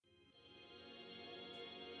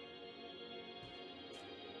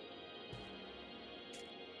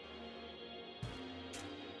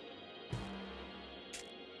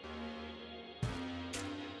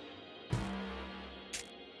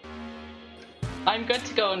I'm good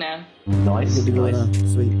to go now. Nice, Good to go nice. now.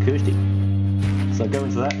 Sweet. Kirsty. So go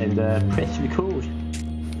into that and press record.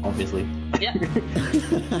 Obviously. Yeah.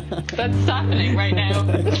 That's happening right now.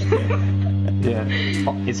 Yeah.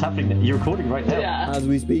 Oh, it's happening. You're recording right now. Yeah. As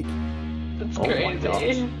we speak. That's Oh my crazy.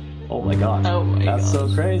 gosh. Oh my god. Oh my That's so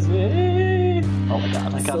gosh. crazy. Oh my god.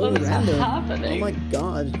 I can't So believe What's it. random. happening? Oh my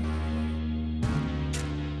god.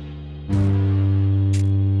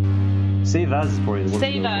 Save as is probably the one.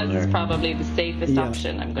 Save to go on as there. is probably the safest Yeah.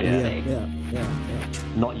 option, I'm going to Yeah. say. Yeah.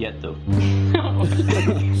 Not yet though.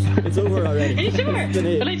 It's over already. Are you sure? It's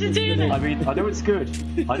been Will I just do I this? mean, I know it's good.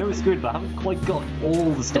 But I haven't quite got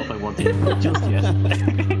all the stuff I wanted just yet.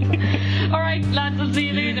 Alright, lads, I'll see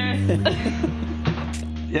you later.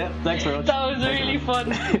 Yeah, thanks very much. That was really fun.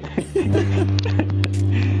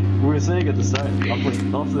 We were saying at the start,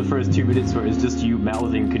 after the first 2 minutes where it's just you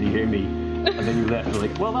mouthing, "Can you hear me?" And then you left, we're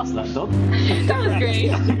like, well, that's that done. That was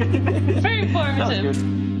great. Very That was informative.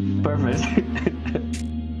 good. Perfect.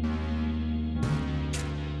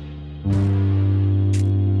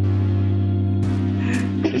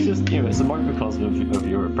 It's just, it's a microcosm of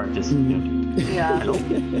your practice. Yeah. Hello?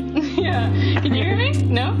 Yeah. Can you hear me?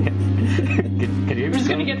 No? Can you hear I'm me? just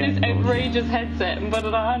gonna get this outrageous headset and put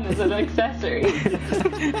it on as an accessory.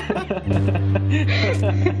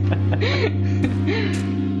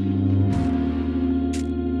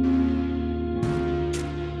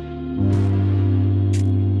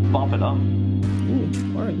 Bop it up.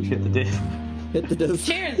 Ooh, orange. Hit the diff. Hit the diff.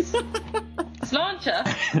 Cheers.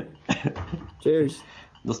 Sláinte. Cheers.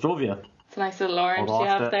 Nostrovia. It's a nice little orange Hold you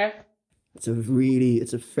off have it. there.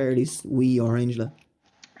 It's a fairly wee orange. Like.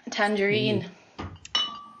 Tangerine.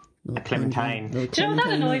 No, A clementine. No Do you know that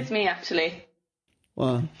clementine, annoys me actually?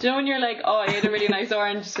 What? Do you know when you're like, oh, I ate a really nice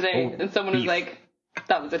orange today, Oh, and someone was beef. like,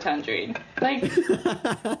 that was a tangerine. Like,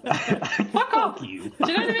 Fuck off, you.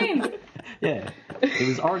 do you know what I mean? Yeah. It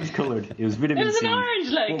was orange coloured. It was vitamin It was C. an orange,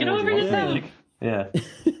 like, What get more do over you want? yourself. Yeah.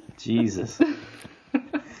 Jesus.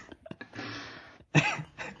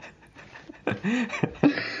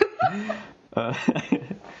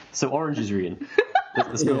 So oranges, Rian.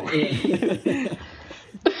 Let's go. I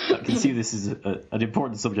can see this is an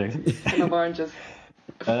important subject. I love oranges.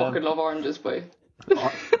 I fucking love oranges, boy.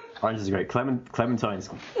 Oranges are great. Clementines.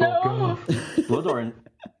 No! Blood orange.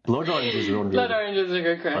 Blood oranges are only. Blood oranges are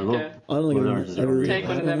good I crack, love. yeah. I don't think Blood I've oranges are ever really Take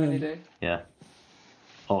one of them any day. Yeah.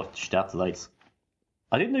 Oh, that's lights.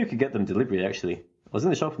 I didn't know you could get them delivery, actually. I was in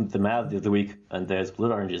the shop with the Mad the other week, and there's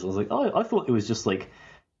blood oranges. I was like, oh, I thought it was just like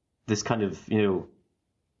this kind of, you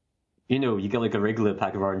get like a regular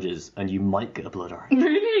pack of oranges, and you might get a blood orange.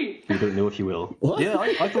 Really? You don't know if you will. What? Yeah,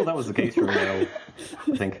 I thought that was the case for a while,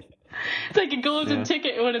 I think. It's like a golden Yeah.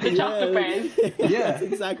 ticket in one of the chocolate bars. Yeah. That's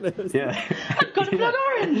exactly what I was Yeah. I've got a blood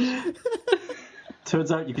orange!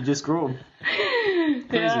 Turns out you could just grow them.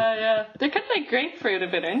 Yeah. They're kind of like grapefruit a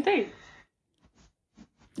bit, aren't they?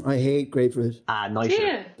 I hate grapefruit. Ah, nicer.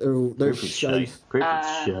 Yeah. They're Grapefruit's shite. shite. Grapefruit's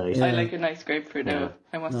shite. Yeah. I like a nice grapefruit though,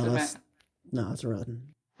 I must No, admit. it's rotten.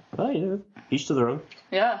 Oh, yeah. Each to their own.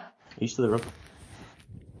 Yeah. Each to their own.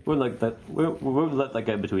 We won't like that. We won't let that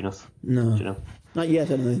get between us. No, You know. not yet.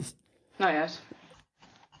 Anyways. Not yet.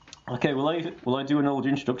 Okay. Will I do an old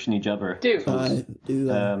introduction-y jabber? Do. Do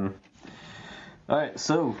that. All right.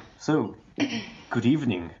 So. Good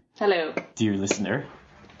evening, Hello. dear listener.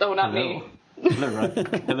 Oh, not Hello. me. Hello, Ryan.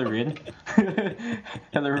 Hello, Ryan.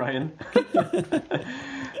 Hello, Ryan.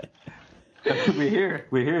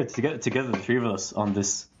 We're here together, the three of us, on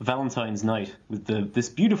this Valentine's night with this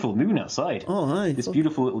beautiful moon outside. Oh, hi. This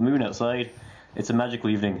beautiful little moon outside. It's a magical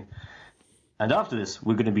evening. And after this,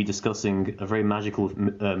 we're going to be discussing a very magical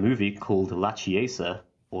movie called La Chiesa,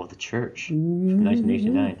 or The Church, from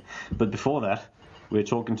 1989. But before that, we're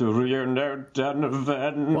talking to Rihanna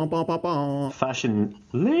Donovan, Bum, bum, bum, bum. fashion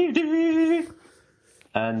lady.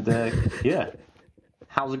 And, yeah.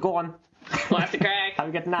 How's it going? What's the crack? How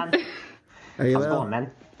you getting on? Are you How's it well? going,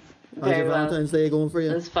 man? How's Very your well. Valentine's Day going for It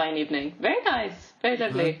you? was a fine evening. Very nice. Very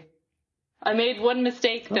lovely. I made one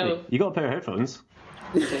mistake though. You got a pair of headphones.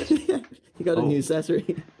 You got a Oh. new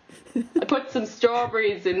accessory. I put some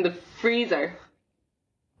strawberries in the freezer,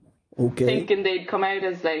 Okay. thinking they'd come out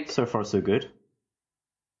as like, So far, so good.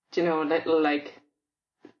 little like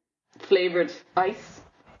flavoured ice.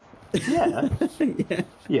 Yeah. Yeah.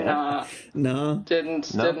 Yeah. Nah, No.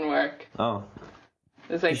 didn't work. Oh.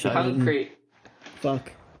 It was like Shite. concrete.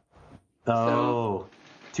 Fuck. Oh.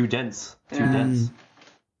 Too dense. Too Yeah. dense.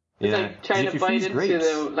 It's Yeah. like trying 'Cause to if you bite freeze into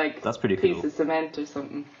grapes, the like that's pretty piece cool. of cement or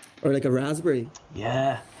something. Or like a raspberry.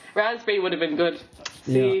 Yeah. Raspberry would have been good.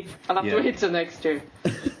 See, I'll have Yeah. to wait till next year.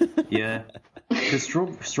 Yeah. Because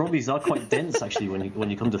strawberries are quite dense, actually, when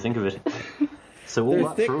you come to think of it. So all They're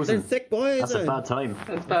that thick. frozen. They're thick boys. That's a bad time.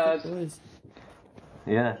 That's bad. Boys.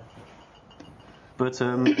 Yeah. But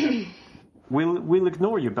we'll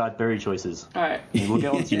ignore your bad berry choices. All right. And we'll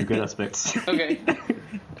get on to your good aspects. Okay.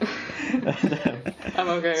 I'm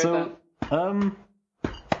okay with So, that.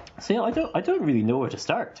 so yeah, I don't really know where to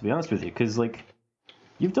start, to be honest with you, because like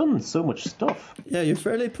you've done so much stuff. Yeah, you're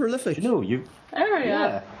fairly prolific. You know, you Oh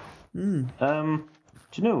yeah. yeah.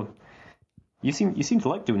 Do you know? You seem to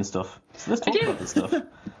like doing stuff. So let's talk do. about this stuff.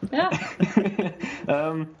 Yeah.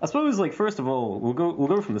 I suppose like first of all, we'll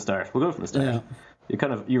go from the start. We'll go from the start. Yeah.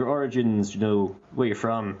 Your origins, you know, where you're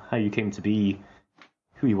from, how you came to be,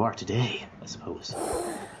 who you are today, I suppose.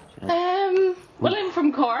 Well, I'm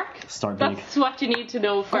from Cork. Start big. That's what you need to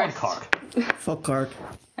know Go on, first. Cork. Fuck Cork.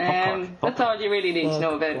 Cork. That's all you really need to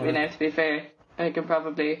know about Cork. me now, to be fair. I can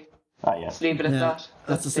probably Ah, yeah. just leave it at Yeah, that.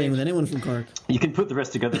 that's the same with anyone from Cork. You can put the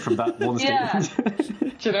rest together from that one Yeah.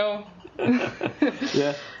 statement. Do you know?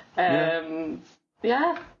 Yeah.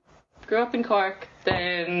 Yeah. Grew up in Cork,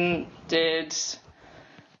 then did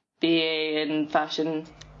BA in fashion,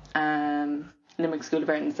 Limerick School of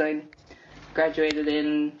Art and Design. Graduated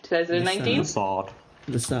in 2019. Facade.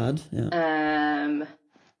 The sad. Yeah.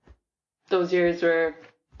 Those years were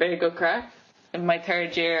very good crack. In my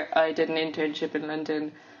third year, I did an internship in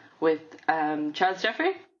London with Charles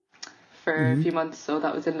Jeffrey for a few months, so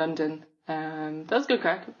that was in London. That was good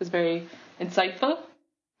crack. It was very insightful.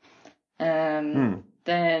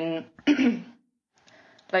 Then,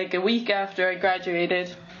 like a week after I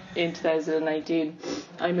graduated in 2019,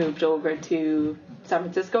 I moved over to San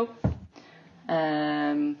Francisco.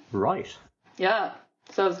 Right. Yeah,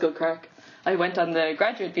 so it was good crack. I went on the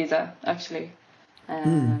graduate visa, actually.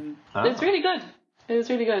 It was really good. It was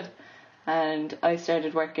really good. And I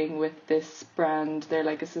started working with this brand. They're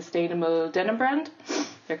like a sustainable denim brand.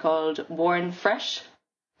 They're called Worn Fresh.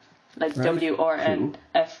 Like Right.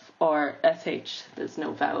 WRNFRSH. There's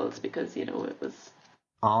no vowels because, you know, it was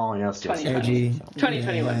Oh, yes, yes. 2020. Edgy.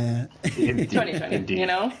 2021. Yeah. Indeed. 2020, Indeed. you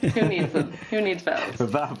know? Who needs them? Who needs vowels? The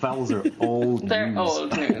vowels are old They're news.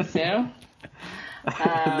 old news, you know?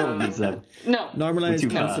 No one needs them. No. Normalized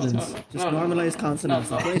Too fast. consonants. No, no, Just no, no. normalized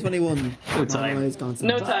consonants. No, no. 2021. No time. Normalized No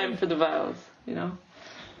consonants. time for the vowels, you know?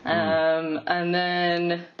 And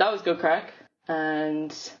then that was good crack.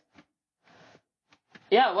 And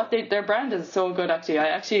yeah, their brand is so good actually. I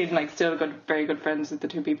actually like still got very good friends with the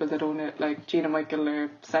two people that own it. Like Gina Michael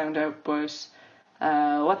are sound out, but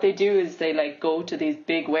what they do is they like go to these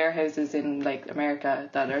big warehouses in like America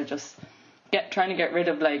that are just trying to get rid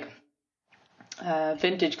of like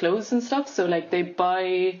vintage clothes and stuff. So like they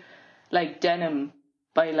buy like denim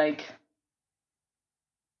by like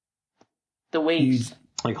the weight. Huge.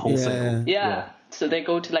 Like wholesale. Yeah. So they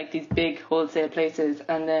go to like these big wholesale places,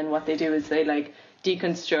 and then what they do is they like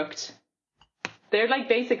deconstruct. They're like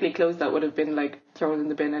basically clothes that would have been like thrown in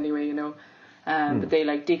the bin anyway, you know. But they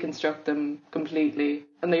like deconstruct them completely,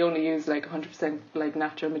 and they only use like 100% like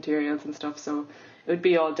natural materials and stuff. So it would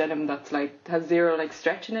be all denim that's like has zero like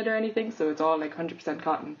stretch in it or anything. So it's all like 100%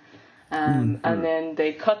 cotton. And then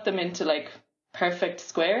they cut them into like perfect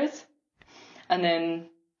squares, and then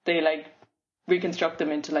they like reconstruct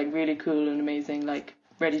them into like really cool and amazing like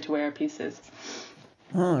ready to wear pieces.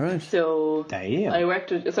 Oh, right. So Damn. I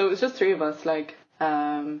worked with, so it was just three of us, like,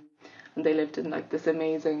 and they lived in like this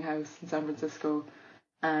amazing house in San Francisco,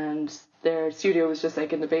 and their studio was just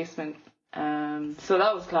like in the basement. So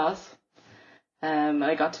that was class.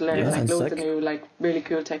 I got to learn Yeah, like sounds loads sick. of new like really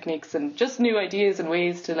cool techniques and just new ideas and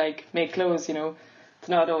ways to like make clothes, you know. It's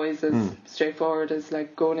not always as straightforward as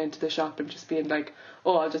like going into the shop and just being like,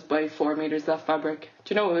 oh, I'll just buy 4 meters of that fabric.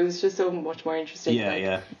 Do you know, it was just so much more interesting. Yeah, like,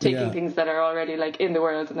 yeah. Taking Yeah. things that are already like in the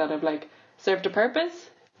world and that have like served a purpose.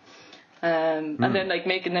 And then like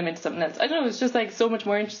making them into something else. I don't know, it's just like so much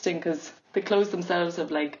more interesting because the clothes themselves have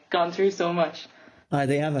like gone through so much.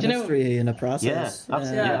 They have a Do you know- history and a Yeah, process.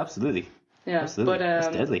 absolutely. Yeah, Absolutely. but That's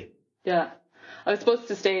deadly. yeah, I was supposed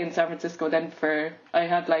to stay in San Francisco then I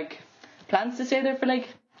had like plans to stay there for like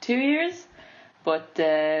 2 years, but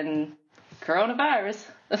then coronavirus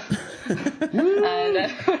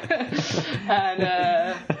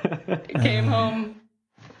and came home.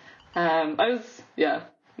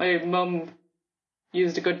 My mum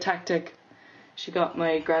used a good tactic. She got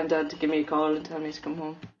my granddad to give me a call and tell me to come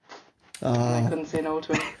home. I couldn't say no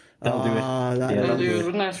to him. That'll do it. That Yeah, That'll that'll do it, do it.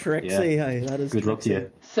 wouldn't it? Trixie, hey, that is Good luck to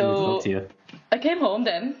you. So- Good luck to you. I came home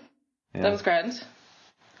then. Yeah. That was grand.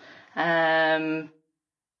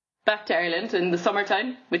 Back to Ireland in the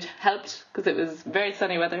summertime, which helped because it was very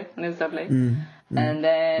sunny weather and it was lovely. And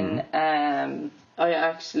then I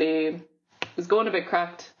actually was going a bit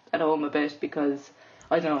cracked at home a bit because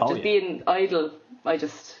I don't know, Oh, just yeah. being idle. I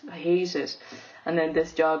hate it. And then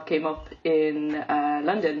this job came up in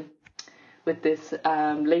London with this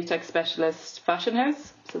latex specialist fashion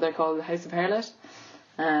house. So they're called the House of Harlot.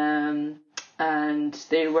 And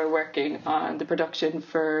they were working on the production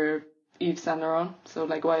for Yves Saint Laurent. So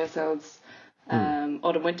like YSL's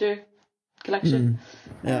autumn winter collection.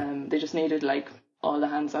 They just needed like all the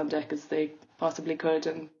hands on deck as they possibly could,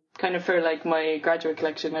 and kind of for like my graduate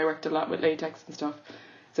collection I worked a lot with latex and stuff,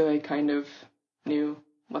 so I kind of knew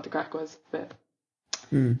what the crack was a bit.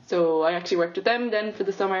 So I actually worked with them then for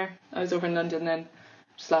the summer. I was over in London then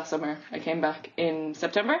just last summer. I came back in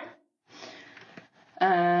September,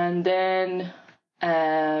 and then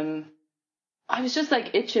I was just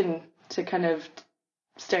like itching to kind of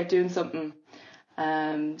start doing something.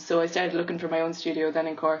 So I started looking for my own studio then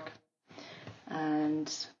in Cork,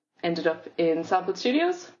 and ended up in Sample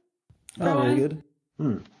Studios. Oh, very good.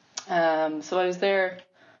 So I was there,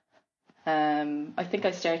 I think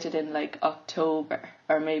I started in like October,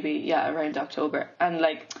 or maybe, around October. And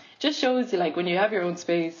like, just shows you like when you have your own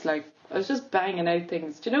space, like I was just banging out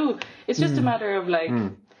things. Do you know, it's just a matter of like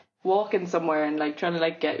walking somewhere and like trying to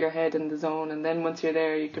like get your head in the zone. And then once you're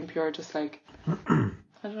there, you can pure just like, I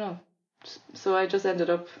don't know. So I just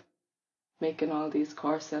ended up making all these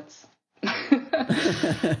corsets.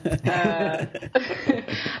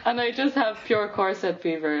 And I just have pure corset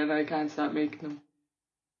fever and I can't stop making them.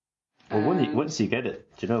 Well, once you get it,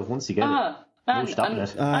 do you know, once you get it, no and stopping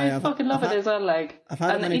it. I fucking love it as well. Like, I've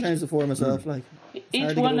had it many times before myself. Like,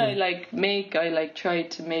 each one I like make, I like try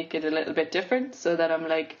to make it a little bit different, so that I'm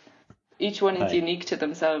like, each one is unique to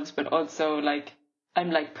themselves, but also like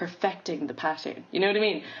I'm like perfecting the pattern. You know what I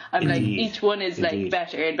mean? I'm like, each one is like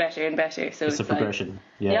better and better and better. So it's a progression.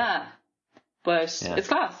 Like, yeah. But it's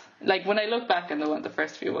class. Like when I look back on the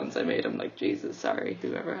first few ones I made, I'm like, Jesus, sorry,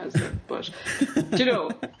 whoever has them. But do you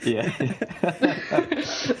know? Yeah.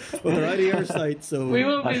 Well, they're out of your sight, so We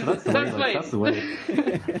won't be. That's the way. Like, that's the way.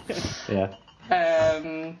 Yeah.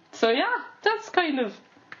 So yeah, that's kind of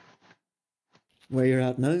where you're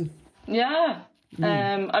at now. yeah.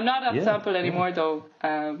 I'm not at Sample anymore though.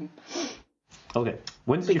 Okay.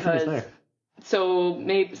 When did you finish there? So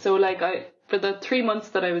for the 3 months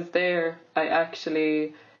that I was there, I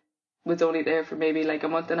actually was only there for maybe like a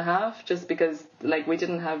month and a half, just because like we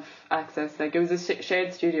didn't have access. Like it was a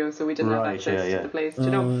shared studio, so we didn't have access to the place, you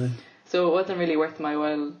know. So it wasn't really worth my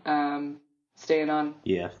while staying on.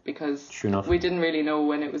 Yeah. Because True enough. we didn't really know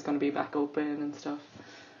when it was going to be back open and stuff.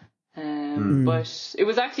 But it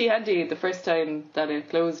was actually handy the first time that it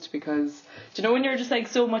closed, because do you know when you're just like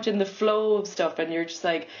so much in the flow of stuff and you're just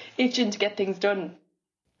like itching to get things done.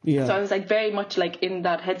 Yeah. So I was like very much like in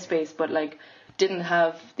that headspace, but like didn't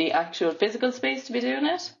have the actual physical space to be doing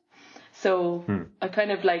it. So I kind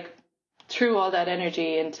of like threw all that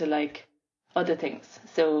energy into like other things.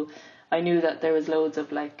 So I knew that there was loads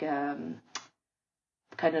of like kind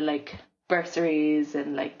of like bursaries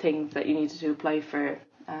and like things that you needed to apply for.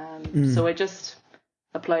 So I just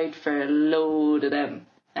applied for a load of them.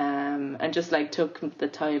 And just like took the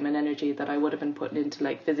time and energy that I would have been putting into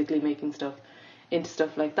like physically making stuff into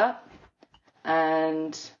stuff like that.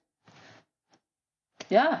 And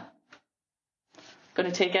yeah,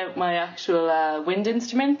 gonna take out my actual wind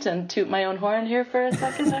instrument and toot my own horn here for a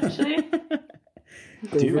second actually.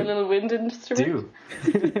 Do a little wind instrument.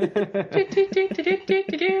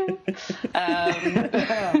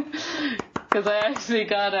 Because I actually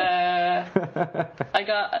got I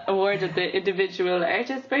got awarded the individual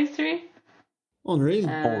artist bursary. Unreal.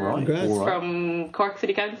 All right. Congrats. From Cork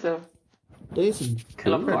City Council. Decent. I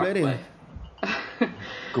love Cork, Fair play to boy.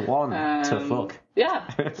 Go on to fuck. Yeah,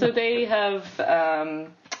 so they have,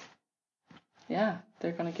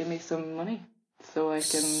 they're going to give me some money so I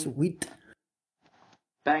can Sweet.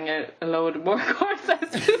 bang out a load more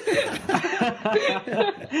corsets.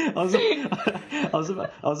 I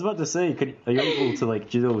was about to say, are you able to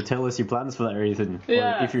like, you know, tell us your plans for that or anything?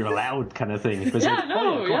 Yeah. Or if you're allowed, kind of thing. But Yeah,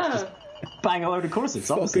 no, of course, yeah. just bang a load of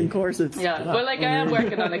corsets, obviously. Fucking corsets. Yeah, well, like I am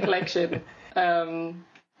working on a collection.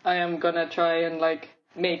 I am going to try and like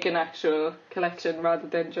make an actual collection rather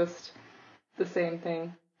than just the same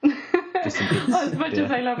thing. Just some bits. As much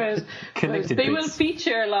as I love it. Connected They will bits.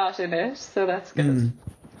 feature a lot in it, so that's good.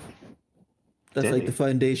 That's Deadly. like the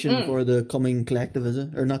foundation for the coming collective, is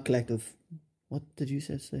it? Or not collective. What did you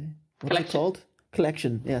say? What's it Collection. called?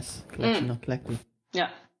 Collection. Yes. Collection, not collective. Yeah.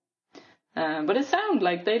 But it sounds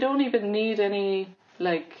like they don't even need any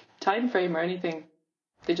like time frame or anything.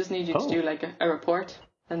 They just need you to do like a report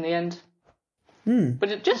in the end.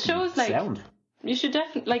 But it just shows like Sound. you should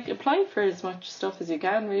definitely like apply for as much stuff as you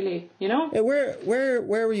can, really. You know. Where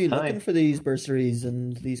were you looking Aye. for these bursaries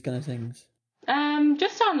and these kind of things?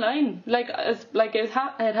 Just online. It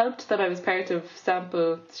helped that I was part of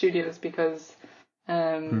Sample Studios because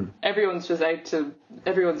everyone's just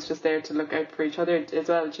there to look out for each other as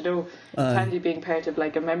well. You know, it's handy being part of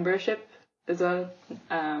like a membership as well.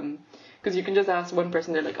 Because you can just ask one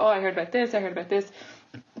person, they're like, oh, I heard about this.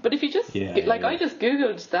 But if you just I just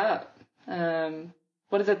googled that.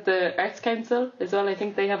 What is it? The Arts Council as well. I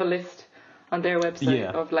think they have a list on their website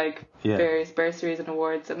of like various bursaries and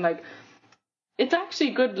awards, and like it's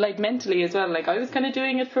actually good like mentally as well. Like I was kind of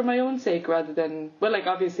doing it for my own sake rather than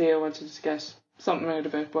obviously I wanted to get something out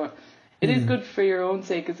of it, but it is good for your own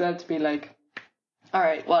sake as well to be like, all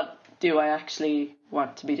right, what do I actually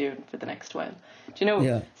want to be doing for the next while? Do you know?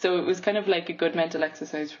 Yeah. So it was kind of like a good mental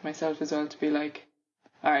exercise for myself as well to be like,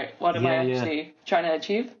 all right, what am I actually trying to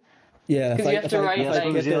achieve? Yeah, because you have to write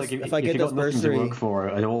if I get this bursary, to work for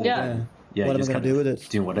at all, what am I going to do with it?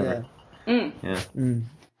 Do whatever.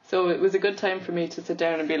 So it was a good time for me to sit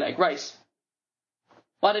down and be like, right,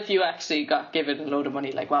 what if you actually got given a load of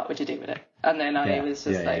money? Like, what would you do with it? And then I was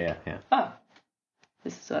just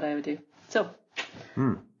this is what I would do. So,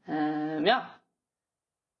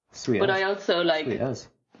 Sweet. But I also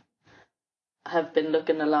have been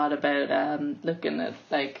looking a lot about looking at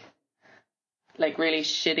like really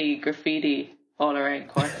shitty graffiti all around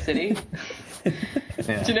Cork City. Do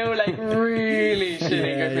you know, like really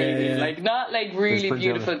shitty graffiti? Like not like really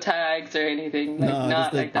beautiful tags or anything. Like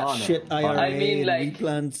not like that. Shit IRA I mean, like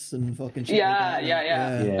plants and fucking shit.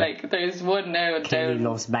 Yeah. Like there's one now Kelly down.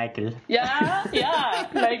 loves Michael. Yeah.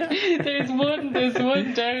 Like there's one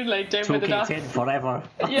down like down by the dock. Forever.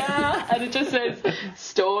 Yeah, and it just says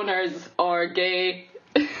stoners or gay.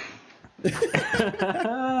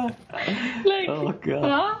 Oh god.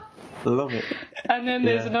 Huh? Love it. And then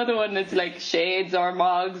there's another one that's like shades or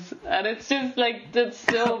mogs, and it's just like that's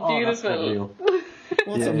so beautiful.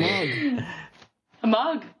 What's a mog? A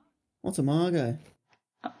mog. What's a mog?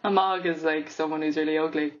 A mog is like someone who's really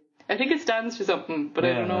ugly. I think it stands for something, but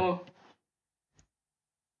I don't know.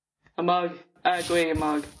 A mog. Go away, a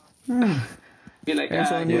mog. Be like,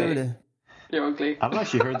 you're ugly. I've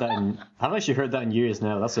actually heard that in years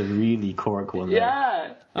now. That's a really Cork one.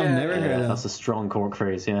 Yeah. I've never heard that. That's a strong Cork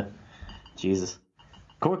phrase. Yeah. Jesus.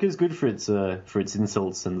 Cork is good for its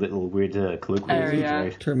insults and little weird colloquialisms,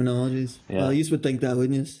 right? Terminologies. Yeah. Well, you would think that,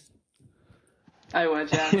 wouldn't you? I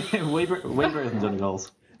would, yeah. way better than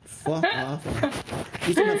Donegal's. Fuck off.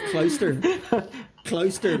 You can have cloister.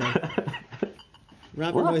 Cloister.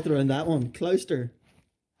 Wrap your mouth around that one. Cloister.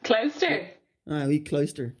 Cloister? We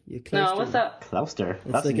cloister. You cloister. No, what's that? Cloister.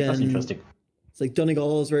 That's interesting. It's like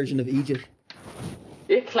Donegal's version of Egypt.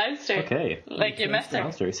 Yeah, cloister. Okay. Like you met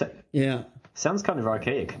her. Yeah. Sounds kind of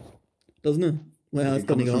archaic. Doesn't it? Well, it's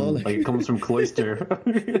Donegal. Like it comes from cloister.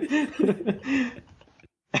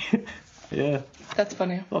 Yeah. That's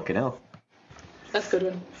funny. Fucking hell. That's a good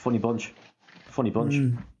one. Funny bunch.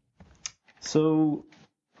 So,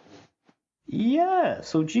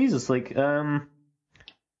 so Jesus, like,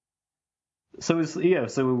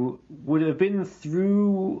 so would it have been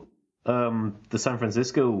through the San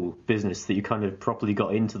Francisco business that you kind of properly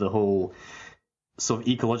got into the whole sort of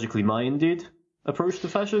ecologically minded approach to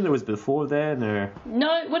fashion? Or was it before then, or?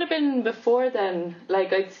 No, it would have been before then.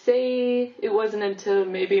 Like, I'd say it wasn't until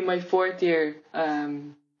maybe my 4th year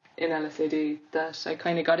in LSAD that I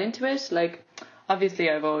kind of got into it. Like, obviously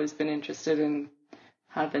I've always been interested in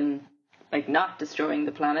having, like, not destroying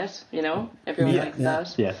the planet, you know? Everyone likes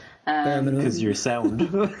that. Yeah. Because you're sound.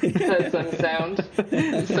 Because I'm sound.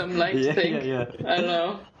 Some like to think. Yeah. I don't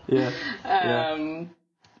know. Yeah.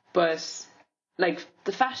 But, like,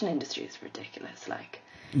 the fashion industry is ridiculous. Like,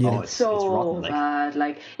 it's so rotten, bad.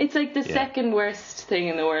 Like, it's like the second worst thing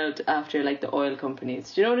in the world after, like, the oil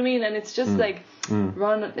companies. Do you know what I mean? And it's just like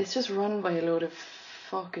it's just run by a load of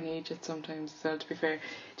fucking idiots sometimes. So to be fair,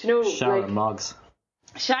 do you know? Shower like, mogs.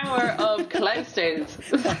 Shower of cloisters.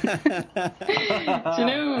 Do you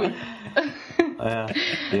know?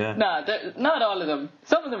 Yeah. Nah, not all of them.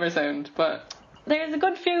 Some of them are sound, but there's a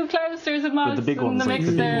good few cloisters and mogs the big in ones, the mix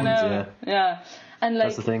the big there ones, now. Yeah. And like,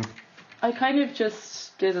 that's the thing. I kind of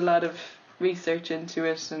just did a lot of research into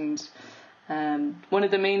it, and one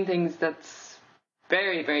of the main things that's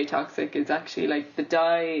very, very toxic is actually like the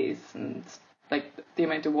dyes and like the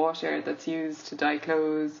amount of water that's used to dye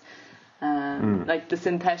clothes. Like the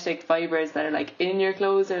synthetic fibers that are like in your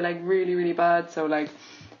clothes are like really, really bad. So like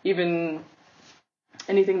even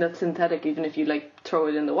anything that's synthetic, even if you like throw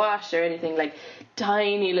it in the wash or anything, like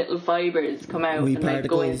tiny little fibers come out and like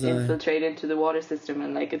go and infiltrate into the water system,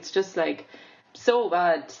 and like it's just like so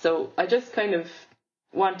bad. So I just kind of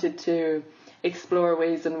wanted to explore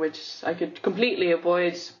ways in which I could completely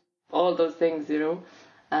avoid all those things, you know.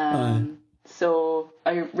 So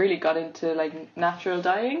I really got into like natural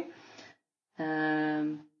dyeing.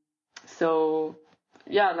 So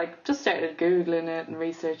yeah, like just started Googling it and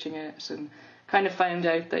researching it, and kind of found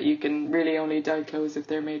out that you can really only dye clothes if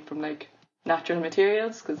they're made from like natural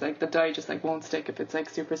materials, because like the dye just like won't stick if it's like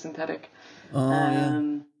super synthetic.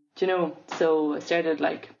 Do you know? So I started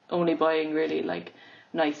like only buying really like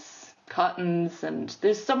nice cottons, and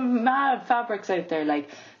there's some mad fabrics out there. Like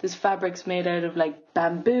there's fabrics made out of like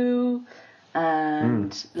bamboo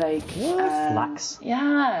and like flax.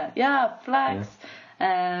 Yeah, flax.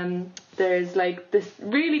 There's like this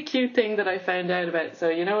really cute thing that I found out about. So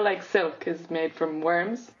you know, like silk is made from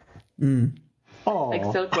worms. Oh, Like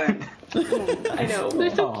silkworms. I know,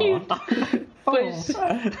 they're so cute.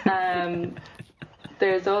 But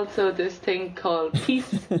there's also this thing called peace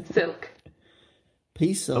silk.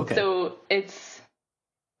 Peace silk. Okay. So it's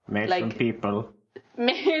made like- from people.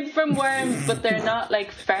 made from worms, but they're not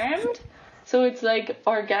like farmed. So it's like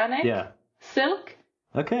organic Yeah. silk,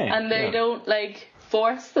 Okay. and they don't like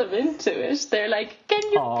force them into it. They're like, can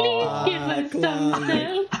you please give us come some on.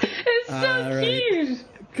 silk? It's so right. cute.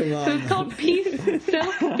 Come So on. it's called peace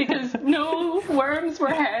silk because no worms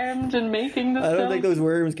were harmed in making the I don't silk. think those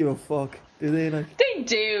worms give a fuck. Do they? Like, They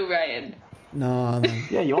do, Ryan. no, man.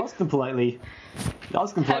 Yeah, you ask them politely. You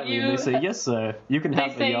ask them politely, and they say, "Yes, sir. You can They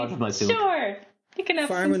have a say, yard of my silk." sure, you can have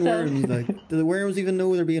Farming some silk. worms. Like, do the worms even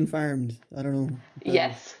know they're being farmed? I don't know.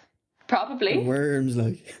 Yes, probably. Worms,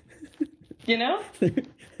 like. You know?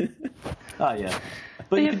 Ah, yeah.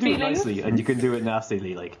 But They you have can do it feelings. nicely, and you can do it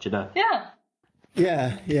nastily, like, do you know. Yeah.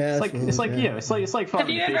 Yeah. It's like yeah, it's like Have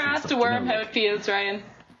you ever asked a worm how it feels, Ryan?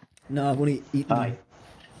 No, I've only eaten. Aye.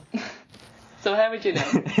 So how would you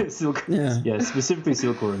know? Silk. Yeah. Yeah, specifically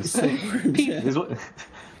silkworms. Worms, yeah. This is what.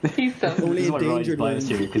 Peace silk. Only This is what Ryan's endangered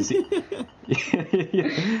biased ones. here, because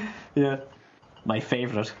yeah, my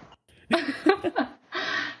favourite.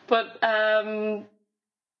 But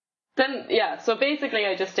then yeah, so basically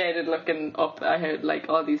I just started looking up. I heard like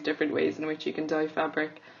all these different ways in which you can dye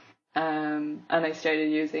fabric, and I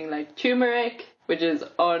started using like turmeric, which is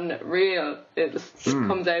unreal. It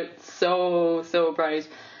comes out so bright.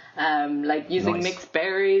 Like using Nice. mixed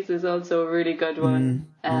berries is also a really good one.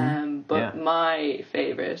 But Yeah. my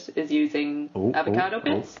favorite is using avocado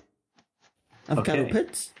pits. Avocado Okay.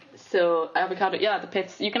 pits. So avocado, yeah, the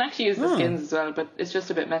pits. You can actually use the skins as well, but it's just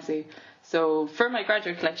a bit messy. So for my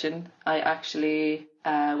graduate collection, I actually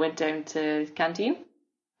went down to Canteen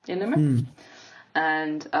in Limerick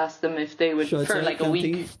and asked them if they would, Shouts for out like a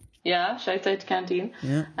Canteen. week. Yeah, shouts out to Canteen.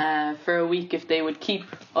 Yeah. For a week, if they would keep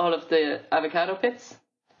all of the avocado pits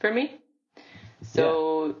for me.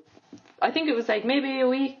 So I think it was like maybe a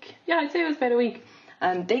week. Yeah, I'd say it was about a week.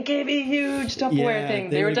 And they gave me a huge Tupperware Yeah, thing.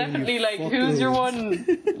 they They were were giving definitely you like, who's your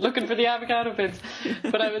fuckloads. one looking for the avocado pits?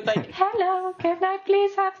 But I was like, hello, can I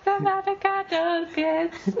please have some avocado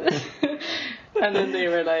pits? And then they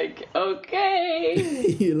were like, okay.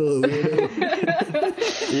 You little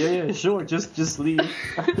weirdo. Yeah, sure. Just leave.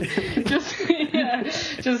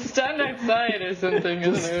 just stand outside or something. I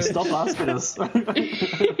don't know. Stop asking us.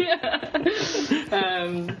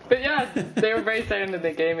 But yeah, they were very sound and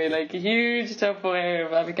they gave me like a huge Tupperware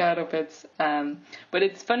of avocado pits. But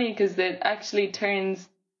it's funny because it actually turns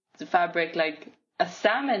the fabric like a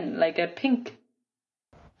salmon, like a pink.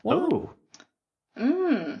 Oh.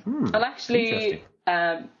 I'll actually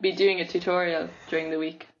Interesting. be doing a tutorial during the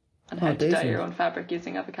week on how to dye decent. your own fabric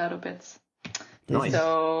using avocado pits. Nice.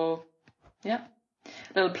 So, yeah,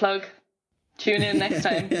 little plug. Tune in next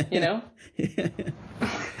time, you know.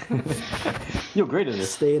 You're great at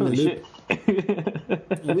this. Stay in the Holy loop.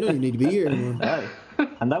 shit. We don't even need to be here anymore. Aye.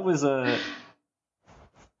 And that was on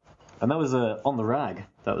the rag.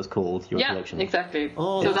 That was called your Yeah, collection. exactly.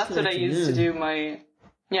 Oh, So that's that's what I collection, used to yeah. do my.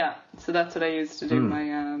 Yeah, so that's what I used to do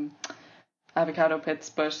my avocado pits.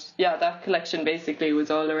 But yeah, that collection basically was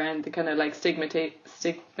all around the kind of like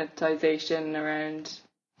stigmatization around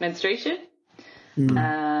menstruation,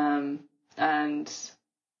 and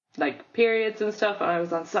like periods and stuff. And I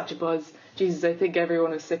was on such a buzz. Jesus, I think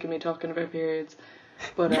everyone was sick of me talking about periods.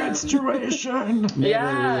 But Menstruation.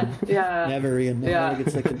 yeah. Never, Ian. Yeah. Never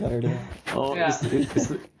get sick and tired of it. Oh, Yeah.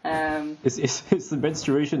 it's the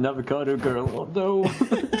menstruation avocado girl. Oh no.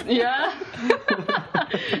 Yeah.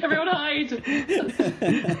 Everyone hide.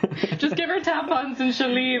 Just give her tampons and she'll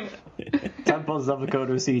leave. Tampons,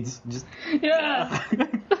 avocado seeds. Just Yeah.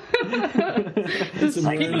 Just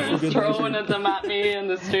Some people worms for are good throwing measure. them at me in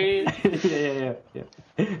the street. yeah.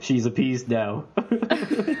 She's appeased now.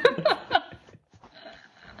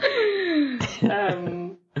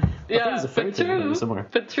 Yeah, was a fairy but tale through, maybe somewhere.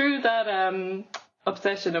 but through that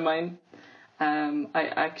obsession of mine,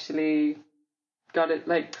 I actually got it.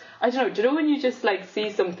 Like, I don't know. Do you know when you just like see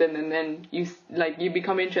something and then you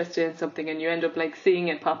become interested in something and you end up like seeing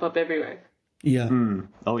it pop up everywhere? Yeah.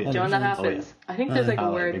 Oh yeah. Do you know when that 100%. happens? I think there's like a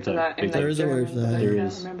Oh, word big for time, that in big like time. There is a word German, for that. but I There can't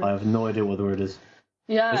is. remember. I have no idea what the word is.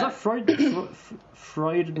 Yeah, Is that Freud?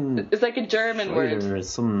 it's like a German word. Or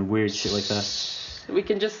some weird shit like that. We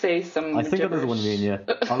can just say some. I think I know the one you mean. Yeah.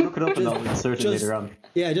 I'll look it up and I'll insert it just- later on.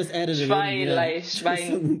 Yeah, just edit it in. Schweinleich, Yeah.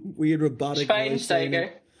 Some weird robotic voice saying Schweinsteiger.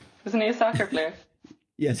 it. Wasn't he a soccer player?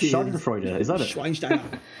 Yes, he is. Schadenfreude, is that it? Schweinsteiger.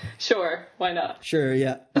 Sure, why not? Sure,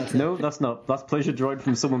 yeah. That's it. No, that's not. That's pleasure derived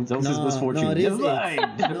from someone else's No, misfortune. no, it is.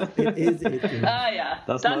 Mine. No, it is. Ah, yeah,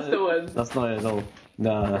 that's not the one. That's not it at all.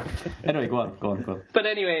 Nah. Anyway, go on. But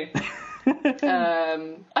anyway, I don't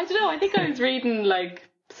know. I think I was reading like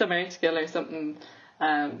some article or something,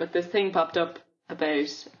 but this thing popped up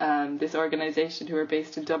about this organisation who are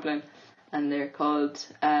based in Dublin, and they're called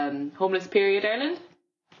Homeless Period Ireland.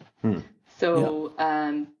 So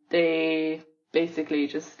they basically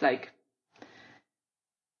just like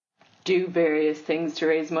do various things to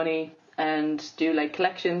raise money and do like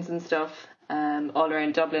collections and stuff all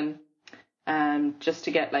around Dublin, just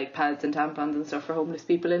to get like pads and tampons and stuff for homeless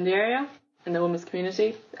people in the area, in the homeless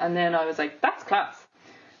community. And then I was like, that's class.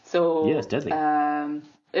 So Yeah, it's deadly.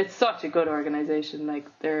 it's such a good organisation, like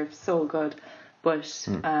they're so good. But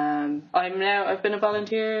I've been a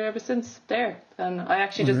volunteer ever since there, and I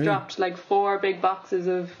actually just really? dropped like 4 big boxes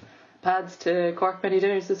of pads to Cork Penny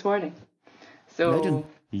Dinners this morning. So Legend.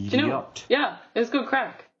 do you know, Yacht. yeah, it was good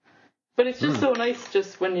crack. But it's just so nice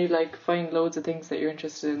just when you like find loads of things that you're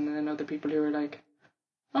interested in, and then other people who are like,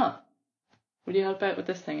 will you help out with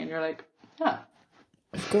this thing? And you're like, yeah.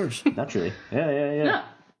 Of course. Naturally. Yeah.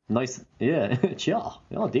 Nice. Yeah.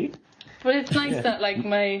 Yeah, dude. But it's nice that like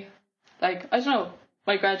my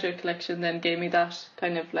graduate collection then gave me that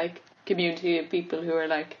kind of like community of people who are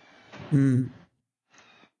like, I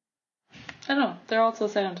don't know, they're all so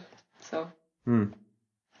sound. So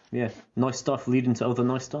Yeah. Nice stuff leading to other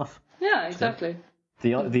nice stuff. yeah, exactly.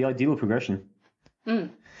 The ideal progression.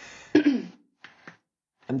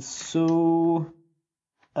 And so,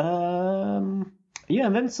 yeah,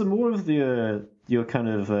 and then some more of the your kind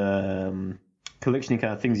of collection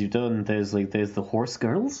kind of things you've done. There's the horse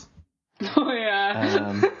girls. Oh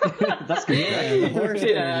yeah. That's good. Yeah, the horse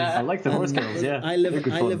Yeah. I like the horse girls. Yeah, I They're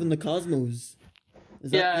good fun. live in the cosmos.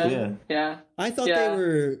 Is that Yeah. true? Yeah. I thought Yeah. they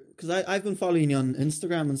were, because I've been following you on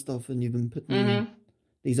Instagram and stuff, and you've been putting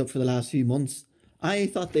these up for the last few months. I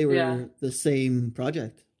thought they were Yeah. the same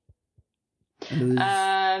project. And it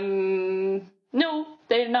was, No,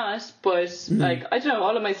 they're not, but like I don't know,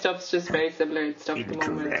 all of my stuff's just very similar and stuff at the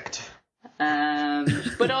moment. Correct.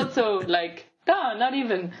 But also like no, not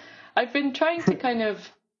even. I've been trying to kind of,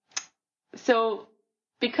 so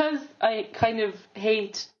because I kind of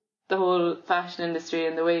hate the whole fashion industry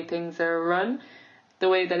and the way things are run, the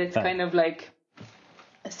way that it's kind of like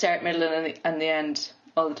start, middle, and the end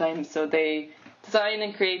all the time. So they design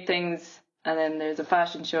and create things, and then there's a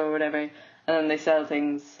fashion show or whatever, and then they sell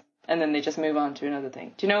things, and then they just move on to another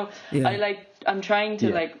thing. Do you know? Yeah. I'm trying to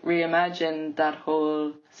Yeah. like reimagine that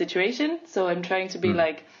whole situation. So I'm trying to be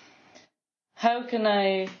like, how can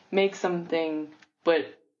I make something, but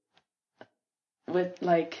with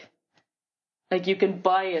like you can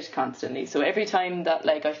buy it constantly. So every time that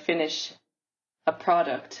like I finish a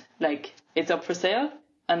product, like it's up for sale.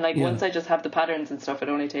 And like once I just have the patterns and stuff, it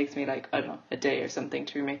only takes me like, I don't know, a day or something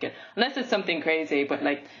to remake it. Unless it's something crazy, but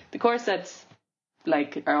like the corsets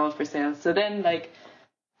like are all for sale. So then like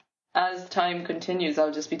as time continues,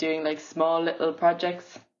 I'll just be doing like small little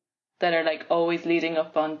projects that are like always leading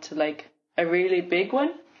up onto like a really big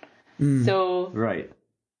one. So Right.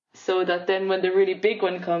 so that then when the really big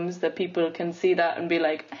one comes, that people can see that and be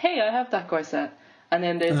like, hey, I have that corset. And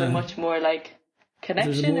then there's a much more like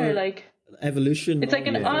connection more or like evolution. it's like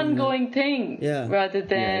an ongoing thing rather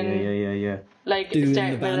than Yeah. like do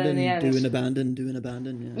start, and middle, and the end. abandon, do and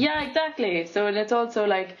abandon. Yeah. Yeah, exactly. So and it's also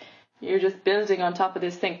like you're just building on top of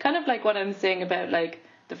this thing. Kind of like what I'm saying about like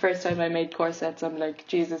the first time I made corsets, I'm like,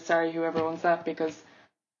 Jesus, sorry whoever owns that, because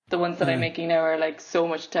the ones that I'm making now are like so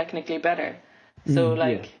much technically better. So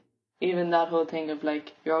like even that whole thing of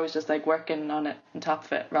like you're always just like working on it on top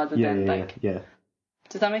of it rather than like Yeah.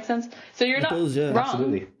 does that make sense? So you're not does, yeah. wrong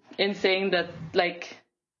Absolutely. in saying that like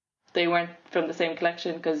they weren't from the same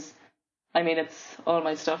collection, because I mean it's all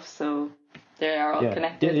my stuff, so they are all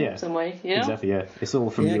connected in some way, you know? Exactly. Yeah. It's all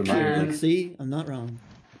from Yeah, your mind. Kieran, see, I'm not wrong.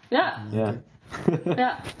 Yeah. Yeah.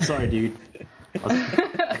 Yeah. Sorry, dude.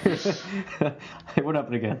 It won't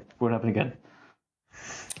happen again. Won't happen again.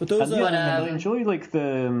 But those And yeah, are. I enjoy like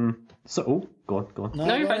the. Go on. No,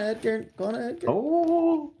 No, you're go fine. ahead, Kieran. Go on ahead, Kieran.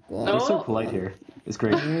 Oh, Go on. we're so Oh. polite here. It's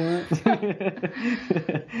great.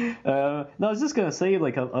 No, I was just gonna say,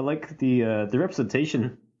 like, I like the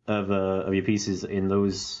representation of your pieces in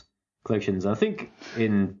those collections. I think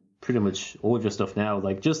in pretty much all of your stuff now,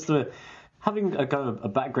 like just the having a kind of a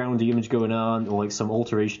background image going on, or like some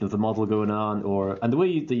alteration of the model going on, and the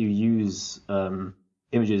way that you use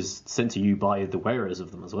images sent to you by the wearers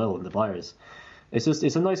of them as well and the buyers. It's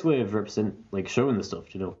a nice way of showing the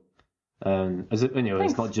stuff, you know. As it, Thanks.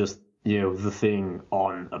 it's not just the thing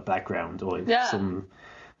on a background or Yeah. some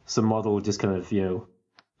model just kind of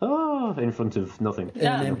in front of nothing. In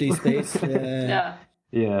Yeah. an empty space. Yeah.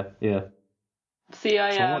 Yeah. See, So I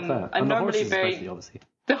like that. I'm And the normally horses very especially, obviously.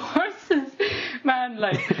 the horses, man,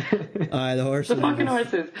 like Aye, the horse. the fucking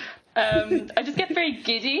horses. I just get very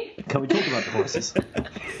giddy. Can we talk about the horses?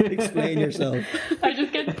 Explain yourself. I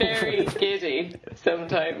just get very giddy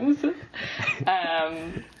sometimes.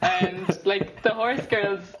 And like the Horse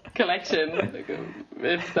Girls collection, like,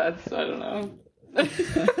 if that's, I don't know.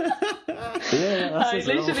 Yeah, I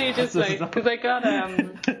literally just like, because I got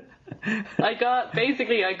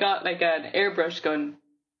like an airbrush gun,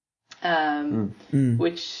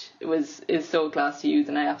 which is so class to use,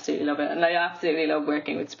 and I absolutely love it, and I absolutely love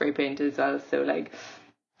working with spray paint as well. So like,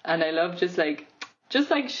 and I love just like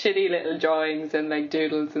shitty little drawings and like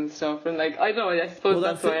doodles and stuff, and like I don't know, I suppose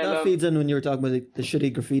Well, that's why I that love. feeds in when you were talking about like, the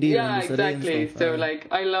shitty graffiti. Yeah, around the city and exactly. stuff. So like,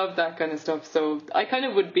 I love that kind of stuff. So I kind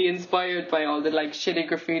of would be inspired by all the like shitty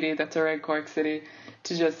graffiti that's around Cork City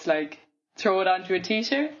to just like throw it onto a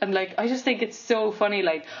t-shirt, and like I just think it's so funny.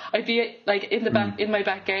 Like I'd be like in my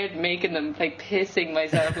backyard making them, like pissing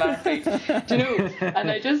myself laughing, do you know? And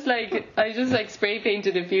I just like spray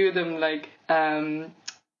painted a few of them like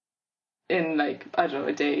in like I don't know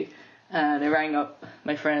a day, and I rang up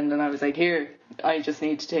my friend and I was like, here, I just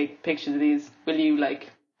need to take pictures of these. Will you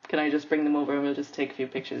can I just bring them over and we'll just take a few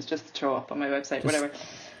pictures just to throw up on my website, whatever.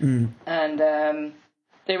 And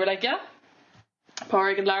they were like, yeah,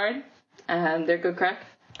 Pádraig and Lauren, and they're good crack.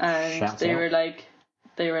 And Shouts they out. were like,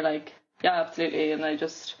 yeah, absolutely. And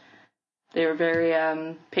they were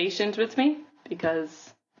very patient with me,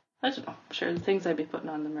 because I don't know, I'm sure the things I'd be putting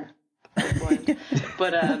on them are wild.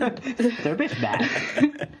 But They're a bit bad.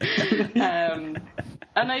 and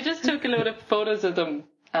I just took a load of photos of them.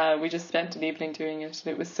 We just spent an evening doing it,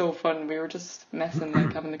 and it was so fun. We were just messing,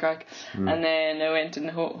 like having the crack. And then I went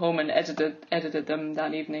home and edited them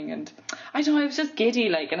that evening, and I don't know, I was just giddy,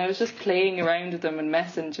 like, and I was just playing around with them and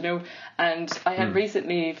messing, you know. And I had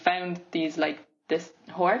recently found these, like, this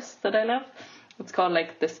horse that I love. It's called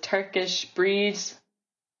like this Turkish breed.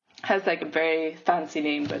 Has like a very fancy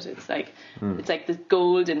name, but it's like this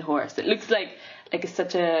golden horse. It looks like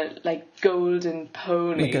such a like golden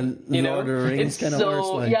pony, Like a you know? Lord of the Rings It's kind of so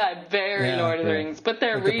horse, like. yeah, very Yeah, Lord of the yeah. Rings, but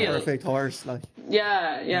they're Like real. the perfect horse, like.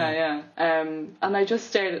 Yeah. And I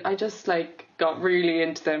just like got really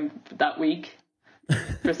into them that week.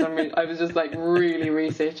 For some reason, I was just like really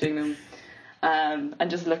researching them.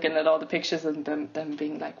 And just looking at all the pictures of them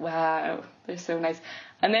being like, wow, they're so nice.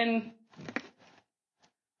 And then,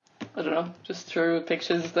 I don't know, just threw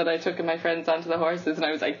pictures that I took of my friends onto the horses, and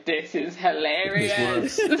I was like, this is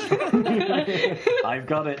hilarious. I've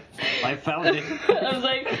got it. I found it. I was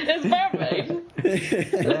like, it's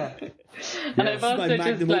perfect. Yeah. And I've My also just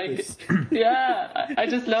magnum like, opus. yeah, I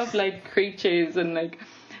just love like creatures and like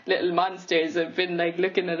little monsters. I've been like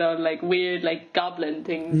looking at all like weird like goblin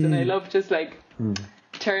things, and I love just like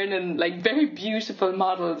turning like very beautiful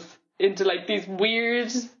models into like these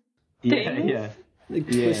weird things. Yeah. Like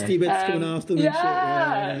twisty bits coming off them and shit.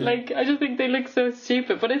 Yeah, like I just think they look so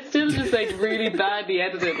stupid, but it's still just like really badly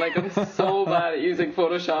edited. Like I'm so bad at using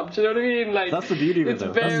Photoshop. Do you know what I mean? Like That's the beauty of it, it's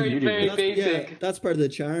though. That's the very beauty of it. very That's, basic. yeah, that's part of the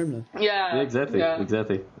charm. Like. Yeah, Exactly. yeah.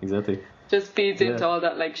 Exactly. Just feeds into Yeah. all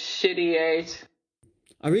that like shitty art.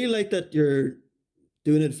 I really like that you're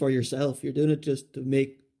doing it for yourself. You're doing it just to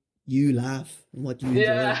make you laugh and what you enjoy.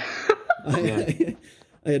 Yeah, I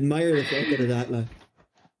admire the fuck out of that. Like.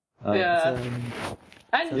 yeah. So,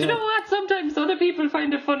 And you know what? Sometimes other people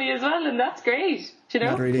find it funny as well, and that's great. You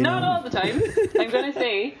know, Not really, not no. all the time. I'm gonna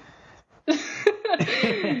say,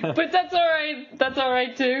 but that's all right. That's all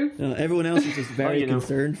right too. everyone else is just very you know.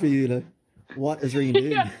 concerned for you. Like, what is Reen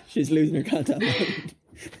doing? Yeah. She's losing her goddamn mind.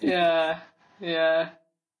 Yeah.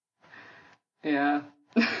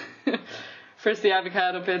 First the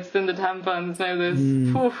avocado bits, then the tampons. Now this.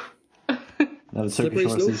 Oof. Now the Slippery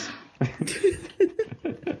Turkish slope. horses.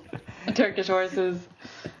 Turkish horses.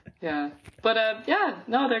 Yeah. But yeah,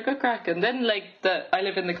 no, they're good crack. And then like I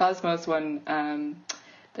Live in the Cosmos one.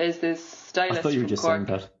 There's this stylist I thought you were from just Cork.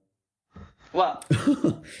 saying that. What?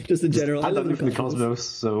 Just in general. I live in the Cosmos,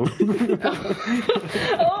 so.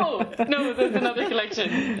 Oh no, there's another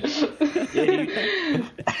collection.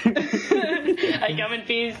 I come in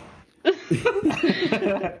peace.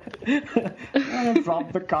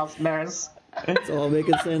 From the Cosmos. It's all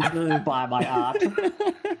making sense now. Buy my art.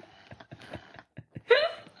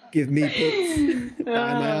 Give me pits.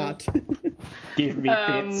 Buy my art. Give me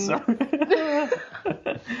bits.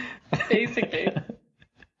 Basically.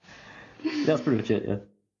 That's pretty much it, yeah.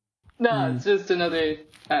 No, it's just another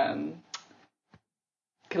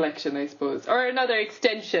collection, I suppose, or another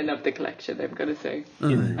extension of the collection. I'm gonna say.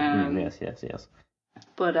 Yes.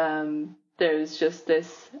 But there's just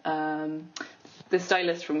this the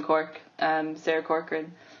stylist from Cork, Sarah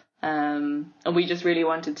Corcoran, and we just really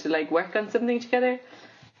wanted to like work on something together.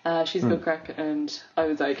 She's good crack, and I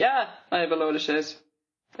was like, yeah, I have a load of shit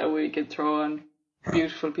that we could throw on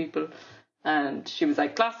beautiful people, and she was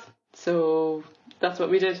like, class. So that's what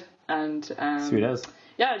we did, and Sweet as.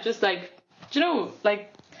 yeah, just like, do you know,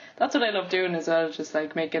 like that's what I love doing as well, just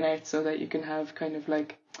like making art so that you can have kind of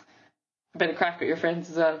like a bit of crack with your friends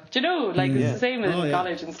as well. Do you know, like it's the same in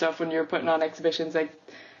college and stuff when you're putting on exhibitions. Like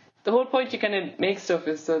the whole point you kind of make stuff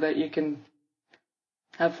is so that you can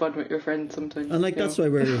have fun with your friends sometimes. And like that's why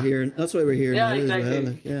we're here. That's why we're here Yeah, now exactly. as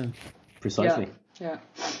well. Like, yeah. Precisely.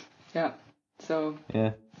 Yeah. So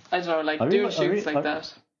Yeah. I don't know, like I doing really- I shoots really- like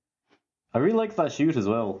that. I really like that shoot as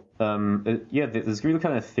well. There's really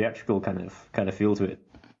kind of theatrical kind of feel to it.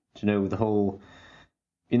 Do you know, the whole,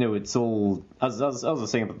 you know, it's all as I was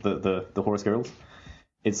saying about the horse girls.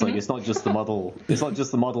 It's like it's not just the model. It's not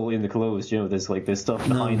just the model in the clothes. You know, there's stuff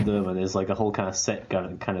behind them, and there's like a whole kind of set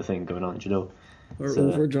kind of thing going on. Do you know? Or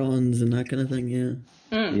overdrawns and that kind of thing. Yeah.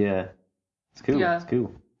 Yeah, it's cool. Yeah. It's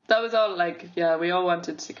cool. That was all like, yeah, we all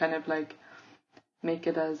wanted to kind of like make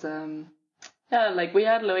it as like we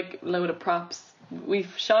had like a load of props.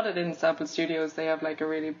 We've shot it in Sample Studios. They have like a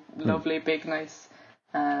really lovely, big, nice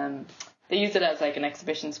they use it as like an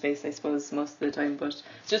exhibition space, I suppose, most of the time, but it's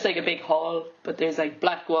just like a big hall, but there's like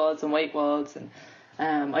black walls and white walls, and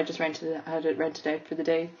I just had it rented out for the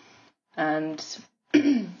day, and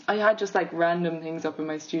I had just like random things up in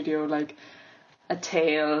my studio, like a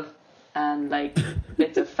tail and like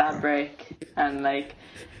bits of fabric and like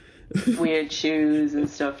weird shoes and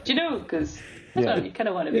stuff. Do you know? Because you kind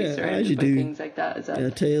of want to be Yeah, as surrounded you by do. things like that as well. Yeah,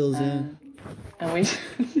 tails. Yeah. And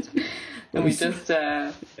we just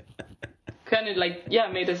kind of like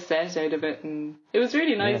made a set out of it, and it was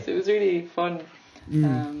really nice. It was really fun.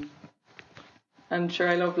 I'm sure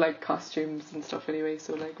I love like costumes and stuff anyway,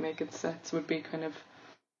 so like making sets would be kind of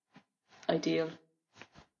ideal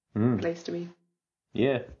place to be.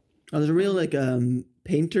 Yeah. Oh, there's a real like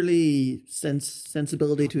painterly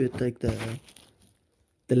sensibility to it, like the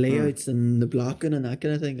layouts and the blocking and that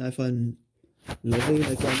kind of thing. I find lovely.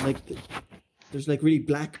 There's like really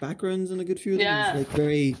black backgrounds in a good few of them. Yeah. It's like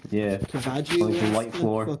very Caravaggio. Like the light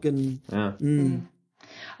floor. Fucking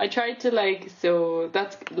I tried to so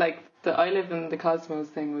that's like the I Live in the Cosmos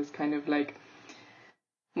thing was kind of like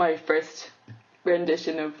my first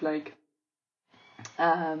rendition of like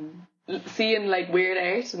seeing like weird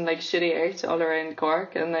art and like shitty art all around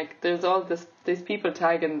Cork, and like there's all these people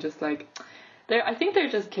tagging just like I think they're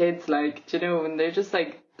just kids, like, do you know, and they're just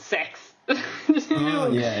like sex. Do you know?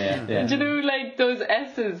 Yeah. Do you know, like those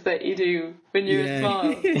S's that you do when you're small?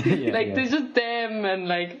 There's just them, and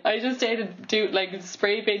like I just started to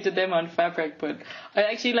spray painted them on fabric, but I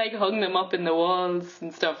actually like hung them up in the walls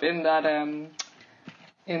and stuff in that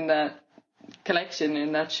collection,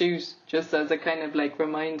 in that shoot, just as a kind of like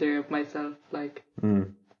reminder of myself, like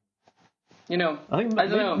you know. I don't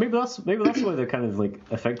know. Maybe that's why they're kind of like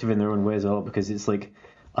effective in their own way as well, because it's like,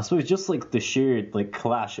 I suppose, just like the sheer like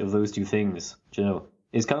clash of those two things, do you know,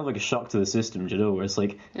 it's kind of like a shock to the system, do you know, where it's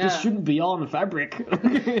like this shouldn't be on fabric.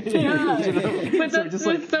 But that's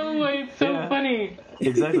so funny.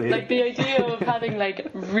 Exactly. Like the idea of having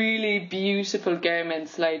like really beautiful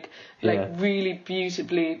garments, like really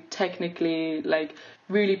beautifully technically, like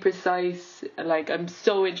really precise. Like I'm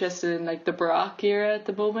so interested in like the Baroque era at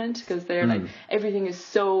the moment, because they're like everything is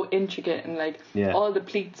so intricate, and like all the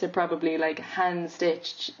pleats are probably like hand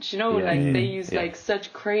stitched. You know, they use like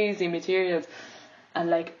such crazy materials. And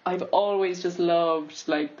like I've always just loved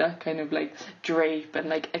like that kind of like drape and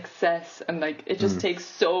like excess, and like it just takes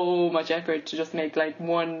so much effort to just make like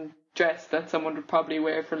one dress that someone would probably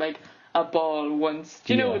wear for like a ball once.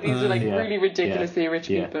 Do you know, these are like really ridiculously rich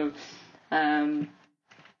people. And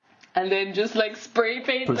and then just like spray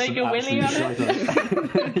paint Put like some a willy on absolute it. shite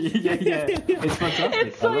on it. yeah, it's fantastic.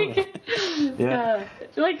 It's I love like, it.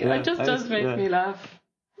 Yeah. it just does make me laugh.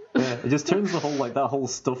 Yeah, it just turns the whole like that whole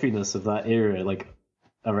stuffiness of that era like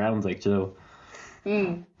around, like, you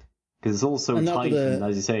know, because it's all so And not tight the- and,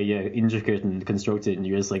 as you say, intricate and constructed, and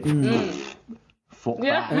you're just like, fuck that.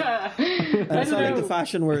 Yeah, I And it's don't not like the know.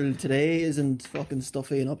 fashion world today isn't fucking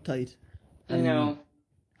stuffy and uptight. I know.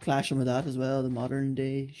 Clashing with that as well, the modern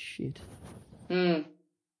day shit. Mm.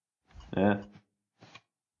 Yeah.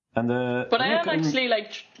 And But I am actually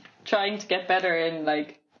like trying to get better in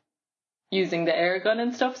like using the air gun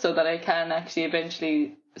and stuff, so that I can actually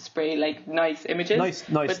eventually spray like nice images. Nice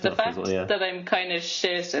But the stuff fact as well, yeah. that I'm kind of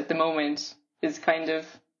shit at the moment is kind of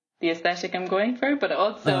the aesthetic I'm going for. But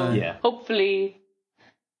also, Yeah. hopefully,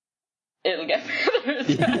 it'll get better.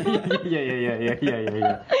 As well.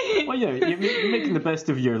 yeah. Well, yeah, you're making the best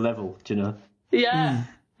of your level, do you know? Yeah.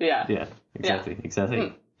 Yeah. Yeah,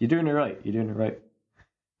 exactly. You're doing it right.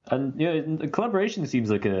 And yeah, the collaboration seems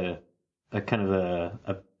like a kind of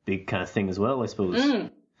a big kind of thing as well, I suppose.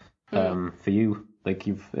 For you, like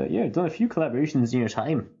you've done a few collaborations in your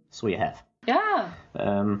time, so you have. Yeah.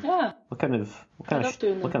 Yeah. What kind of love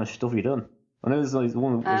doing them. what kind of stuff have you done? I know there's like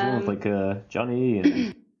one with like Johnny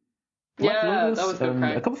and Black Yeah, Lotus, that was good and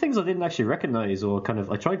crack. a couple of things I didn't actually recognize, or kind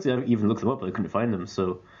of I tried to even look them up, but I couldn't find them.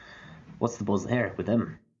 So, what's the buzz there with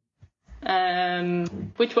them?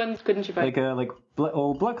 Which ones couldn't you find?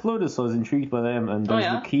 Black Lotus, I was intrigued by them, and there's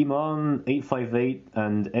yeah. the Keemon 858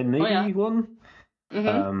 and Enmigi yeah.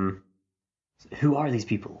 one. Who are these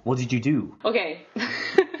people? What did you do? Okay.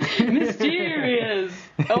 Mysterious.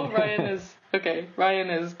 Oh, Ryan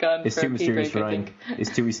is gone It's for too a pee mysterious break, for I Ryan. think.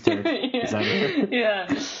 It's too hysterical. Yeah. Exactly.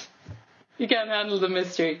 Yeah. You can't handle the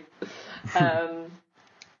mystery.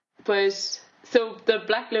 But so the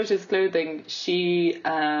Black Lotus clothing, she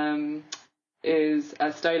is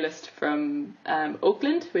a stylist from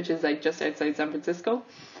Oakland, which is like just outside San Francisco.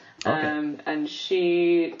 Okay. And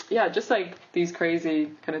she, just like these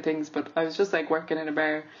crazy kind of things. But I was just like working in a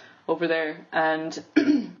bar over there and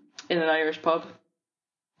in an Irish pub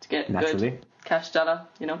to get Naturally. good cash dollar,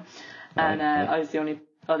 you know. And Right. I was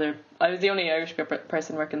the only Irish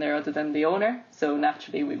person working there other than the owner. So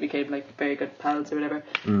naturally we became like very good pals or whatever.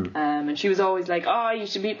 And she was always like, "Oh, you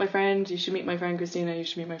should meet my friend. You should meet my friend Christina. You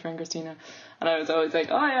should meet my friend Christina." And I was always like,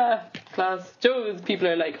 "Oh yeah, class." Joe's people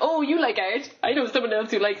are like, "Oh, you like art? I know someone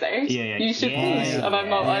else who likes art. Yeah. You should Yeah, meet." yeah, And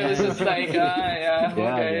I was just like,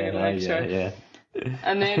 okay, sure. Yeah.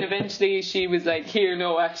 And then eventually she was like,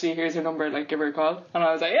 here's her number, like give her a call. And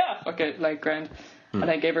I was like, yeah, okay, like grand. And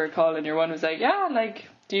I gave her a call and your one was like, yeah, like,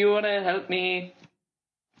 do you want to help me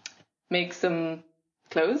make some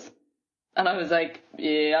clothes? And I was like,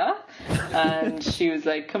 yeah. And she was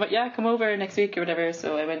like, come over next week or whatever.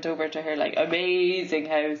 So I went over to her like amazing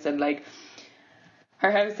house, and like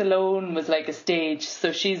her house alone was like a stage.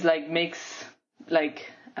 So she's like makes like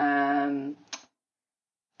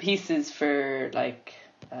pieces for like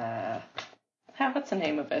what's the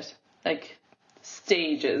name of it? Like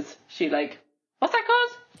stages. She like, what's that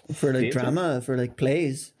called? For like Theatre? drama, for like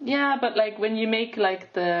plays. Yeah, but like when you make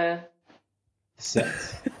like the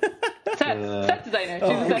Sets. set designer. She's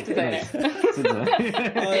a set designer.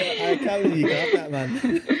 I can't believe you got that,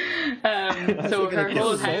 man. So thinking her of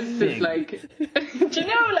whole this house is like, do you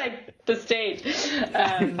know, like the stage?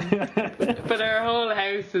 But her whole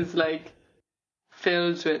house is like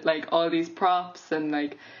filled with like all these props and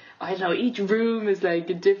like, I don't know, each room is like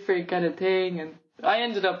a different kind of thing. And I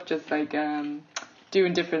ended up just like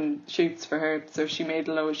doing different shoots for her. So she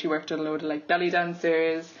worked on a load of like belly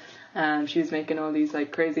dancers. She was making all these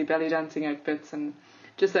like crazy belly dancing outfits and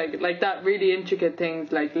just like that really intricate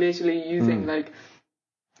things, like literally using like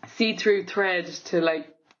see-through thread to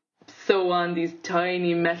like sew on these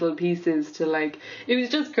tiny metal pieces to like, it was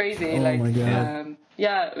just crazy. Oh like my God.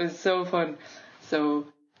 it was so fun. So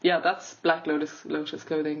yeah, that's Black Lotus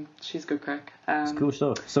clothing. She's good crack. It's cool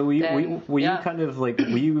stuff. So were you kind of like, were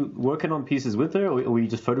you working on pieces with her, or were you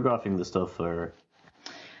just photographing the stuff, or?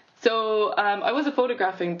 So I wasn't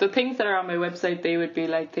photographing. The things that are on my website, they would be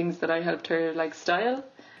like things that I helped her like style.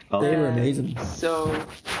 Oh, They were amazing. So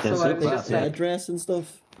They're so I was classy. just Red like, dress and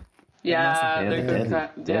stuff. yeah, Yeah, they're they're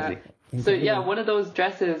good. deadly. Yeah. So yeah, one of those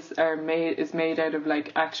dresses is made out of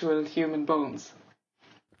like actual human bones.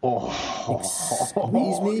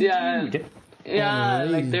 Squeeze me. Yeah, yeah.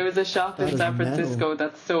 Alright. Like there was a shop That in is San metal. Francisco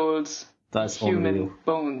that sold That's human unreal.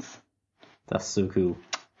 bones. That's so cool.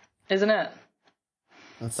 Isn't it?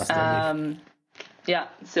 That's Yeah.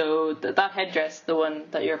 So that headdress, the one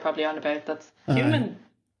that you're probably on about, that's human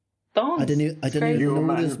bones. I didn't It's crazy. even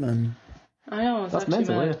notice, man. I know, it's That's actually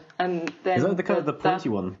mental, mad. yeah. And then Is that the kind of the that- pointy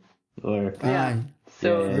one? Or Yeah. Aye.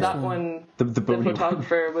 So Yeah. that one, the the bony one?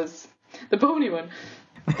 photographer was the bony one.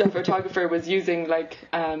 The photographer was using like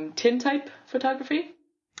tintype photography,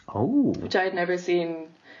 Oh. which I had never seen,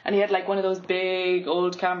 and he had like one of those big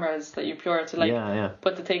old cameras that you pure to like Yeah, yeah.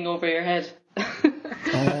 put the thing over your head. Oh,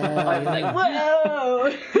 I was like, yeah.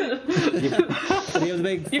 whoa! And he was a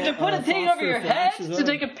big You have to put a thing over phosphor your head flash as to well.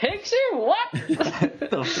 take a picture? What?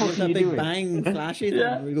 The fuck With are that you big doing? bang flashy thing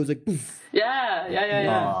Yeah. where he goes like poof. Yeah.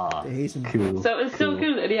 Ah, They hate him. cool. So it was so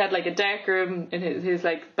cool. And he had like a dark room in his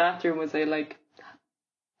like bathroom was a like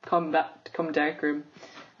come dark room,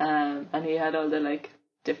 and he had all the like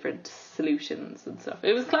different solutions and stuff.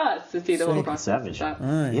 It was class to see the whole Sick. process. Savage. Of that.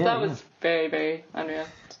 Aye. Yeah, That yeah. was very, very unreal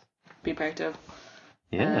to be part of.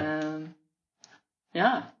 Yeah.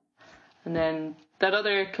 Yeah. And then that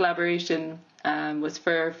other collaboration was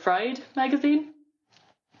for Fried magazine.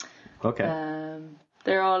 Okay.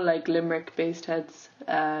 They're all like Limerick based heads.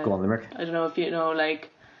 Go on, Limerick. I don't know if you know like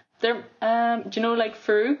they're do you know like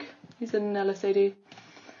Farouk? He's in LSAD.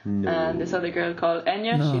 No. And this other girl called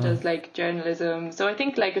Enya, No. she does like journalism. So I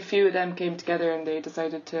think like a few of them came together and they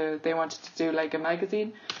decided they wanted to do like a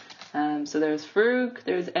magazine. So there was Farouk,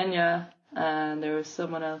 there was Enya, and there was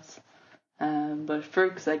someone else. But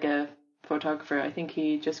Farouk's like a photographer. I think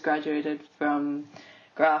he just graduated from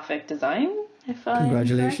graphic design. If I'm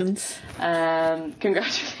Congratulations. correct.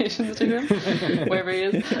 Congratulations to him, wherever he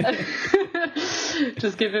is.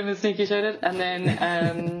 Just give him a sneaky shout out. And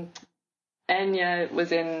then Enya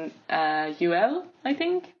was in UL, I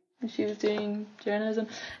think. She was doing journalism.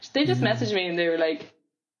 They just messaged me and they were like,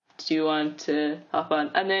 do you want to hop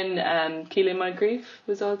on? And then Keelan Moncrief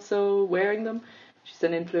was also wearing them. She's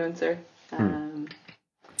an influencer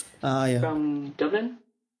Ah, yeah. from Dublin.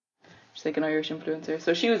 She's like an Irish influencer.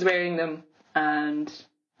 So she was wearing them, and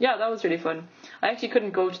yeah, that was really fun. I actually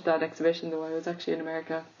couldn't go to that exhibition though. I was actually in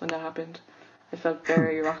America when that happened. I felt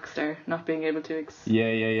very rock star not being able to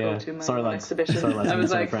Yeah. go to my Sorry, lads. exhibition. Sorry, lads. I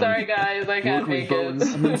was I'm like, friend. sorry guys, I can't Working make with it.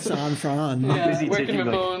 bones. I'm in San Fran. Yeah, busy working taking,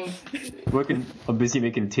 with like- bones. I'm busy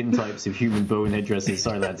making tin types of human bone headdresses.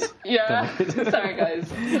 Sorry, lads. Yeah, sorry guys.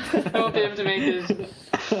 I won't be able to make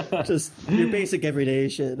it. Just your basic everyday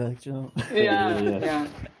shit, like, you know. Yeah.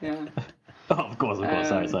 Oh, of course.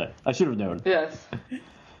 Sorry. I should have known. Yes.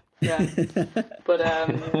 Yeah. But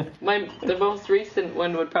the most recent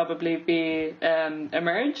one would probably be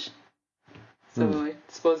Emerge. So I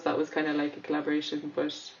suppose that was kind of like a collaboration,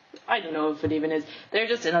 but I don't know if it even is. They're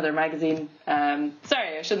just another magazine.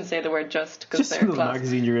 Sorry, I shouldn't say the word just because Just they're another class.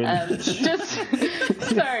 magazine you're in.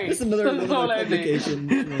 Just sorry. It's another so one of so my loudly.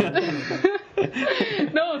 publications. Yeah.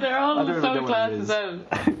 No, they're all I don't even so know what class it as is.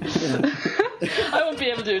 well. I won't be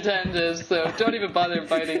able to attend it, so don't even bother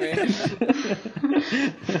inviting me.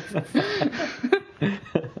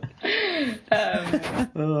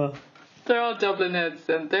 They're all Dublin heads,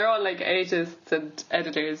 and they're all like artists and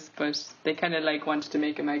editors, but they kind of like wanted to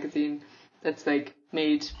make a magazine that's like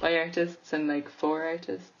made by artists and like for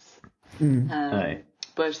artists. Aye.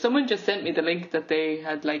 But someone just sent me the link that they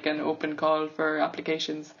had like an open call for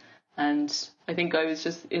applications, and I think I was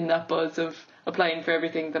just in that buzz of applying for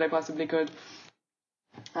everything that I possibly could.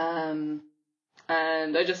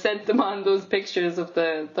 And I just sent them on those pictures of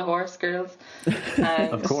the horse girls.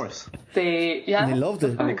 And Of course. they And they loved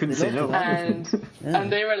it. And they couldn't say no.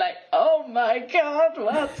 And they were like, "Oh my god,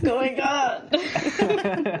 what's going on?"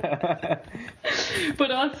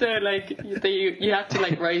 But also, like, you had to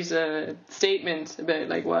like write a statement about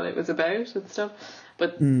like what it was about and stuff.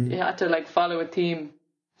 But you had to like follow a theme.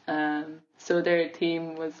 So their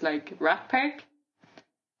theme was like Rat Park.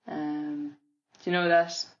 Do you know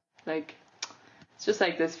that? Like, it's just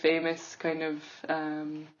like this famous kind of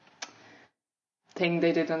thing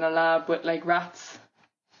they did in a lab with like rats,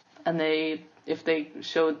 and if they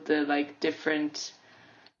showed the like different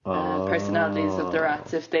personalities of the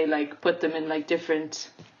rats, if they like put them in like different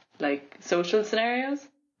like social scenarios.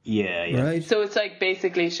 Yeah. Right. So it's like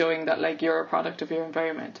basically showing that like you're a product of your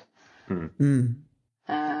environment.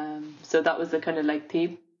 So that was the kind of like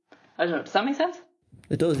theme. I don't know. Does that make sense?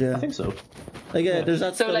 It does, yeah. I think so. Like, there's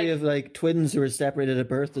that So, study like- of like twins who were separated at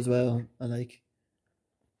birth as well, and like,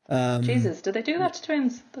 Jesus, did they do that to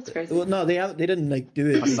twins? That's crazy. well, no, they didn't like do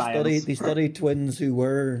it. Science. They studied twins who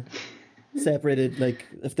were separated, like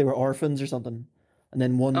if they were orphans or something, and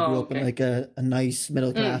then one grew up in okay. like a nice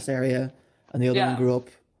middle class area, and the other Yeah. one grew up,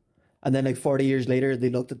 and then like 40 years later they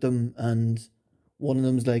looked at them, and one of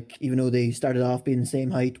them's like, even though they started off being the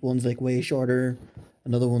same height, one's like way shorter,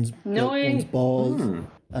 another one's No way. one's bald,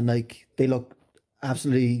 and like they look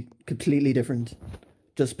absolutely completely different,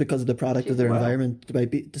 just because of the product of their Wow. environment,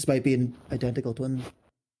 despite being identical twins.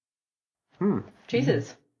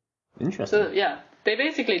 Jesus. Interesting. So yeah, they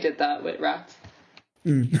basically did that with rats.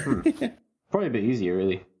 Probably a bit easier,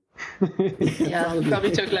 really. Yeah,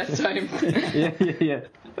 probably took less time. yeah. You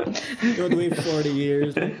had to wait 40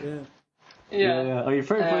 years. Like, yeah. Yeah. I mean,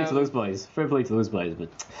 fair play to those boys. Fair play to those boys, but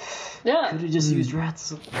Yeah. could have just used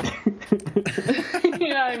rats.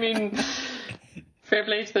 Yeah, I mean, fair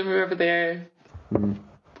play to them, whoever they are.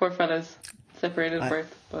 Poor fellas, separated at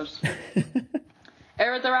birth, but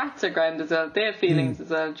the rats are grand as well. They have feelings as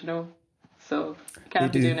well, do you know. So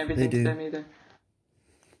can't They be do, doing everything they to do. them either.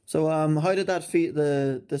 So, how did that feed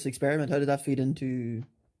this experiment? How did that feed into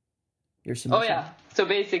your submission? Oh yeah. So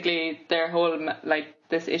basically, their whole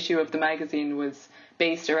this issue of the magazine was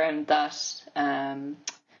based around that,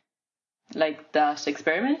 that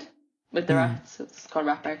experiment with the rats. It's called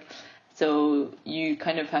Rat Park. So you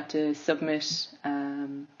kind of had to submit.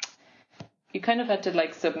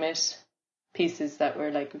 Submit pieces that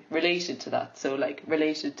were related to that. So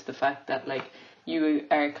related to the fact that you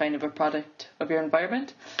are kind of a product of your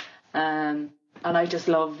environment. And I just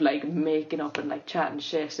love making up and chatting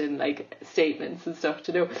shit and statements and stuff,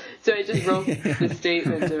 you know. So I just wrote the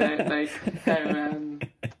statement about how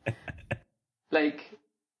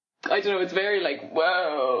I don't know, it's very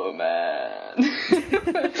whoa man.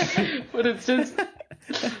 But it's just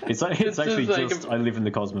It's actually just I live in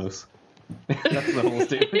the cosmos. That's the whole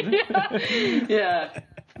statement. yeah.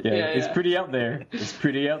 It's pretty out there. It's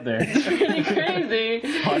pretty out there. Pretty crazy.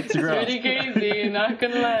 Hard to grasp. Pretty crazy, not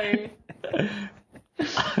gonna lie.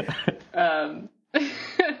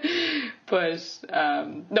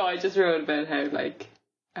 No, I just wrote about how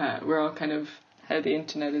we're all kind of how the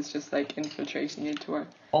internet is just infiltrating into our.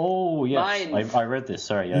 Oh yes, Minds. I read this.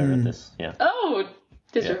 Sorry, I read this. Yeah. Oh,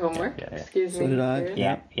 did your Yeah, homework? yeah. Excuse So me. did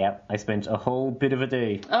I. Yeah. I spent a whole bit of a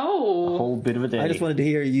day. A Oh, whole bit of a day. I just wanted to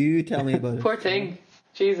hear you tell me about it. poor thing.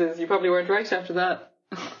 Jesus, you probably weren't right after that.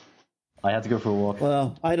 I had to go for a walk.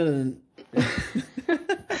 Well, I didn't. I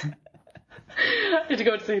had to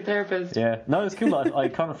go to see a therapist. Yeah, no, it's cool. I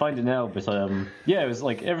can't find it now, but yeah, it was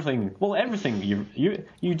everything. Well, everything you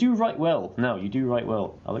do write well. No, you do write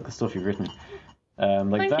well. I like the stuff you've written.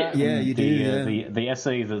 Thank that. you. Yeah, you do, yeah. The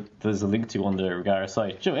essay that there's a link to on the Regara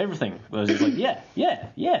site. You know, everything. I was just yeah.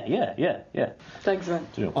 Thanks, man.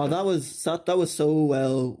 You know. Oh, that was so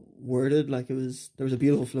well worded. There was a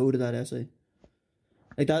beautiful flow to that essay.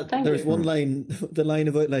 Thank There's you. one line, the line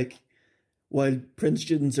about while Prince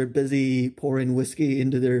students are busy pouring whiskey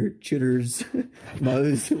into their tutors'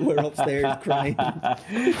 mouths, we're upstairs crying.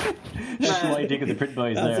 That's why I dig at the print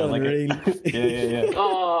boys That's there. I like unreal. it. Yeah.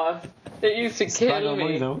 Oh, it used to bang kill on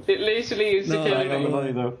money, me. though. It literally used to No, kill I Bang on the me.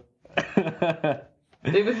 money though.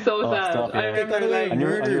 It was so Oh, sad. stop, I yeah. remember They got away And you're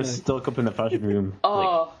Murder. stuck up in the fashion room.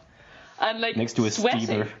 oh, and next to a sweating.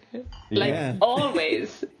 steamer. Yeah.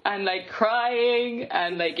 Always, and crying,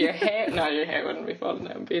 and your hair. No, your hair wouldn't be falling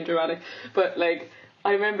out. I'm being dramatic, but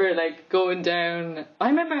I remember going down. I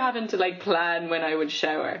remember having to plan when I would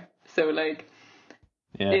shower. So Yeah.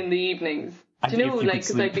 in the evenings. And Do you know, if you could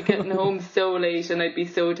because I'd be sleep. getting home so late and I'd be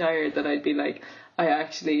so tired that I'd be I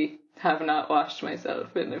actually have not washed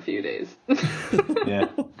myself in a few days. Yeah.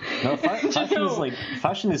 No, fashion know? is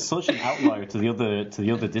fashion is such an outlier to the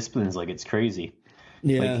other disciplines. It's crazy.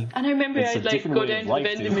 Yeah. And I remember It's a I'd different go way down of to the life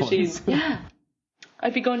vending to the machine. ones. Yeah.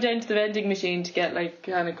 I'd be going down to the vending machine to get a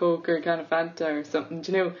can of Coke or a can of Fanta or something,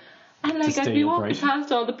 do you know? And I'd stay be walking upright.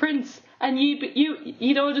 past all the prints and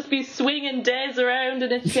you'd all just be swinging Des around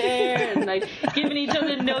in a chair and giving each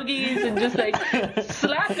other nuggies and just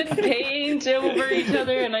slapping paint over each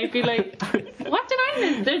other, and I'd be what did I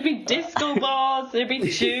miss? There'd be disco balls, there'd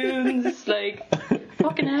be tunes,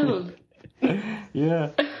 fucking hell.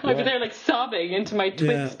 Yeah. I'd be there sobbing into my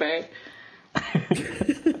Twix bar.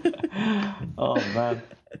 Oh man.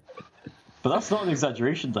 But that's not an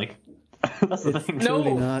exaggeration. That's the thing. No.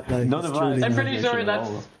 Truly not. None It's of truly that. I'm not. pretty sure that's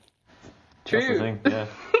That's the true. thing. Yeah.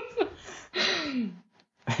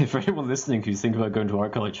 For anyone listening who's thinking about going to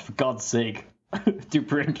art college, for God's sake, do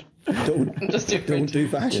print. Don't Just do don't print. do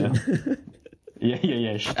fashion.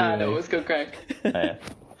 Yeah. Ah, no, it was good crack. And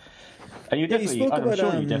you you definitely, spoke I'm about,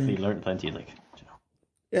 sure you definitely learned plenty.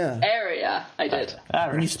 Yeah. Area, I did.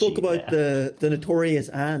 And you spoke about the notorious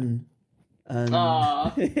Anne. And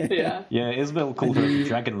Aw, yeah. Yeah, Isabel called her the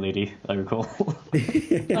Dragon Lady, I recall.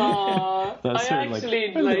 Aw, That's I her,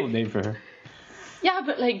 actually, a little name for her. yeah,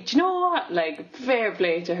 but, do you know what? Fair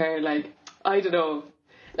play to her, I don't know.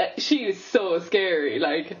 She was so scary,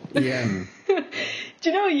 yeah. do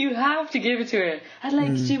you know, you have to give it to her.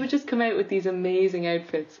 And, she would just come out with these amazing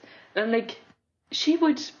outfits. And, she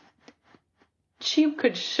would... she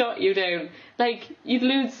could shut you down. Like, you'd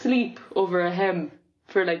lose sleep over a hem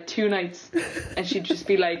for like 2 nights, and she'd just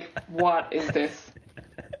be like, "What is this?"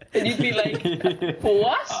 And you'd be like,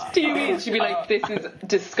 "What do you mean?" She'd be like, "This is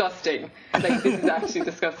disgusting. Like, this is actually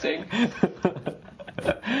disgusting."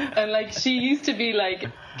 And like, she used to be like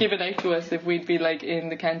giving out to us if we'd be like in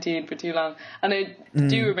the canteen for too long. And I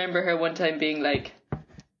do remember her one time being like,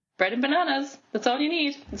 "Bread and bananas. That's all you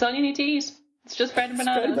need. That's all you need to eat. It's just bread and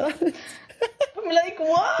bananas." I'm like,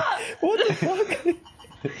 what? What the fuck?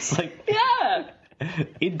 It's like, Yeah.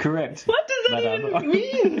 incorrect. What does that even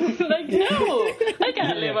mean? Like, no. I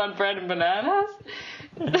can't live on bread and bananas.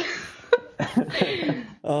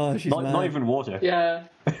 Oh, she's mad. Not even water. Yeah.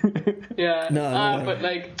 Yeah. No way. But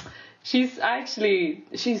like, she's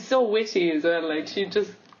so witty as well. Like, she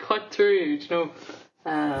just cut through, you know.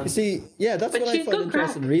 You see, yeah, that's But what I she's find good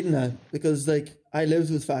interesting crack. reading that, because like I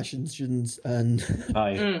lived with fashion students and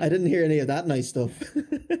Aye. I didn't hear any of that nice stuff.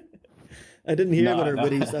 I didn't hear about her No.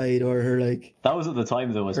 witty side or her like That was at the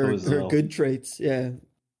time, though, I her, suppose. as her well. good traits. Yeah,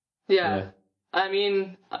 Yeah. I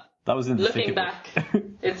mean, That was in the thick looking of back, it.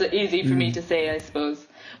 it's easy for me to say, I suppose.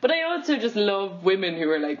 But I also just love women who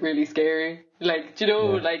are like really scary. Like, do you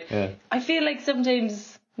know, Yeah, like, yeah. I feel like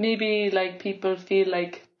sometimes maybe like people feel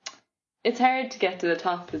like it's hard to get to the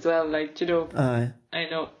top as well. Like, do you know, aye, I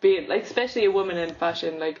know, being like, especially a woman in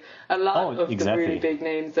fashion, like a lot of exactly. the really big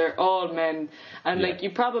names, they're all men. And Yeah. like,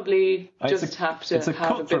 you probably It's just have to it's a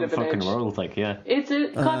have a bit cutthroat of an fucking edge. world, like, yeah. It's a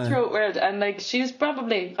cutthroat world, and like, she's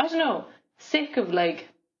probably, I don't know, sick of like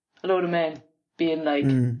a load of men being like,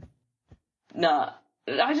 nah,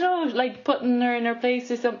 I don't know, like putting her in her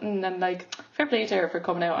place or something, and like, fair play to her for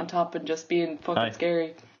coming out on top and just being fucking Aye.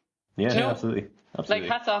 scary. Yeah, Do you know? absolutely. Absolutely.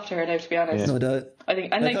 Like, hats off to her now, to be honest. no doubt. I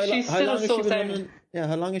think, and like, how, she's how still long has so she been sound. running? Yeah,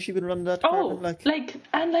 how long has she been running that Oh, department?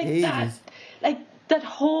 that, ages. that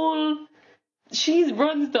whole, she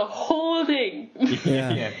runs the whole thing.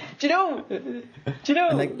 Yeah. yeah. Do you know? Do you know?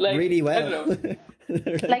 And, like, really well. I don't know.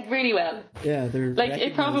 Like really well. Yeah, they're Like, it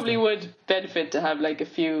recognised probably now. would benefit to have like a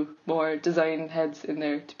few more design heads in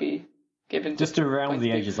there to be given. Just to round points the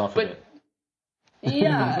to. edges off But of it.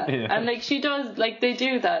 yeah, Yeah. and like she does, like they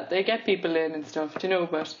do that. They get people in and stuff, do you know?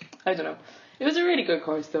 But I don't know. It was a really good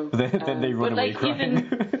course though. Then they run but, away like, crying.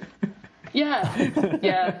 even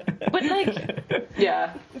yeah, but like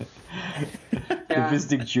yeah. The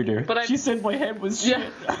visiting tutor. But She said my head was shit.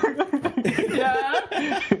 Yeah.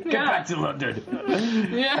 Get back to London.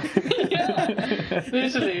 Yeah, yeah,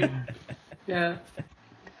 literally, yeah.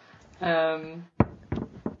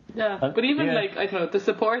 Yeah, but even yeah. like I don't know, the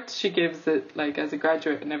support she gives it like as a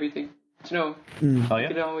graduate and everything. Do you know? Oh, You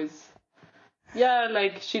could yeah? always, yeah,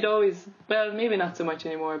 like she'd always. Well, maybe not so much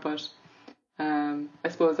anymore, but I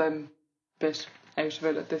suppose I'm a bit out of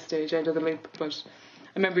it at this stage, out of the loop. But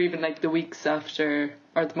I remember even like the weeks after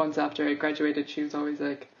or the months after I graduated, she was always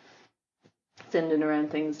like sending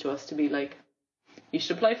around things to us to be like, you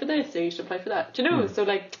should apply for this or you should apply for that. Do you know? So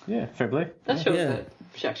like Yeah, fair play. that shows Yeah. that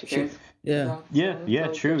she actually cares. Yeah. So Yeah, it's yeah,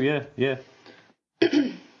 always true, good. yeah.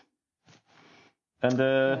 And,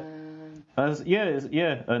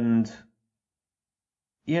 and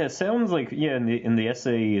yeah, it sounds like, yeah, in the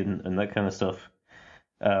essay and that kind of stuff,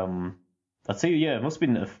 I'd say, yeah, it must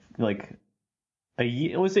have been like a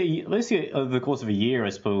year, let's say over the course of a year, I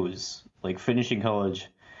suppose, like finishing college,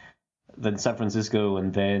 then San Francisco,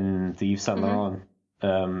 and then the Yves Saint Laurent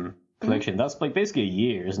collection. That's like basically a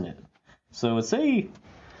year, isn't it? So I'd say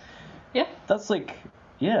Yeah. that's like,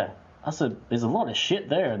 yeah, there's a lot of shit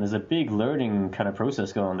there, and there's a big learning kind of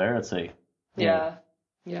process going on there, I'd say. Yeah.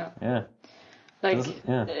 Yeah. Like,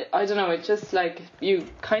 Yeah. I don't know, it's just like, you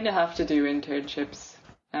kind of have to do internships.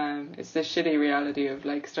 It's the shitty reality of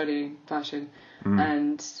like studying fashion.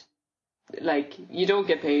 And like, you don't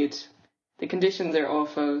get paid. The conditions are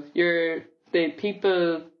awful. The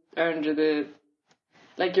people are under the,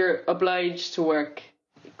 like, you're obliged to work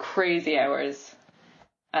crazy hours.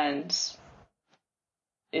 And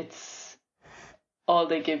it's, all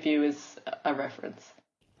they give you is a reference.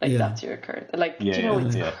 Like, Yeah. that's your current, like, do you know,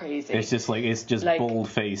 it's crazy. It's just Like- bold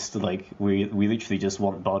faced, like we literally just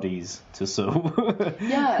want bodies to sew.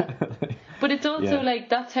 Yeah. But it's also Yeah. like,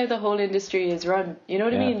 that's how the whole industry is run. You know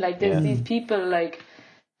what I Yeah, mean? Like, there's yeah. these people like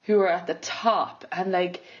who are at the top and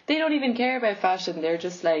like they don't even care about fashion. They're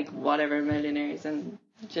just like whatever, millionaires. And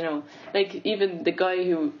you know, like even the guy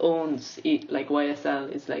who owns like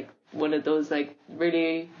YSL is like one of those like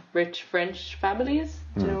really rich French families.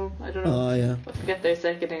 Do you know? I don't know. Oh yeah. I forget their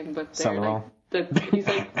second name, but they're Saint like Laurent. he's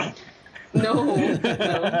like no.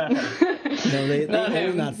 No, they Not own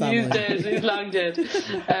him. that family. He's dead. He's long dead.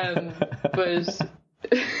 But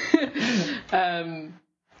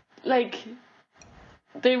like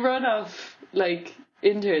they run off like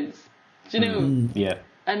interns, do you know, Yeah.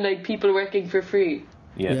 and like people working for free,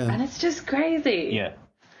 Yeah. Yeah. and it's just crazy. Yeah.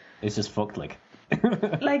 It's just fucked, like.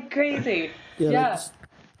 Like crazy. Yeah, Yeah.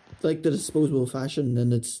 like the disposable fashion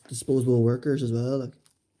and it's disposable workers as well. Like,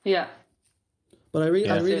 Yeah. but I really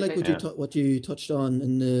like what Absolutely. what you touched on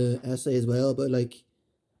in the essay as well. But like,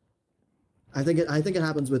 I think it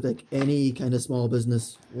happens with like any kind of small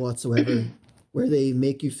business whatsoever, where they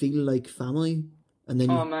make you feel like family, and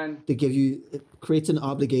then Oh man. they give you, it creates an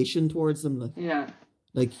obligation towards them. Yeah.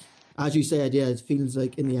 Like as you said, yeah, it feels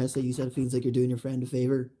like in the essay you said it feels like you're doing your friend a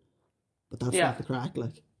favor, but that's Yeah. not the crack.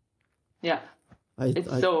 Like, Yeah. I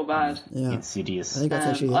It's so bad. yeah. Insidious. I think that's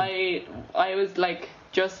actually I was like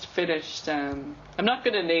just finished. I'm not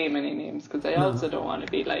gonna name any names because I also don't want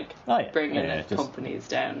to be like Oh, yeah. bringing Yeah, the just- companies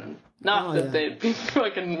down. And not Oh, that yeah. they'd be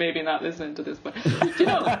fucking maybe not listening to this, but do you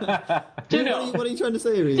know? Do you know? What are you trying to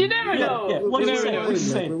say, Reed? You never know. yeah. You What never is it? know. What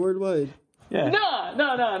is it? Like, we're worldwide. Yeah. No.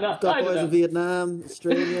 Got I boys don't in know. Vietnam,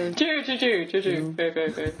 Australia. True.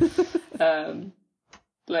 Fair.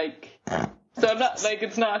 Like, so I'm not like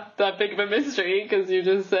it's not that big of a mystery because you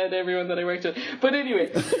just said everyone that I worked with. But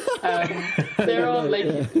anyway, they're all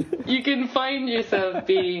like, you can find yourself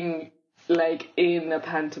being like in a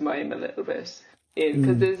pantomime a little bit,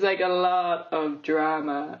 because there's like a lot of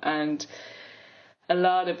drama and a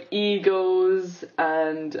lot of egos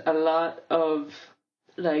and a lot of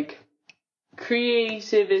like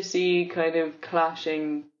creativity kind of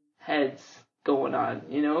clashing heads going on,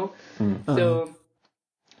 you know? So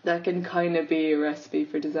that can kind of be a recipe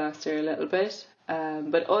for disaster a little bit.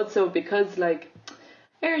 But also because like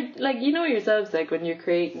you know yourselves, like when you're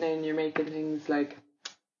creating and you're making things, like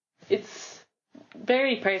it's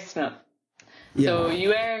very personal. So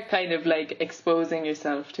you are kind of like exposing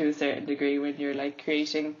yourself to a certain degree when you're like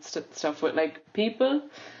creating stuff with like people.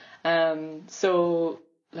 So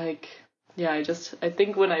like, yeah, I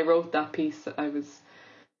think when I wrote that piece,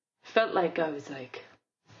 felt like I was like,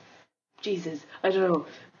 Jesus, I don't know.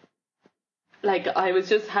 Like I was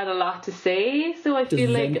just had a lot to say, so I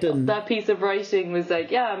feel like venting. that piece of writing was like,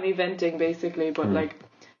 yeah, me venting basically, but like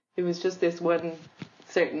it was just this one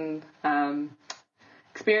certain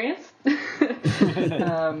experience.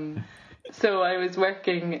 So I was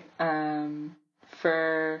working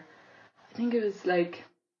for, I think it was like,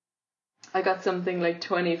 I got something like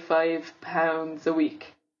 £25 a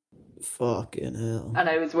week, Fucking hell. and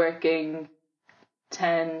I was working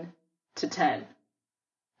 10 to 10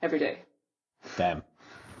 every day. Damn.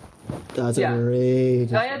 That's Yeah.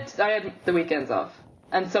 outrageous. I had the weekends off,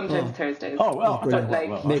 and sometimes Thursdays. Oh, well. brilliant. But, like,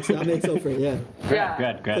 well. That makes up for it, yeah. yeah,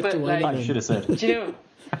 Great. but to like, I should have said. do you know,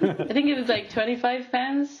 I think it was like £25,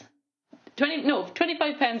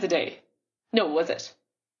 £25 a day. No, was it?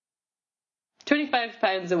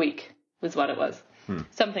 £25 a week was what it was.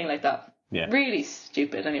 Something like that. Yeah. Really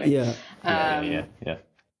stupid, anyway. Yeah. Yeah.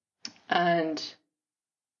 And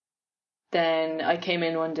then I came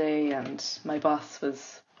in one day and my boss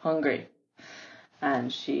was hungry,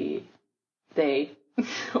 and they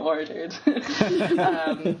ordered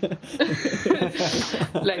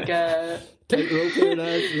like a Tightrope here,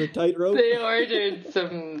 lads. The tightrope. they ordered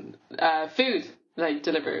some food, like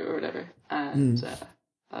delivery or whatever, and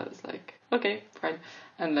I was like, okay, fine.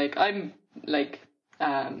 And like I'm like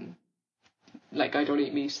I don't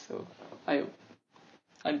eat meat, so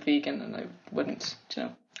I'm vegan, and I wouldn't, you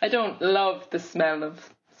know, I don't love the smell of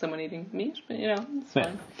someone eating meat, but you know, it's Yeah.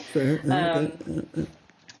 fine. Fair. Okay.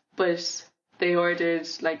 But they ordered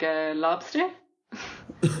like a lobster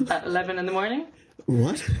at 11 in the morning.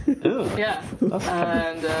 What? Ew. Yeah,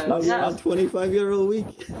 and A yeah, 25-year-old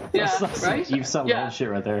week? yeah, That's- right. You've said Yeah. shit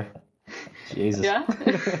right there. Jesus. Yeah.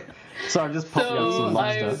 So I'm just popping out some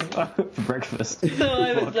lobster for breakfast. So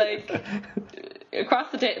I was like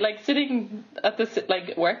across the table, like sitting at the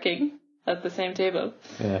like working at the same table,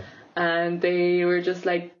 Yeah. and they were just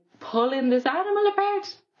like pulling this animal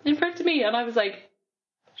apart in front of me, and I was like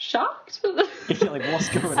shocked. You're like, what's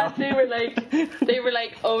going And on? they were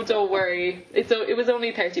like, oh, don't worry, it was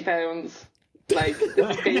only £30. Like,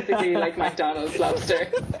 this is basically like McDonald's lobster.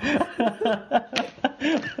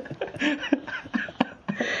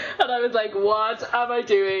 And I was like, what am I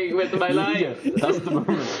doing with my life? Yeah, that's the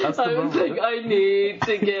moment. That's the I was moment. like, I need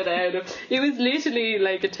to get out of. It was literally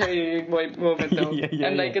like a turning point moment, though. Yeah,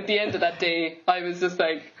 and like yeah. at the end of that day, I was just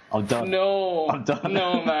like, I'm done. no, I'm done.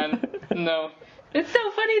 no, man, no. It's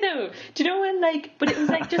so funny though. Do you know when like? But it was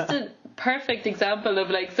like just a perfect example of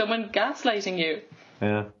like someone gaslighting you.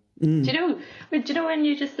 Yeah. Do you know? Do you know when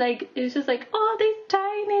you just like it was just like all these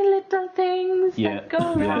tiny little things Yeah, that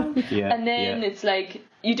go yeah, wrong, yeah, and then yeah. it's like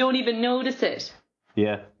you don't even notice it.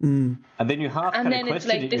 Yeah. And then you half And kind then of it's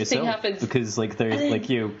question like, it this thing yourself happens. because like there's And then- like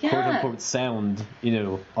quote yeah. unquote sound,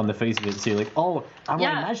 on the face of it. So you're like, oh, am I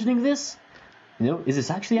Yeah. imagining this? Is this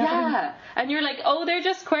actually happening? Yeah, and you're like, oh, they're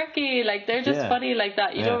just quirky, like they're just Yeah. funny like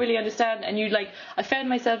that. You Yeah. don't really understand, and I found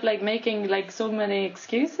myself like making like so many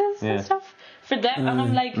excuses Yeah. and stuff for them, and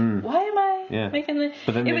I'm like, why am I Yeah. making the?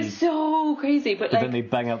 But then It was so crazy, but But like, then they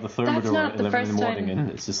bang out the Thermidor that's not at the 11 in the first morning, time. and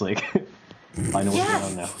it's just like, I know what's going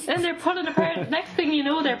on yeah, now. and they're pulling apart. Next thing you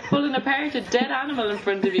know, they're pulling apart a dead animal in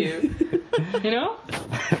front of you,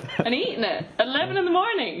 and eating it at 11 in the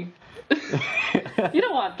morning. You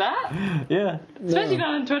don't want that, Yeah. especially not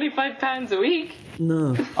on 25 pounds a week.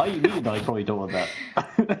 No. I probably don't want that.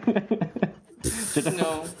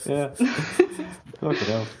 No. Yeah. Fucking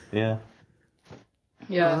hell. Yeah.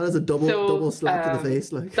 Yeah, Oh, that's a double slap to the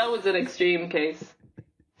face, like. that was an extreme case.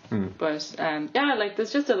 But yeah, like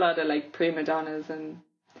there's just a lot of like prima donnas and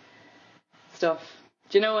stuff,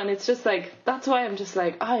 and it's just like, that's why I'm just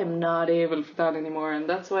like, I am not able for that anymore, and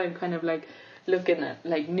that's why I'm kind of like looking at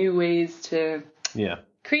like new ways to Yeah.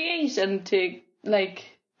 create and to like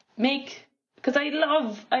make, because I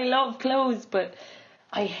love clothes, but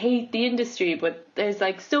I hate the industry, but there's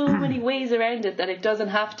like so many ways around it that it doesn't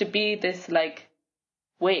have to be this like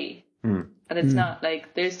way. And it's not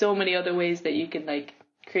like, there's so many other ways that you can like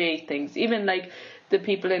create things. Even like the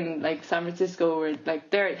people in like San Francisco, where like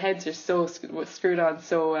their heads are so screwed on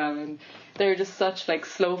so well, and they're just such like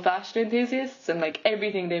slow fashion enthusiasts, and like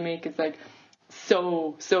everything they make is like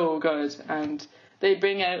so good, and they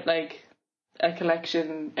bring out like a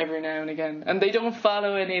collection every now and again, and they don't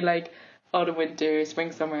follow any like autumn, winter,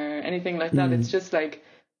 spring, summer, anything like that. It's just like,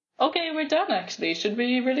 okay, we're done actually, should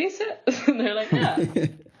we release it? And they're like, yeah,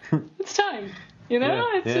 it's time,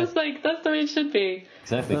 it's just like, that's the way it should be.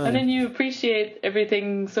 Exactly. And then you appreciate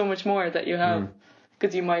everything so much more that you have,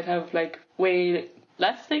 because you might have like way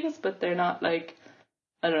less things, but they're not like,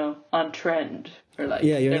 I don't know, on trend, or like,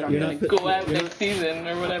 Yeah, you're they're not- not you're going not to put- go out you're next season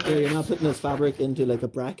or whatever. Yeah, you're not putting this fabric into like a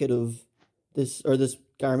bracket of this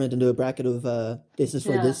garment into a bracket of this is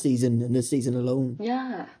for Yeah. this season and this season alone.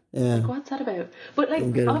 Yeah. Yeah. Like, what's that about? But like,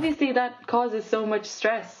 Don't get it. obviously that causes so much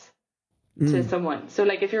stress to someone. So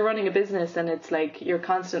like, if you're running a business and it's like you're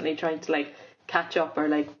constantly trying to like catch up or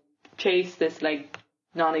like chase this like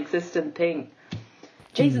non-existent thing,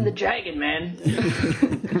 chasing the dragon, man.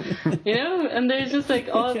 And there's just like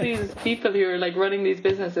all these people who are like running these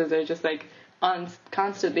businesses are just like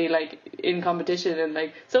constantly like in competition, and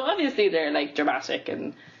like, so obviously they're like dramatic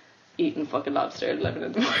and eating fucking lobster at 11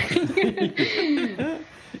 in the morning.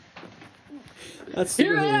 That's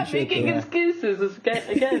Here I Superman am shit, making though. excuses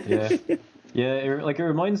again. Yeah. Yeah, it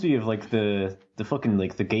reminds me of like the fucking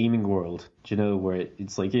like the gaming world, where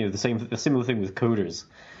it's like, the similar thing with coders,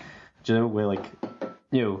 where like,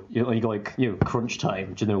 you go like, crunch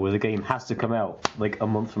time, where the game has to come out like a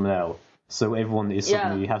month from now, so everyone is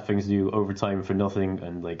suddenly have things to do overtime for nothing,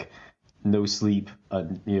 and like no sleep,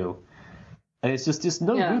 and and it's just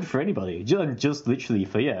no good for anybody, just literally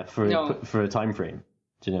for a time frame,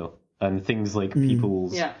 and things like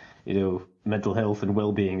people's mental health and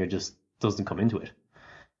well-being are just doesn't come into it.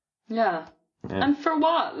 Yeah. And for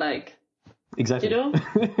what? Like, exactly.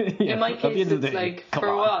 In my At the case, end of the it's day, like, come for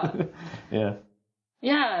on. what? Yeah.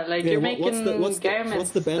 Yeah, like Yeah, you're what's making the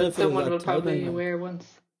garments benefit that of someone that will probably timeline? wear once.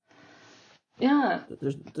 Yeah.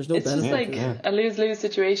 There's no It's benefit. just like Yeah. a lose-lose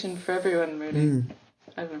situation for everyone, really.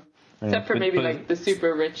 I don't know. Except for But- maybe but- like the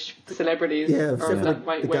super rich celebrities, Yeah, or except for that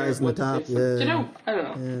might the wear guys it in the once top, they- yeah. Do you know? I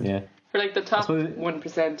don't know. Yeah. For like the top suppose-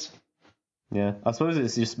 1%. Yeah. I suppose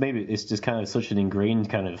it's just kind of such an ingrained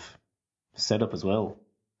kind of setup as well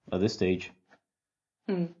at this stage.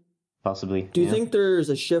 Possibly. Do you think there's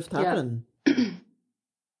a shift Yeah. happening?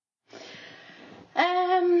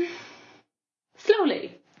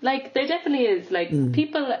 Slowly. Like, there definitely is. Like,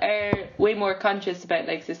 people are way more conscious about,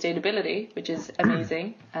 like, sustainability, which is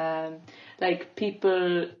amazing. Like,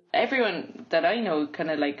 everyone that I know kind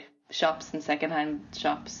of, like, shops in secondhand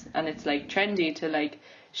shops, and it's, like, trendy to, like,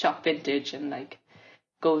 shop vintage and, like,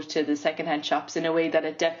 go to the secondhand shops in a way that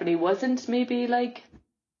it definitely wasn't maybe, like,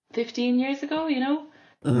 15 years ago,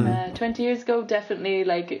 20 years ago, definitely,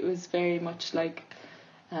 like, it was very much, like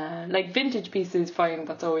vintage pieces, fine,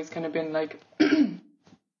 that's always kind of been, like,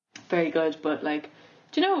 very good, but, like,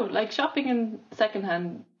 like, shopping in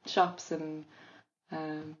secondhand shops, and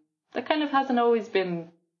that kind of hasn't always been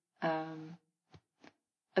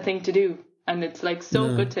a thing to do, and it's, like,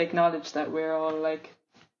 so good to acknowledge that we're all, like,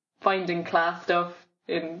 finding class stuff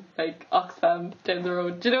in, like, Oxfam down the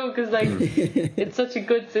road, because, like, it's such a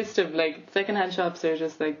good system. Like, secondhand shops are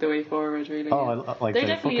just, like, the way forward, really. Oh, like there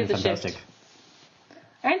they're definitely fucking is a fantastic. shift.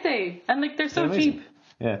 aren't they? And like they're so They're amazing. cheap.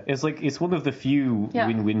 Yeah, it's one of the few Yeah.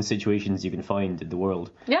 win-win situations you can find in the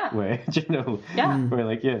world. Yeah. Where Yeah. where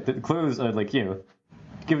like the clothes are like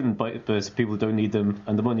given by people who don't need them,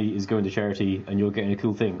 and the money is going to charity, and you're getting a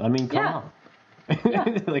cool thing. I mean, come Yeah. on.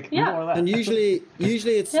 Yeah. Like Yeah. more of that. And usually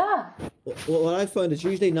it's Yeah. what I find is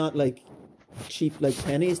usually not like cheap like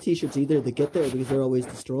pennies t-shirts either. They get there because they're always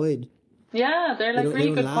destroyed. Yeah, they're like They really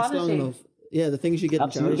don't good last long quality. enough. Yeah, the things you get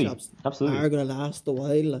Absolutely. in charity shops Absolutely. are going to last a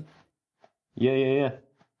while. Like. Yeah.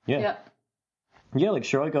 Yeah. Yeah, like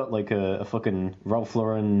sure, I got like a fucking Ralph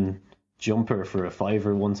Lauren jumper for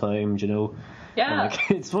 $5 one time, you know. Yeah. And,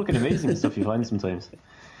 like, it's fucking amazing the stuff you find sometimes.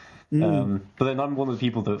 But then I'm one of the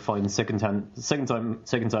people that find second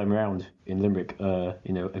time around in Limerick,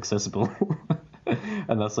 accessible.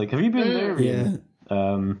 And that's like, have you been there? Yeah.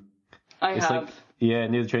 I It's have. like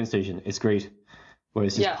near the train station. It's great. Where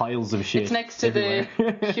it's just Yeah. piles of shit. It's next to everywhere.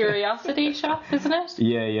 the Curiosity shop, isn't it?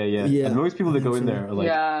 Yeah. Yeah, And most people that go in there are like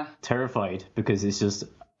Yeah. terrified because it's just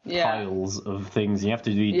Yeah. piles of things. You have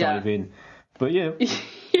to really Yeah. dive in. But yeah,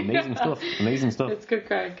 amazing stuff. Amazing stuff. It's good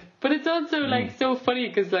crack. But it's also like so funny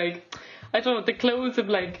because like I don't know, the clothes have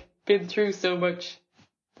like been through so much,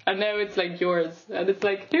 and now it's like yours, and it's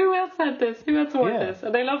like who else had this? Who else wore Yeah. this?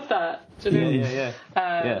 And I love that. Do you know? Yeah.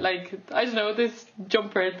 Yeah. Like I don't know, this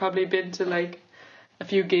jumper had probably been to like a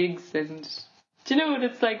few gigs, and do you know what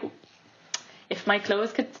it's like? If my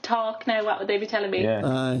clothes could talk now, what would they be telling me?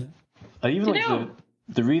 Yeah. I even Do you like know?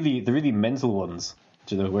 the really mental ones.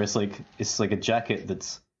 Do you know, where it's like a jacket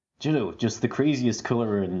that's, do you know, just the craziest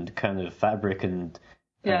color and kind of fabric and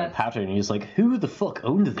pattern. And you're just like, who the fuck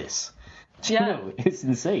owned this? Do you Yeah. know, it's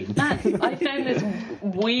insane. Man, I found this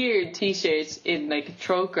weird T-shirt in like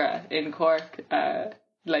Trogra in Cork,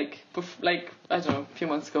 like I don't know, a few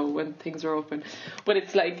months ago when things were open. But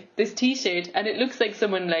it's like this T-shirt, and it looks like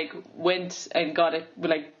someone like went and got it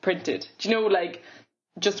like printed. Do you know, like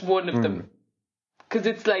just one of them? Because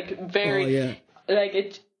it's like very. Oh, yeah.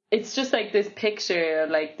 Like it's just like this picture of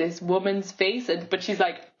like this woman's face, but she's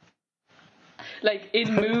like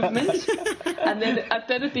in movement, and then at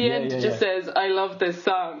the end it just says, "I love this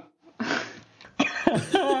song."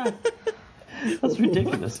 That's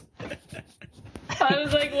ridiculous. I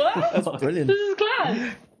was like, "What? Brilliant. This is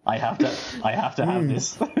class." I have to have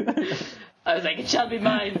this. I was like, "It shall be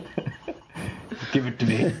mine." Give it to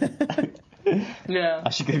me. Yeah. I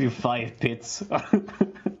should give you 5 pits.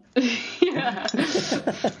 Yeah.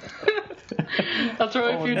 I'll throw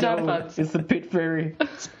a few tampons. It's the pit fairy.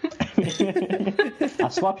 I'll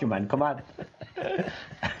swap you, man. Come on.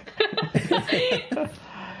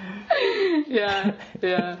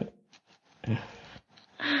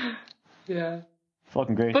 Yeah.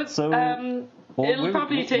 Fucking great. But so, it'll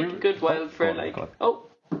probably take a good while for go on, like. go on. Oh.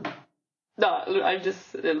 No,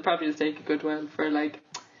 it'll probably just take a good while for like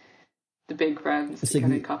the big brands to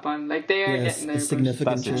kind of cop on. Like they are Yes, getting there. a but- significant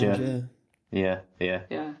That's it, change. yeah. Yeah.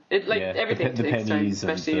 Yeah. It like Yeah, everything the takes time, pennies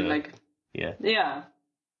and especially the- like Yeah. yeah.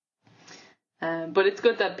 But it's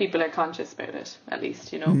good that people are conscious about it, at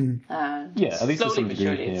least, you know. Yeah, at least to slowly some but degree,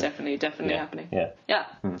 surely, yeah. it's definitely Yeah. happening. Yeah.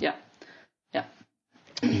 Yeah.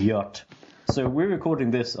 Yacht. So we're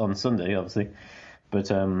recording this on Sunday, obviously, but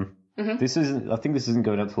this isn't. I think this isn't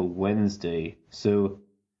going out till Wednesday. So,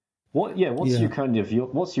 what's your kind of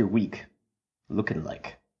what's your week looking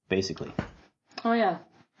like, basically? Oh yeah.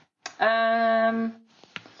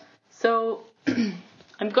 So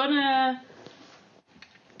I'm gonna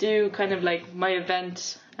do kind of like my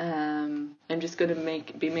event. I'm just gonna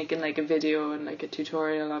be making like a video and like a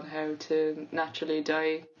tutorial on how to naturally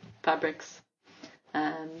dye fabrics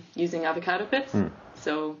using avocado pits.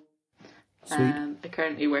 So I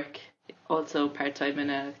currently work also part-time in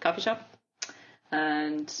a coffee shop,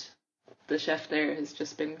 and the chef there has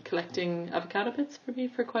just been collecting avocado pits for me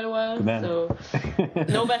for quite a while. Good man. So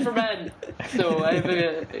no better man. So I have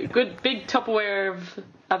a good big Tupperware of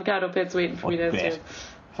avocado pits waiting for me downstairs.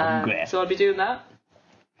 So I'll be doing that.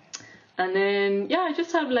 And then I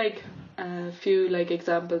just have like a few like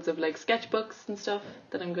examples of like sketchbooks and stuff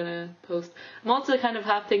that I'm gonna post. I'm also kind of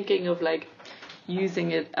half thinking of like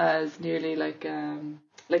using it as nearly like a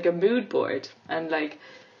mood board, and like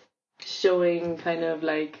showing kind of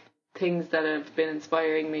like things that have been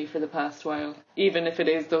inspiring me for the past while, even if it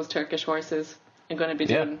is those Turkish horses. I'm going to be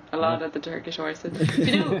doing a lot of the Turkish horses.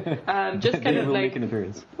 You know, just kind They of will like make an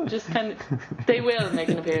appearance. just kind of they will make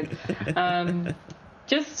an appearance.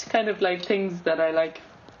 Just kind of like things that I like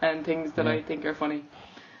and things that I think are funny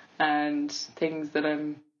and things that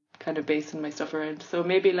I'm kind of basing my stuff around. So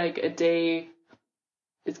maybe like a day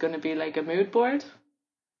is going to be like a mood board.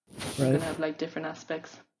 It's going to have like different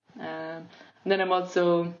aspects. And then I'm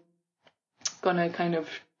also gonna kind of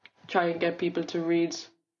try and get people to read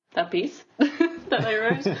that piece that I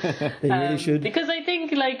wrote. They really should. Because I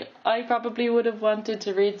think like I probably would have wanted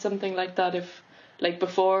to read something like that if like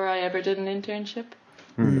before I ever did an internship,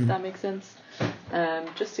 if that makes sense.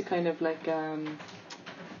 Just to kind of like I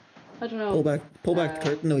don't know. Pull back the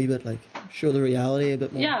curtain a wee bit, like show the reality a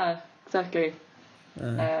bit more. Yeah, exactly.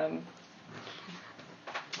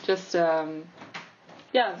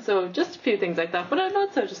 So just a few things like that. But I'm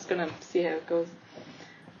also just gonna see how it goes.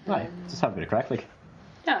 Right, just have a bit of crack, like.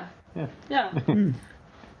 Yeah. Yeah.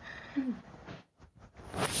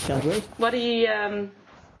 Can't wait. What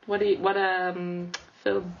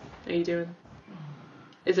film are you doing?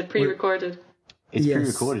 Is it pre-recorded? It's Yes.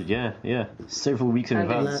 pre-recorded, yeah. Several weeks in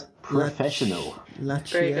And advance. Professional. La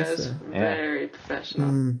Very good. Chiesa. Very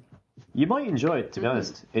professional. You might enjoy it, to be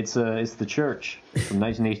honest. It's The Church from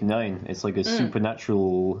 1989. It's like a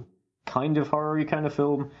supernatural kind of horror-y kind of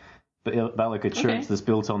film, but about like a church that's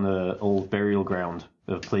built on the old burial ground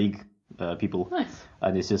of plague people. Nice.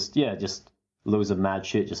 And it's just loads of mad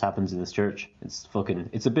shit just happens in this church. It's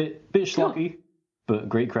a bit schlocky, but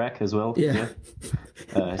great crack as well. Yeah.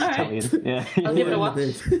 It's Italian. Yeah. I'll give it a watch.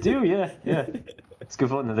 Do yeah. It's good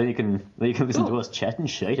fun, and then you can listen to us chatting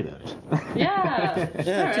shite about it. Yeah.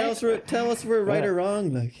 Yeah, Alright. tell us we're right or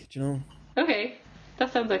wrong, like, do you know. Okay.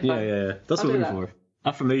 That sounds like fun. Yeah. That's I'll what do we're that. looking for.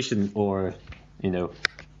 Affirmation or, no,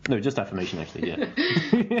 just affirmation actually, yeah.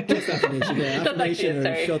 Just affirmation, yeah. That's actually Affirmation it, or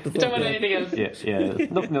sorry. shut the Don't fuck want up. anything else. Yeah.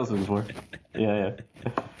 Nothing else looking for. Yeah.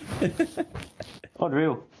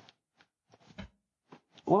 Unreal.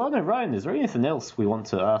 Well, I don't know, Ryan, is there anything else we want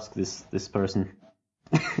to ask this person?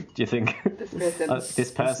 Do you think? This person.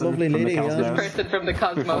 This person lovely from lady, the yeah. cosmos Person from the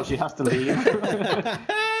before cosmos. she has to leave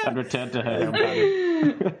and return to her home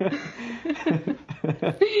planet.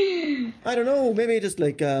 I don't know, maybe just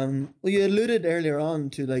like, well, you alluded earlier on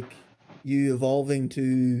to like you evolving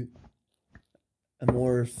to a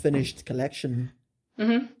more finished collection.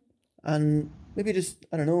 Mm-hmm. And maybe just,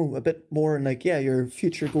 I don't know, a bit more in like, your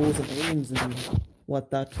future goals and aims and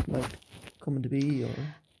what that might come to be, or...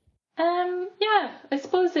 Yeah, I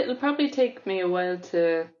suppose it'll probably take me a while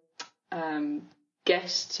to get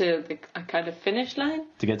to a kind of finish line.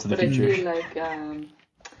 To get to the But I future. feel like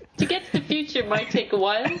to get to the future might take a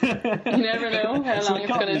while. You never know how long it's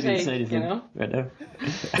going to take, you know? Right now.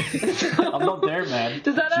 I'm not there, man.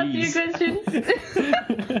 Does that answer your Jeez.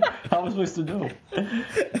 question? How am I supposed to know?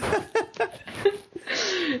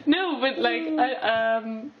 No, but like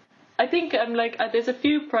I think I'm like there's a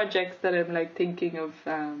few projects that I'm like thinking of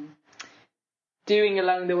doing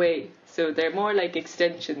along the way. So they're more like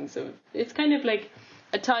extensions of. It's kind of like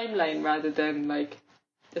a timeline rather than like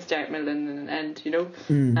a start, middle, and an end. You know.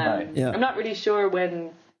 yeah. I'm not really sure when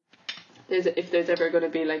if there's ever going to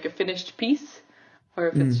be like a finished piece, or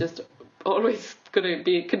if it's just always going to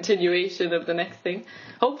be a continuation of the next thing.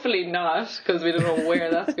 Hopefully not, because we don't know where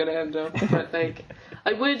that's going to end up. But like,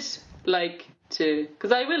 I would like to,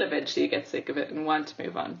 because I will eventually get sick of it and want to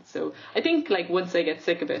move on. So I think like once I get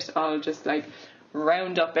sick of it, I'll just like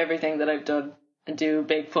round up everything that I've done and do a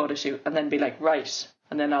big photo shoot, and then be like, right,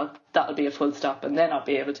 and then that'll be a full stop, and then I'll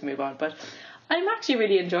be able to move on. But I'm actually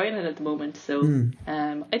really enjoying it at the moment, so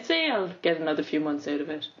I'd say I'll get another few months out of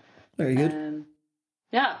it. Very good.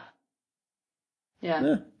 Yeah.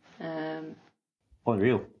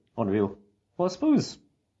 Unreal. Well, I suppose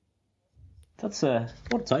that's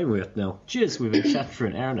what time we're at now. Jeez, we've been chatting for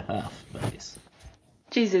an hour and a half. Nice.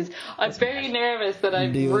 Jesus, I'm very nervous that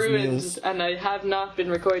I've Dios ruined míos. and I have not been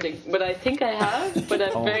recording, but I think I have. But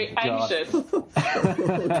I'm very God. anxious.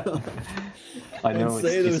 I know, Don't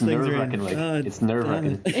say it's those things, nerve-wracking. Ryan. Like, God it's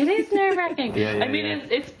nerve-wracking. It is nerve-wracking. Yeah, I mean, yeah.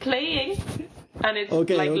 it's playing, and it's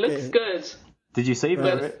Okay, like okay. looks good, Did you save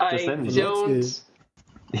but it I just then? Did It you? looks don't.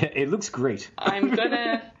 good. Yeah, it looks great. I'm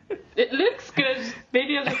gonna. It looks good.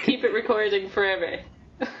 Maybe I'll just keep it recording forever.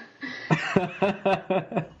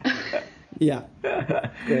 Yeah.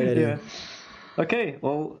 Great idea. Okay,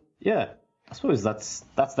 well, yeah. I suppose that's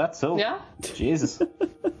that. So, Yeah. Jesus.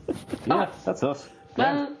 Yeah, that's us.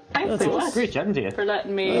 Well, thanks That's so it. much Great chatting to you. for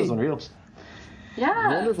letting That was me. unreal. Yeah,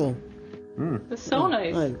 Wonderful. it's so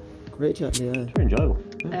nice. Aye, great chatting, yeah. Very enjoyable.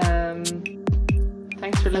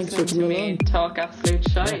 Thanks for Thanks listening for to coming me along. talk absolute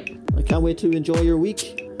shite. I can't wait to enjoy your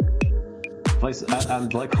week.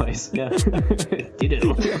 And likewise, yeah.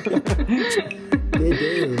 Ditto. They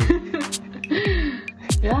do.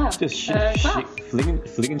 Yeah. Just class.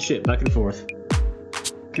 flinging shit back and forth.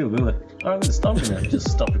 Cool, will it? Alright, I'm gonna stop now. Just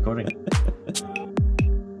stop recording.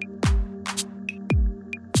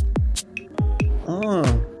 Oh,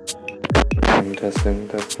 Testing.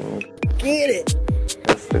 get it!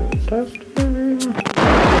 Testing.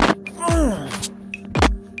 Oh.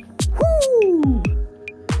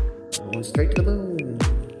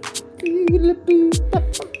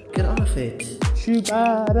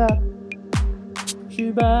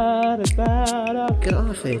 Get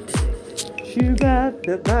off it.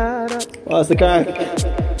 What's the crack?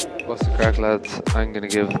 What's the crack, lads? I'm gonna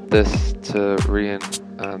give this to Rian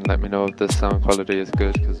and let me know if the sound quality is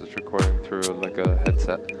good because it's recording through like a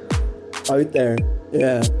headset. Out there.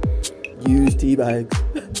 Yeah. Use tea bags.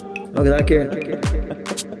 Look at that, Kieran.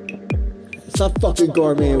 It's not fucking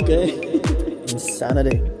gourmet, okay?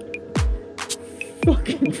 Insanity.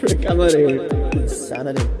 Fucking prick, I'm out of here.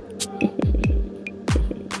 Insanity.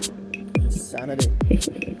 Insanity.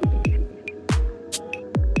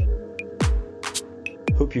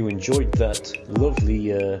 Hope you enjoyed that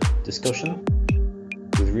lovely discussion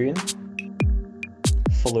with Rian,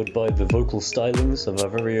 followed by the vocal stylings of our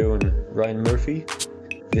very own Ryan Murphy,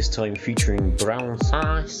 this time featuring Brown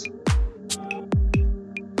Sauce.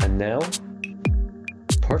 And now,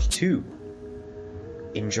 part 2.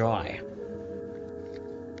 Enjoy.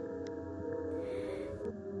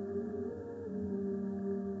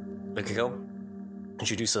 Okay, go.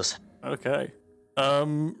 Introduce us. Okay.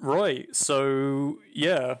 Right. So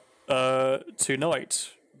yeah.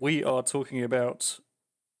 Tonight we are talking about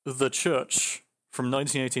The Church from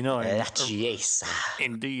 1989. La Chiesa.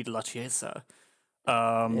 Indeed, La Chiesa.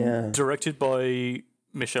 Yeah. Directed by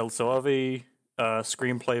Michel Soavi.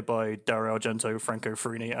 Screenplay by Dario Argento, Franco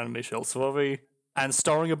Frini, and Michel Soavi, and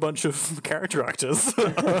starring a bunch of character actors.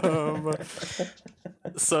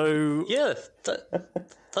 So Yeah,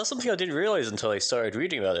 that's something I didn't realize until I started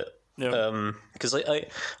reading about it. yeah. Because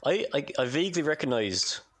I vaguely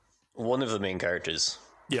recognized one of the main characters,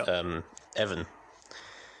 Yeah. Evan.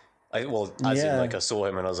 As Yeah. in, like, I saw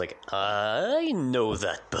him and I was like, I know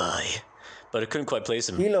that guy, but I couldn't quite place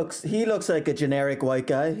him. He looks like a generic white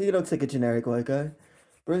guy.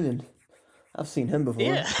 Brilliant. I've seen him before.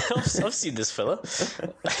 Yeah, I've seen this fella.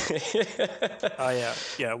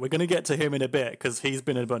 Yeah. We're gonna get to him in a bit because he's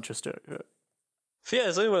been in a bunch of stuff. Yeah,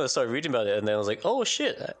 it's only when I started reading about it, and then I was like, oh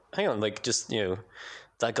shit, hang on, like, just,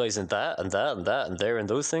 that guy's in that, and that, and that, and there, and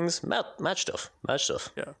those things. Match stuff.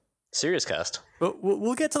 Yeah. Serious cast. But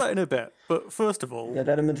we'll get to that in a bit. But first of all, Yeah,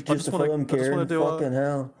 let him introduce the film, Kieran. Fucking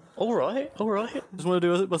hell. All right. just want to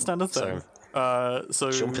do a standard thing.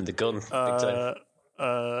 So Jumping the gun, big time.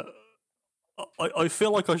 I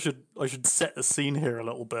feel like I should set the scene here a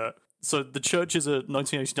little bit. So The Church is a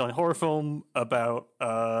 1989 horror film about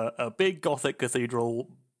a big Gothic cathedral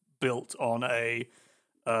built on a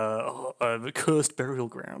cursed burial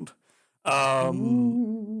ground.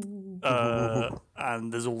 And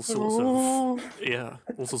there's all sorts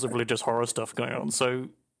of religious horror stuff going on. So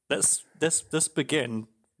let's begin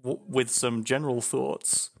with some general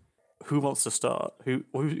thoughts. Who wants to start?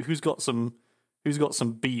 Who's got some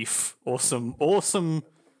beef or some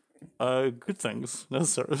good things? No,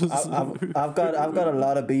 sorry. I've got a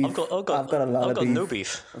lot of beef. I've got no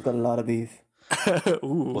beef. I've got a lot of beef.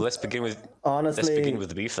 Well, let's begin with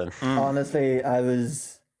the beef then. Honestly, I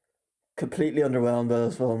was completely underwhelmed by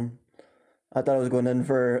this film. I thought I was going in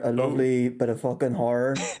for a lovely bit of fucking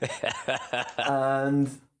horror. And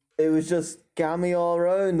it was just gammy all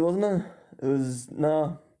around, wasn't it? It was,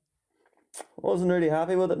 I wasn't really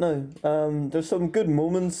happy with it now. There's some good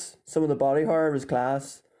moments. Some of the body horror was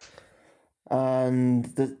class. And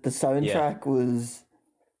the soundtrack was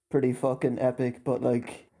pretty fucking epic, but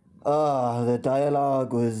like, the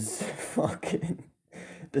dialogue was fucking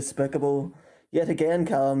despicable. Yet again,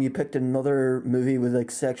 Callum, you picked another movie with like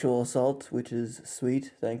sexual assault, which is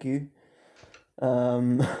sweet. Thank you.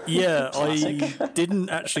 Yeah, I didn't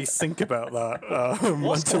actually think about that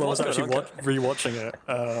until I was actually rewatching it.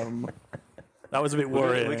 That was a bit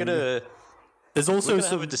worrying. There's also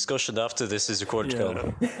some have a discussion after this is recorded.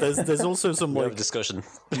 Yeah, there's also some like discussion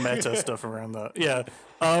meta stuff around that. Yeah,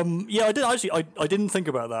 I did actually. I didn't think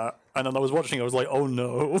about that, and then I was watching. I was like, oh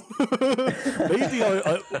no, maybe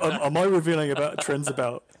am I revealing about trends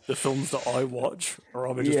about the films that I watch, or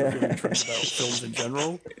am I just revealing trends about films in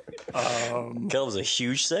general? Calvin's a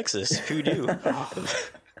huge sexist. Who knew?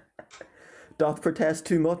 Doth protest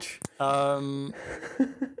too much.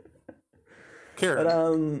 Kieran,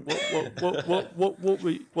 Ryan, do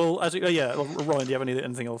you have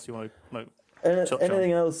anything else you want to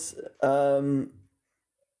anything else?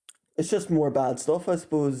 It's just more bad stuff, I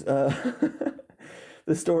suppose. The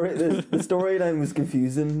storyline was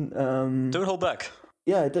confusing. Don't hold back.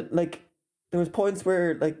 Yeah, there was points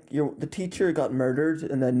where like the teacher got murdered,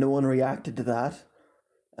 and then no one reacted to that,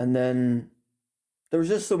 and then there was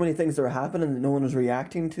just so many things that were happening that no one was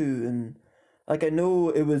reacting to, and like I know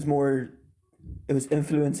it was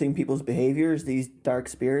influencing people's behaviors, these dark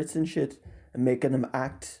spirits and shit, and making them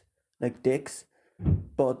act like dicks.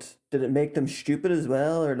 But did it make them stupid as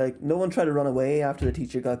well? Or like no one tried to run away after the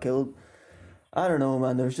teacher got killed? I don't know,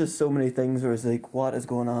 man. There's just so many things where it's like, what is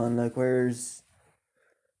going on? Like, where's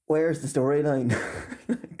the storyline?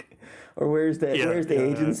 Like, or where's the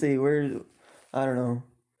agency? Where, I don't know.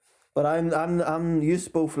 But I'm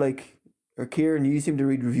used both like, or Kieran, you seem to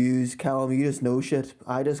read reviews. Callum, you just know shit.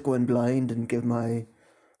 I just go in blind and give my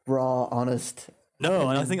raw, honest. No,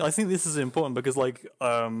 and I think this is important because like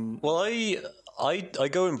Well, I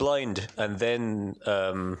go in blind, and then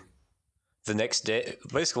the next day,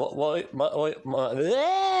 basically, oh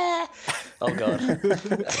god,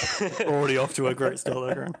 already off to a great start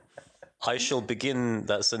there, Kieran. I shall begin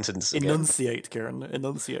that sentence again. Enunciate, Kieran.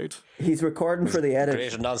 Enunciate. He's recording for the edit.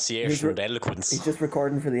 Great enunciation and eloquence. He's just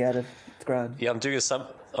recording for the edit. It's grand. Yeah, I'm doing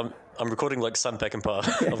I'm recording like Sam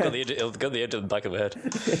Peckinpah. I've got the edit in the back of my head.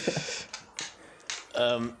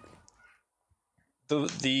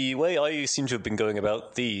 The way I seem to have been going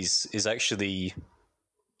about these is actually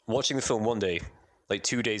watching the film one day, like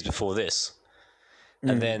 2 days before this,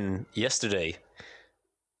 and then yesterday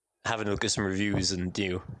having a look at some reviews and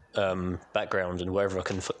background and wherever I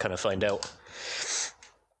can kind of find out.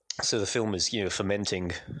 So the film is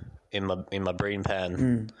fermenting in my brain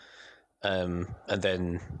pan, and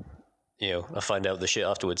then I find out the shit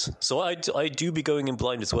afterwards. So I do be going in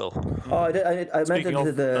blind as well. Oh, I meant Speaking into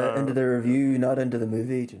of, into the review, not into the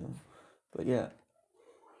movie, you know. But yeah.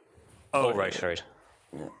 Oh right.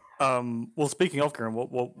 Well, speaking of Kieran,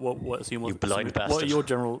 what assume You blind what bastard. are your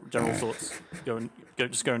general thoughts?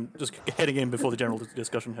 Just heading in before the general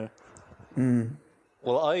discussion here.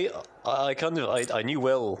 Well, I kind of I knew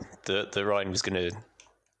well that Ryan was going to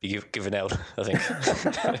be given out, I think.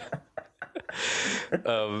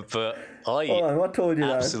 But I Hold on, what told you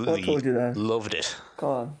that? absolutely What told you that? loved it. Come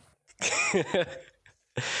on.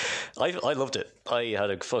 I loved it. I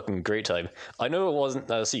had a fucking great time. I know it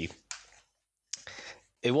wasn't.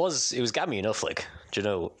 It was gammy enough. Like, do you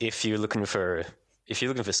know, if you're looking for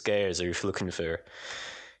scares, or if you're looking for,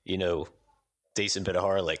 decent bit of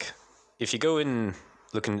horror, like, if you go in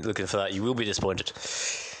looking for that, you will be disappointed.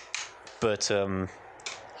 But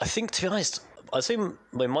I think, to be honest, I'd say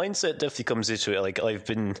my mindset definitely comes into it. Like, I've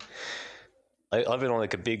been on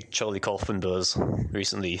like a big Charlie Kaufman buzz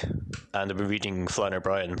recently, and I've been reading Flannery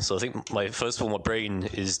O'Brien. So I think my brain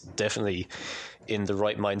is definitely in the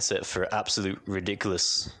right mindset for absolute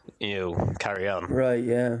ridiculous, carry on. Right,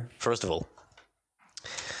 yeah. First of all,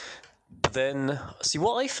 but then see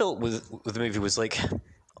what I felt with the movie was like,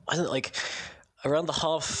 I don't like around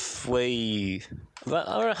halfway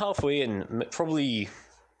in, probably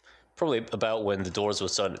about when the doors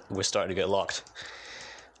were starting to get locked.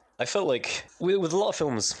 I felt like with a lot of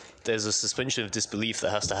films, there's a suspension of disbelief that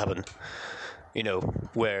has to happen,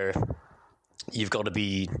 where you've got to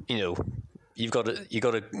be, you got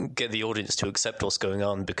to get the audience to accept what's going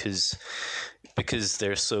on because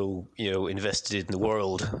they're so invested in the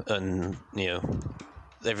world and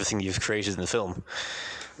everything you've created in the film.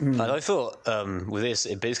 And I thought with this,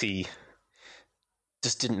 it basically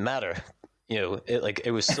just didn't matter.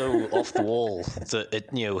 It was so off the wall that it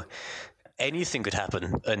anything could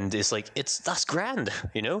happen, and it's like that's grand,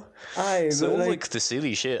 So like the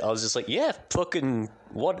silly shit, I was just like, yeah, fucking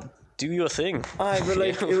what. Do your thing. But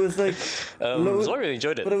like it was like I really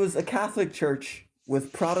enjoyed it. But it was a Catholic church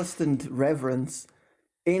with Protestant reverence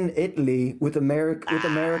in Italy with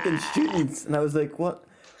American students, and I was like, what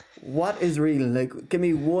is real? Like, give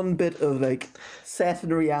me one bit of like set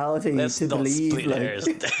in reality to believe. Like,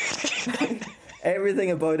 everything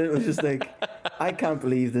about it was just like, I can't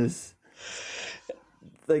believe this.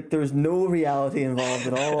 Like, there's no reality involved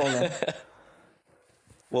at all.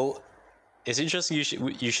 Well, it's interesting.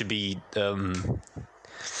 You should be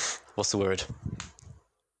what's the word?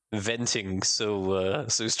 Venting so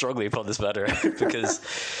strongly upon this matter because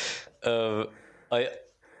I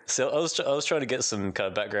was trying to get some kind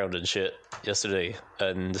of background and shit yesterday,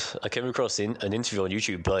 and I came across an interview on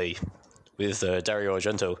YouTube with Dario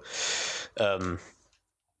Argento,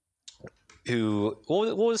 who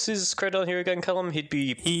what was his credit on here again, Callum? He'd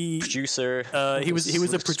be producer. He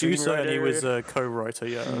was a producer and he was a co-writer.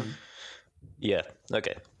 Yeah. Yeah.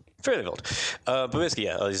 Okay. Fairly old. But basically,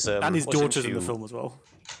 yeah. And his daughter's in the film as well.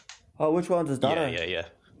 Oh, which one's his daughter? Yeah.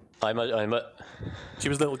 I'm a. She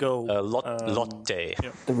was little girl. Lotte.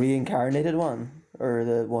 Yeah. The reincarnated one, or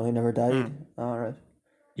the one who never died. All right.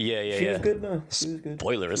 Yeah. She was good. No, she was good.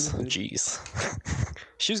 Spoilers. Jeez.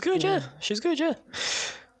 She was good. Yeah. She was good. Yeah.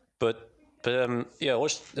 But I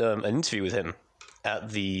watched an interview with him at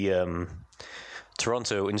the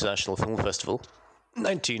Toronto International Film Festival,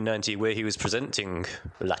 1990, where he was presenting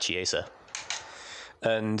La Chiesa.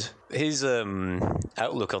 And his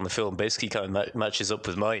outlook on the film basically kind of matches up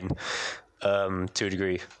with mine. to a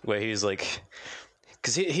degree, where he's like,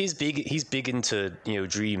 because he's big into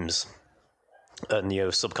dreams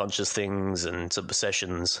and subconscious things and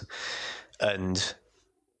obsessions, and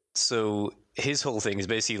so his whole thing is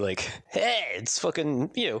basically like, hey, it's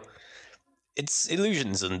fucking it's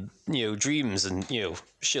illusions and dreams and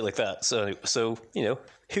shit like that. So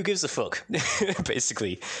who gives a fuck?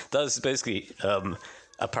 Basically, that's basically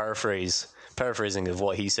a paraphrasing of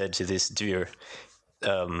what he said to this deer.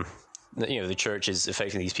 The church is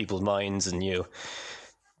affecting these people's minds and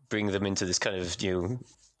bring them into this kind of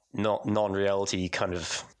not non-reality kind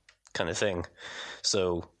of thing.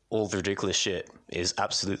 So all the ridiculous shit is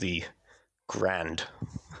absolutely grand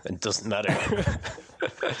and doesn't matter.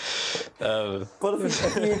 But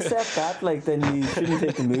if you accept that, like, then you shouldn't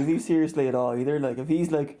take the movie seriously at all either. Like, if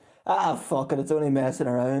he's like, fuck it, it's only messing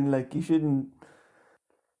around, like, you shouldn't.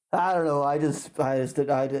 I don't know. I just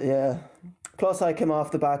yeah. Plus, I came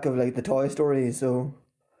off the back of like the Toy Story, so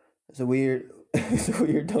it's a weird. It's a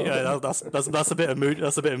weird. Toy. Yeah, that's a bit of mood.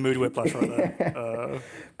 That's a bit of mood whiplash right there.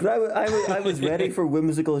 But I was ready for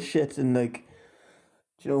whimsical shit and like,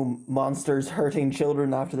 monsters hurting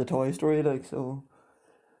children after the Toy Story, like so.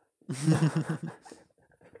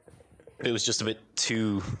 It was just a bit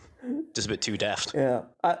too daft. Yeah,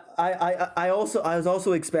 I was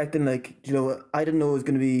also expecting like I didn't know it was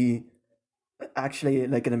going to be actually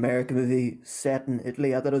like an American movie set in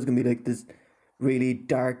Italy. I thought it was going to be like this really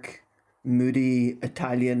dark, moody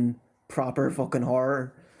Italian proper fucking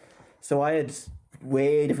horror. So I had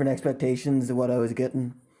way different expectations of what I was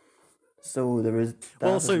getting. So there was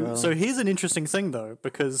that so here's an interesting thing though,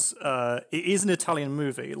 because it is an Italian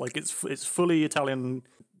movie. Like it's fully Italian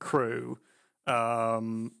crew,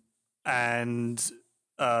 and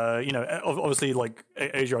obviously like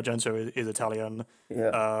Asia Argento is Italian.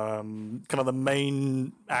 Yeah. Kind of the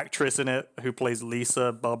main actress in it who plays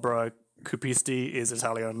Lisa, Barbara Cupisti, is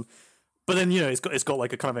Italian. But then it's got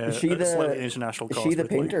like a kind of a slightly international cast. Is she the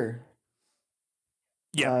painter?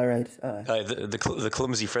 Yeah. All right. The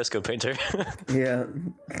clumsy fresco painter. Yeah.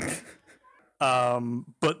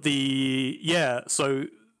 But so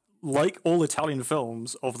like all Italian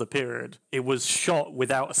films of the period, it was shot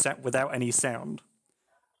without any sound.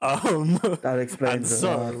 That explains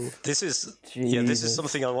a lot. This is Jesus.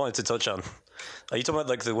 something I wanted to touch on. Are you talking about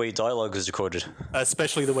like the way dialogue was recorded?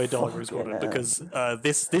 Especially the way dialogue was recorded, because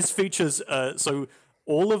this features so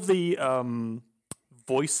all of the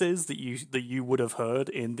voices that you would have heard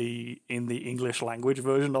in the English language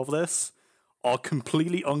version of this are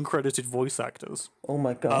completely uncredited voice actors. Oh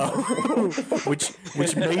my god. which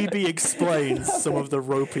maybe explains some of the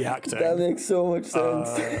ropey acting. That makes so much sense.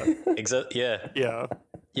 Exactly. Yeah. Yeah.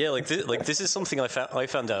 Yeah. Like this is something I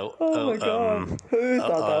found out. Oh my god. Who thought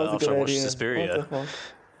that was a after good I watched idea? Suspiria. What the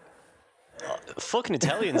fuck? Fucking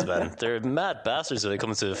Italians, man. They're mad bastards when it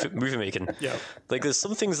comes to movie making. Yeah. Like there's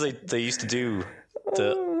some things they used to do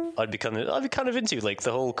that I'd be kind of into, like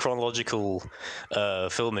the whole chronological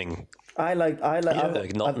filming. I've always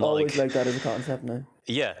like, liked that as a concept now.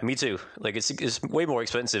 Yeah, me too. Like it's way more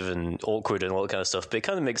expensive and awkward and all that kind of stuff, but it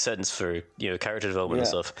kind of makes sense for character development and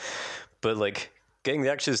stuff. But like getting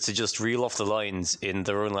the actors to just reel off the lines in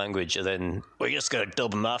their own language and then we're just gonna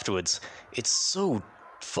dub them afterwards. It's so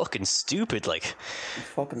fucking stupid. Like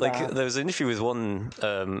Bad. there was an interview with one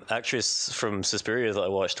actress from Suspiria that I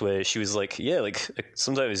watched where she was like, yeah, like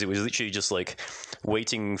sometimes it was literally just like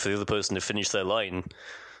waiting for the other person to finish their line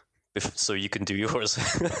so you can do yours.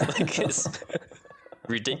 Like it's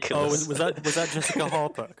ridiculous. Oh, was that Jessica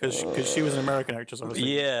Harper? Because she was an American actress,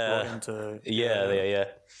 obviously. Yeah. Yeah.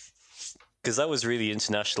 Because that was really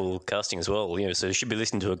international casting as well, so you should be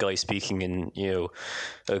listening to a guy speaking in,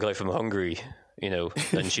 a guy from Hungary,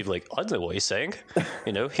 and she'd be like, I don't know what he's saying,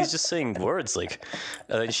 he's just saying words, like,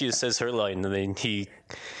 and then she just says her line, and then he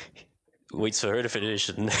waits for her to finish,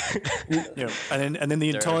 and and then the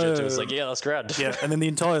entire was like, yeah, that's grand. Yeah, and then the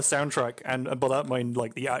entire soundtrack, and by that I mean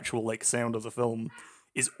like the actual like sound of the film,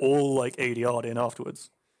 is all like ADR'd in afterwards.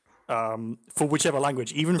 For whichever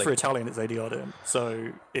language, even for Italian, it's ADR'd in.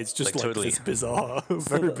 So it's just like totally. this bizarre,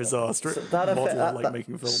 very bizarre model like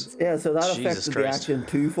making films. Yeah, so that Jesus affected Christ. the action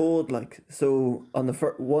twofold. Like, so on the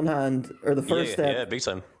one hand, or the first step, yeah, big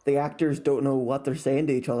time. the actors don't know what they're saying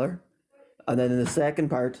to each other, and then in the second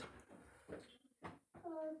part,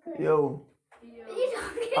 yo,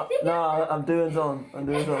 nah, I'm doing something.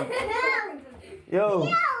 Yo,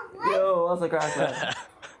 what's the crack, lad?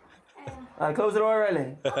 Close the door,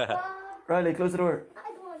 Riley. Riley, close the door.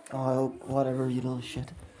 Oh, whatever, you little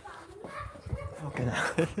shit. Fucking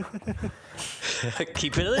hell.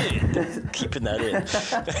 Keeping that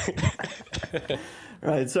in.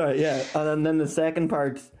 Right, sorry, yeah. And then the second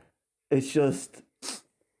part, it's just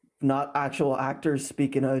not actual actors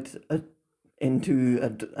speaking out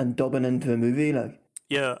and dubbing into a movie. Like,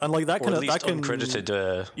 Yeah, and like that Or can at least that can uncredited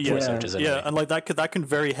voice Yeah. actors anyway. yeah, and like that can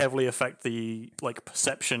very heavily affect the like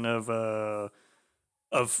perception of the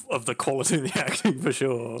quality of the acting for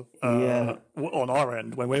sure. Yeah. On our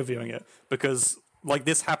end when we're viewing it, because like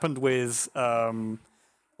this happened with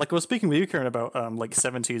like I was speaking with you, Kieran, about like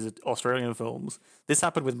 70s Australian films. This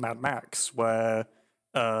happened with Mad Max, where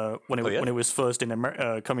when it was first in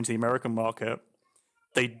coming to the American market,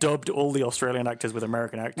 they dubbed all the Australian actors with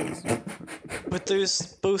American actors. But there's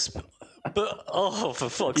both. But oh, for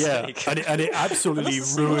fuck's Yeah, sake! and it absolutely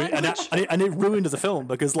That's the ruined language. and it ruined the film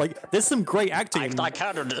because like there's some great acting. I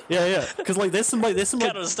can't understand Yeah, because like there's some a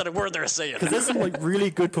word they're saying. there's some like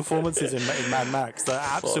really good performances in Mad Max that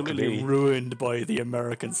are absolutely me. ruined by the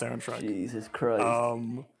American soundtrack. Jesus Christ.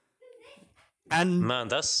 And Man,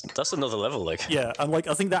 that's another level. Like, yeah, and like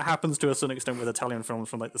I think that happens to a certain extent with Italian films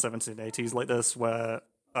from like the 70s and 80s like this, where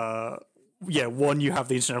one, you have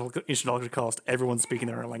the international cast, everyone's speaking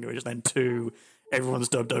their own language, and then two, everyone's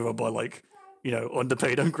dubbed over by like, you know,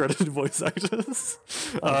 underpaid, uncredited voice actors.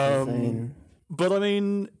 Insane. But I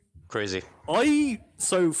mean, crazy.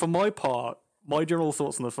 so for my part, my general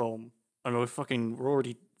thoughts on the film, I mean, we're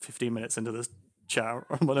already 15 minutes into this chat,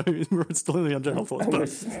 but we're still in the general thoughts, but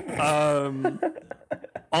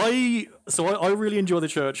I really enjoy The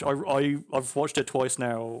Church. I've watched it twice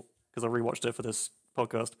now because I rewatched it for this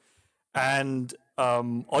podcast, and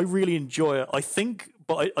I really enjoy it. I think,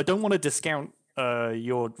 but I don't want to discount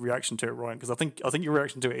your reaction to it, Ryan, because I think your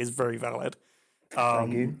reaction to it is very valid.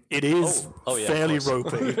 Thank you. It is Oh, yeah, fairly of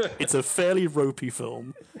course. ropey. It's a fairly ropey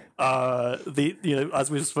film. As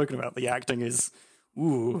we've spoken about, the acting is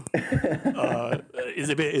is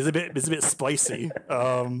a bit spicy.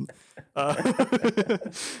 One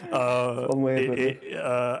way of putting it.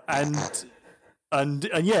 And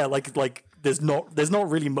yeah, like there's not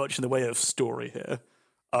really much in the way of story here.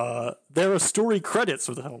 There are story credits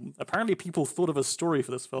for the film. Apparently, people thought of a story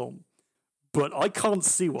for this film, but I can't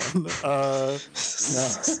see one.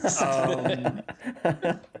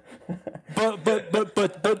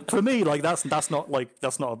 But for me, like that's not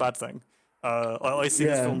a bad thing. I see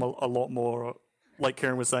this Yeah. film a lot more, like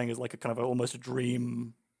Kieran was saying, is like a kind of almost a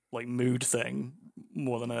dream, like mood thing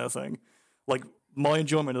more than anything. Like my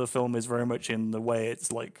enjoyment of the film is very much in the way it's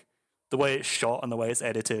shot and the way it's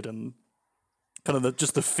edited and kind of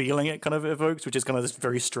just the feeling it kind of evokes, which is kind of this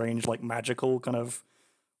very strange, like magical kind of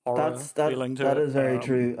horror feeling to it. That is very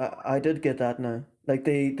true. I did get that now. Like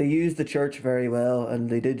they used the church very well, and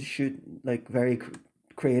they did shoot like very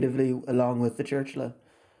creatively along with the church, like.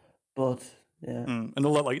 But yeah, And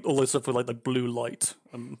all that, like all this stuff with like the blue light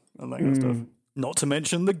and that kind of stuff. Not to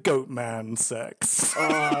mention the goat man sex.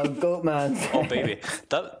 oh, Goat Man. Oh baby,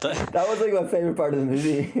 that That was like my favorite part of the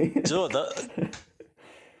movie. do you know what,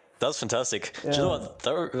 that's fantastic. Do you know what?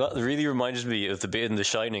 That really reminded me of the bit in The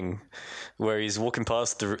Shining where he's walking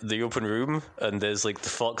past the open room and there's like the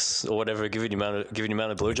fox or whatever giving you man a Guy in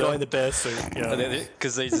blowjob. the bear suit. Yeah.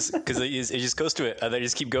 Because it just goes to it and they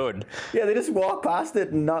just keep going. Yeah, they just walk past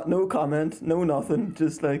it and no comment, no nothing,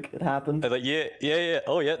 just like it happened. And like yeah.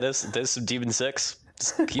 Oh yeah, there's some demon sex.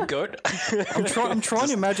 Just keep going. I'm trying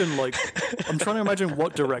to imagine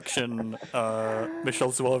what direction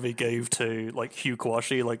Michelle Soavi gave to like Hugh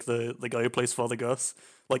Kwashi, like the guy who plays Father Gus.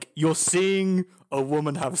 Like you're seeing a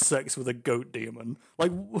woman have sex with a goat demon.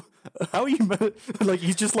 Like how are you? Like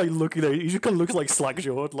he's just like looking there. He just kind of looks like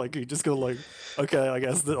slack-jawed. Like he just kind of like, okay, I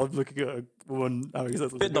guess that I'm looking at a woman having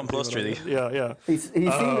sex with a Bit goat nonplussed, demon. really. Yeah. He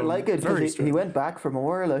seemed to like it very because he went back for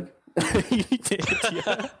more. Like He did,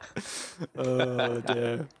 yeah. Oh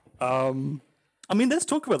dear. I mean, let's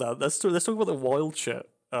talk about that. Let's talk about the wild shit.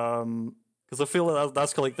 Because I feel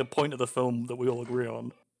that's kind of like the point of the film that we all agree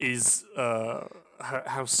on is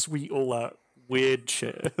how sweet all that weird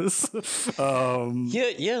shit is.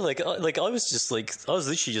 Yeah. Like I was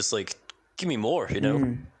literally just like, give me more, you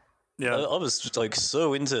know. Yeah. I was like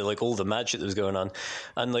so into like all the mad shit that was going on,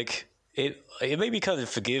 and like it made me kind of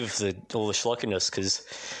forgive all the schlockiness because.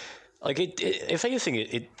 Like if anything,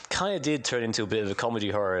 it kind of did turn into a bit of a comedy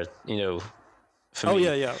horror, you know. For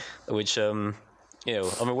me, yeah. Which you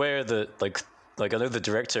know, I'm aware that like I know the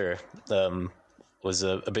director was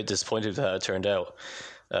a bit disappointed with how it turned out.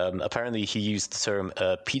 Apparently, he used the term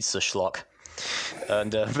pizza schlock, and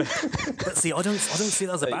But see, I don't see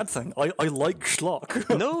that as a bad thing. I like schlock.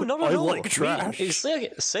 no, I like trash. It's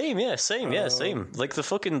like, same. Like the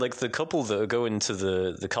fucking like the couple that go into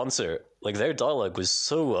the concert, like their dialogue was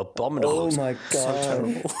so abominable. oh my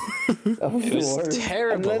god, that was It was the worst.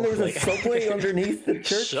 terrible. And then there was Like- a subway underneath the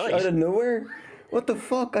church Shite. out of nowhere. what the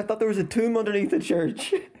fuck? I thought there was a tomb underneath the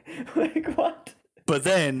church. Like, what? But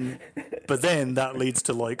then that leads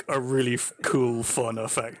to like a really cool, fun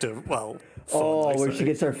effect of fun, where she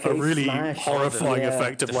gets her face a really smashed. horrifying Yeah.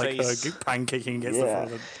 effect of The like her face. pancaking against the front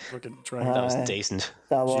of the fucking train. That was decent.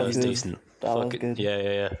 That was good. decent. That was Fucking- good.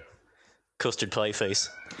 Yeah. Custard pie face.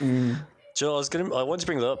 Joe, I wanted to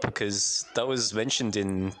bring that up because that was mentioned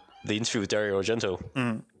in the interview with Dario Argento.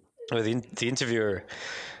 Where the interviewer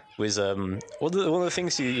was one of the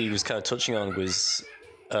things he was kind of touching on was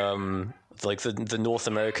like the North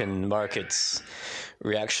American market's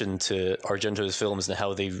reaction to Argento's films and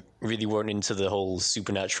how they really weren't into the whole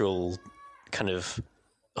supernatural kind of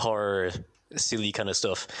horror, silly kind of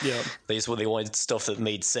stuff. Yeah. They wanted stuff that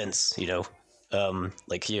made sense, you know.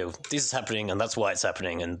 Like, you know, this is happening and that's why it's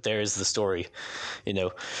happening and there's the story, you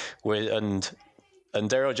know. And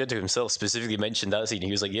Dario Argento himself specifically mentioned that scene. He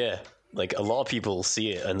was like, yeah, like a lot of people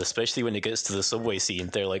see it, and especially when it gets to the subway scene,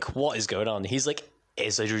 they're like, what is going on? He's like,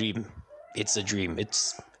 it's a dream. It's a dream.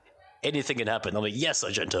 It's anything can happen. I'm like, yes,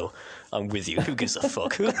 Argento, I'm with you. Who gives a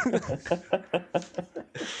fuck?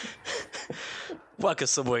 Whack a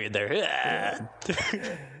subway in there.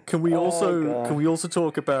 Can we also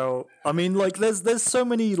talk about? I mean, like, there's so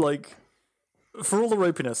many, like, for all the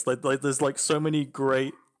ropiness, like there's like so many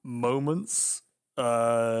great moments with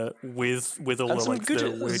all And the some like good-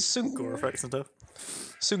 the weird some- gore effects and stuff.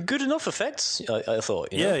 Some good enough effects, I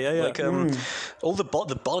thought. You know? Yeah. Like all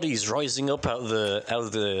the bodies rising up out of the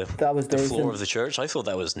That was the floor decent. of the church. I thought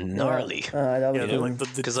that was gnarly. That was Yeah, good.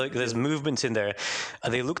 like Because like there's movement in there,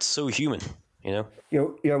 and they looked so human. You know.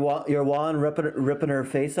 Your Juan ripping her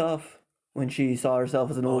face off when she saw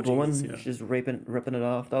herself as an old woman. Jesus, yeah. She's just ripping it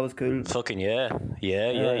off. That was cool. Fucking yeah.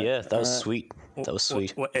 That was sweet. That was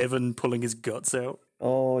sweet. Or Evan pulling his guts out.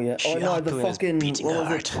 Oh yeah. Oh no, the Sharp was fucking beating what was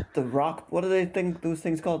hard. it? The rock. What do they think those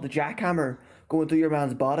things called? The jackhammer going through your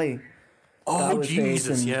man's body. Oh was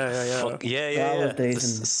Jesus! decent. Yeah. Fuck, yeah. That was The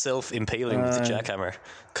decent. self-impaling with the jackhammer.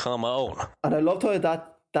 Come on. And I loved how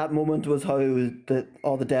that moment was how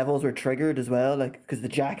all the devils were triggered as well, like because the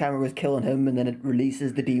jackhammer was killing him, and then it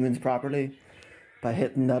releases the demons properly by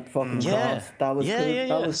hitting that fucking cross. That was cool.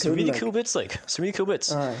 That was Some cool. really like. cool bits. Some really cool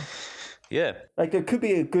bits. Yeah. Like there could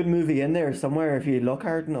be a good movie in there somewhere if you look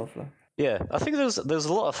hard enough. Like. Yeah, I think there's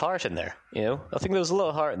a lot of heart in there. You know, I think there's a lot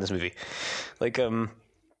of heart in this movie. Like I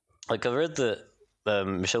read that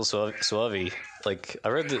Michel Soavi, like I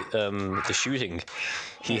read that the shooting,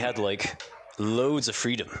 he had like loads of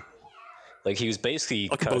freedom. Like he was basically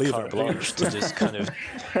kind of believe carte it. blanche to just kind of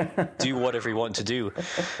do whatever he wanted to do,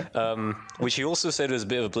 which he also said was a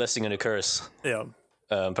bit of a blessing and a curse. Yeah.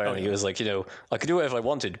 Apparently, he was like, you know, I could do whatever I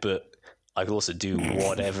wanted, but I could also do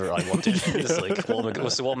whatever I wanted. It's like, what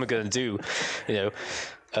am I going to do? You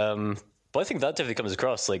know, but I think that definitely comes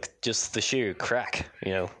across, like just the sheer crack,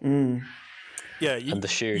 you know. Yeah, And the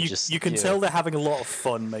sheer you can tell they're having a lot of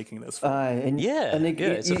fun making this film.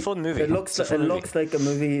 It's a fun movie. It looks like a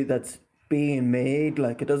movie that's being made.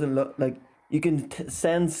 Like it doesn't look like you can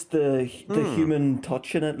sense the human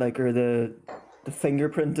touch in it, like or the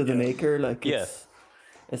fingerprint of the maker. Like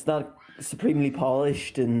it's not supremely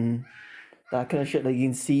polished and that kind of shit. Like you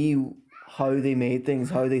can see how they made things,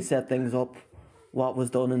 how they set things up, what was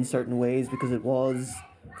done in certain ways because it was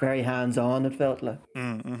very hands on. It felt like.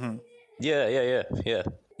 Yeah.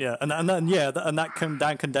 Yeah, and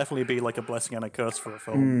that can definitely be like a blessing and a curse for a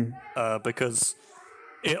film, because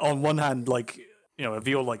on one hand, like you know, if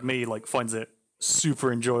you're like me, like finds it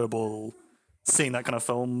super enjoyable seeing that kind of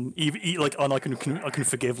film, like, and I can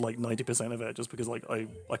forgive like 90% of it just because like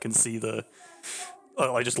I can see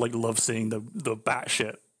I just like love seeing the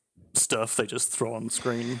batshit stuff they just throw on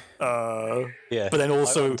screen. But then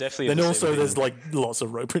also I'm definitely the same there's thing. like lots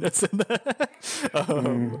of ropiness in there.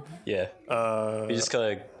 You just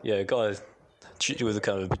kind of gotta treat it with a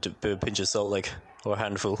kind of a bit of pinch of salt, like, or a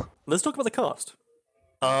handful. Let's talk about the cast,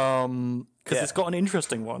 because it's got an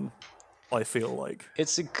interesting one. I feel like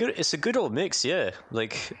It's a good old mix, yeah.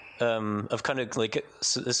 Like of kind of like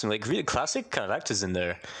there's some like really classic kind of actors in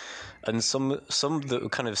there, and some that were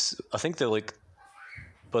kind of, I think they're like,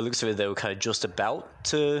 by the looks of it, they were kind of just about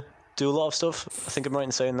to do a lot of stuff. I think I'm right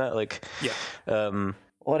in saying that. Like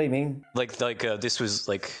What do you mean? like this was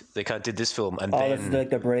like they kind of did this film, and Oh, then this is like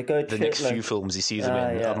the breakout the shit, next like, few films you see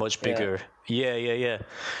them in are much bigger. Yeah.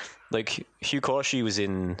 Like Hugh Corshi was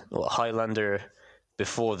in Highlander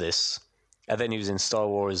before this, and then he was in Star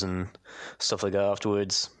Wars and stuff like that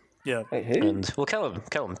afterwards. yeah. Wait, who? And well,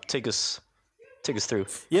 Callum, take us through.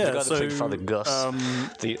 Yeah, the guy that played so, Father Gus,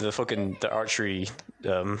 the archery.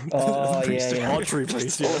 Oh priest. yeah. Archery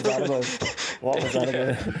priest. What was that about? What was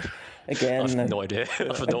that about? Again, I've like, no idea.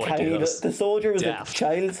 I've no tiny, idea. That's the soldier was daft. like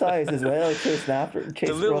child size as well, chasing after, the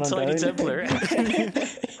chasing little running tiny down. Templar.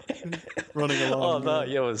 Running along. Oh man,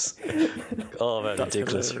 yeah, it was. Oh man, That's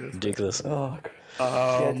ridiculous, hilarious. ridiculous. Oh,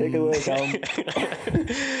 yeah, take it away, Tom.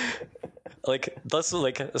 Like that's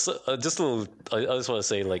like just a little. I just want to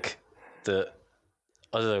say like I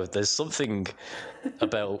don't know. There's something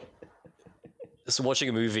about watching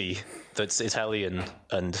a movie that's Italian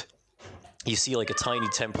and you see like a tiny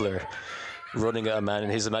Templar running at a man in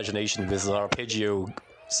his imagination with an arpeggio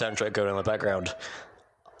soundtrack going on in the background.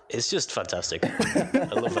 It's just fantastic. I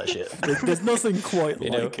love that shit. There's nothing quite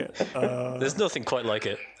know? like it. There's nothing quite like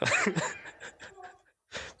it.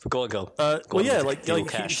 But go on, go. Well, yeah, like feel Hugh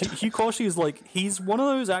cashed. Koshi is like he's one of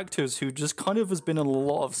those actors who just kind of has been in a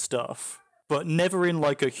lot of stuff, but never in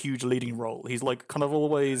like a huge leading role. He's like kind of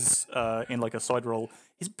always in like a side role.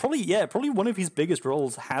 He's probably one of his biggest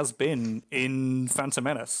roles has been in Phantom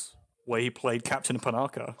Menace, where he played Captain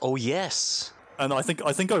Panaka. Oh yes. And I think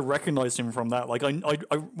I recognized him from that. Like I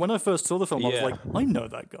when I first saw the film, I was Yeah. like, I know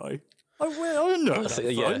that guy. I know that.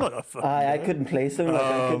 think- yeah. I know that fucking I guy. couldn't place him. Like,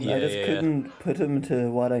 I yeah, just yeah. couldn't put him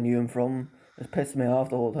to what I knew him from. It pissed me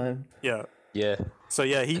off the whole time. Yeah. Yeah. So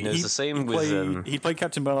yeah, it was the same with, he played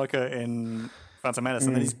Captain Panaka in Phantom Menace,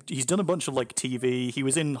 and then he's done a bunch of like TV. He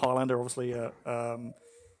was in Highlander, obviously. He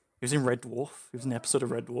was in Red Dwarf. He was in an episode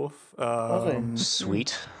of Red Dwarf. Was he?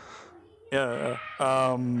 Sweet. Yeah.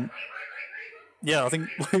 Yeah, I think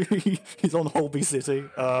he's on Holby City.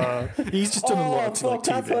 He's just done a lot of fuck, like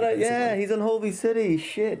that's TV. what yeah, basically. he's on Holby City.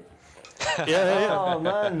 Shit. Yeah. Oh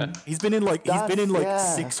man. He's been in like yeah,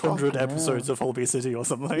 600 fucking episodes of Holby City or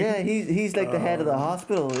something. Yeah, he's like the head of the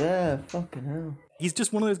hospital. Yeah, fucking hell. He's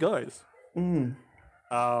just one of those guys.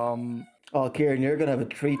 Oh, Kieran, you're gonna have a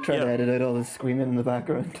treat trying to Yeah. edit out all the screaming in the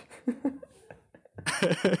background.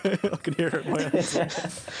 I can hear it in my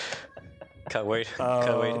head. Can't wait.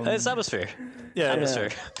 Can't wait. It's atmosphere. Yeah, Atmosphere.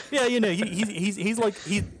 Yeah, you know, he's like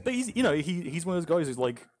you know he's one of those guys who's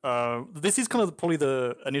like this is kind of probably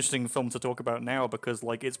an interesting film to talk about now because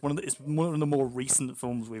like it's one of the more recent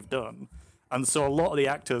films we've done, and so a lot of the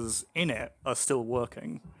actors in it are still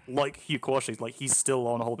working. Like Hugh Quashie, like he's still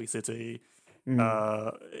on Holby City. You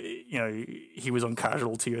know, he was on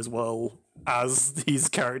Casualty as well as his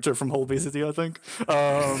character from Holby City, I think.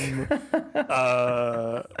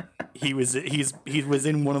 He was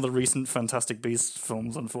in one of the recent Fantastic Beasts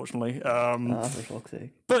films, unfortunately. For fuck's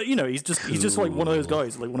sake. But you know, he's just like one of those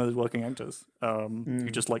guys, like one of those working actors, who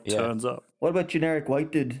just like turns up. What about generic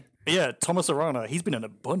white dude? Yeah, Thomas Arana, he's been in a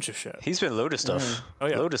bunch of shit. He's been a load of stuff. Oh,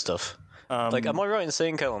 yeah. Load of stuff. Like, am I right in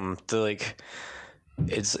saying, Callum, that like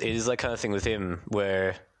it is that kind of thing with him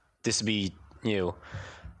where this would be, you know,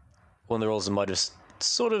 one of the roles that might have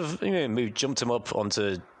sort of, you know, maybe jumped him up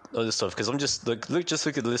onto other stuff? Because I'm just like look at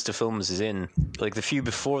the list of films he's in. Like the few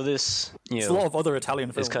before this, you It's know, a lot of other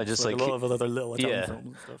Italian films. it's kind of just like like a lot of other little Italian yeah. films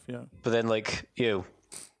and stuff. Yeah. But then like, you know,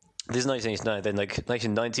 this is 1989. Then like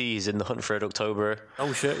 1990, he's in The Hunt for Red October.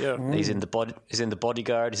 Oh shit! Yeah. He's in the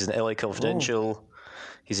Bodyguard. He's in LA Confidential.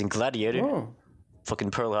 He's in Gladiator. Oh.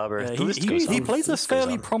 Fucking Pearl Harbor. Yeah, The list goes he on. plays The a list goes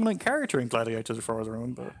fairly on. prominent character in Gladiators, as far as I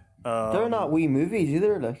remember. They're not wee movies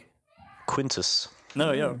either, like. Quintus.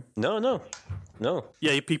 No, yeah, No.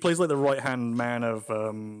 yeah. He plays like the right hand man of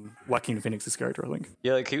Joaquin Phoenix's character, I think.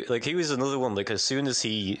 Yeah, he was another one. Like as soon as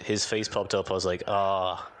his face popped up, I was like,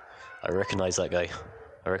 I recognize that guy.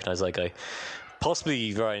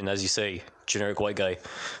 Possibly Ryan, as you say, generic white guy,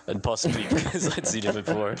 and possibly because I'd seen him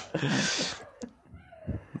before.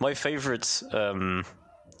 My favorite, I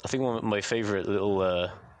think one of my favorite little.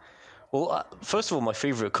 First of all, my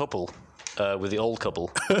favorite couple. With the old couple,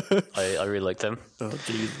 I really like them. Oh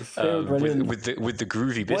Jesus! brilliant. with the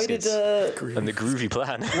groovy Why did biscuits and the groovy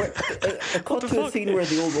plan. a cut to a scene where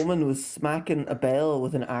the old woman was smacking a bell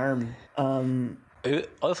with an arm? I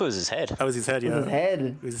thought it was his head. That was his head. Yeah, His head.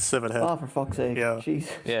 It was his severed head. Oh, for fuck's sake! Yeah. Jeez.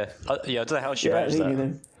 Yeah, I don't know how she Yeah, managed me that.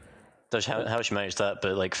 neither. Don't know how she managed that,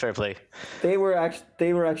 but like fair play. They were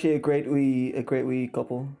actually a great wee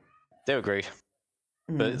couple. They were great.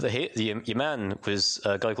 But your man was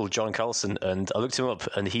a guy called John Carlson, and I looked him up,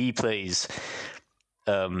 and he plays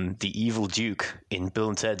the evil Duke in Bill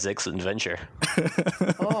and Ted's Excellent Adventure.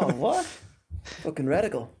 Oh, what? Fucking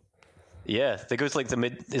radical. Yeah, they go to like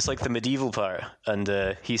it's like the medieval part, and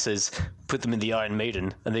he says, "Put them in the Iron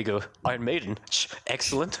Maiden," and they go, "Iron Maiden,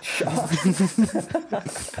 excellent."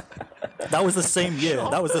 That was the same year.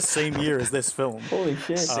 That was the same year as this film. Holy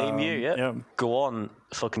shit. Same year, yeah. yeah. Go on,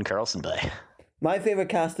 fucking Carlson, bye. My favourite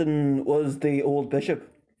casting was the old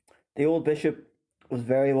bishop. The old bishop was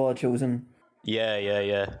very well chosen. Yeah.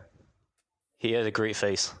 He had a great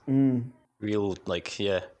face. Real, like,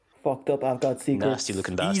 yeah. fucked up. I've got secrets. Nasty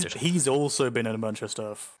looking bastard. He's also been in a bunch of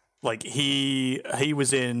stuff. Like he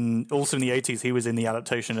was in also in the 80s. He was in the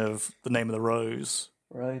adaptation of The Name of the Rose.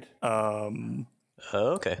 Right. Oh,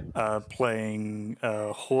 okay. Playing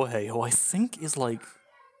Jorge, who I think is like,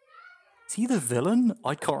 is he the villain?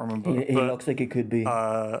 I can't remember. He looks like he could be.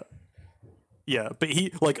 Yeah, but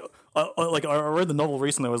he like I read the novel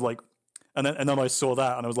recently. I was like, and then I saw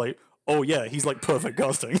that and I was like, oh yeah, he's like perfect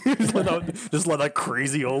casting. He's like just like that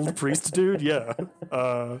crazy old priest dude. Yeah.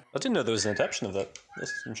 I didn't know there was an adaptation of that.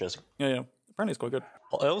 That's interesting. Yeah. Apparently, it's quite good.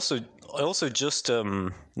 I also just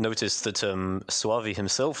noticed that Suavi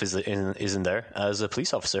himself is in there as a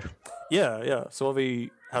police officer. Yeah.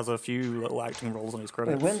 Suavi has a few little acting roles on his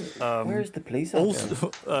credits. Where's the police?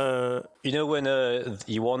 Also, You know when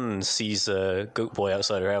Yuan sees Goat Boy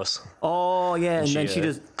outside her house? Oh yeah, and then she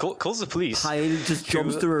just calls the police. just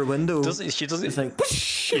jumps through her window. She doesn't. It's like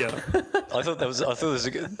whoosh. yeah. I thought there was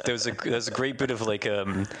a great bit of like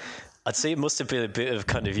I'd say it must have been a bit of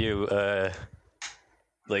kind of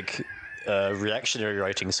reactionary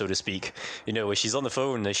writing, so to speak. You know, where she's on the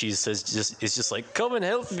phone and she says it's just like, come and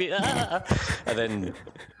help me, and then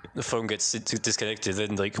the phone gets disconnected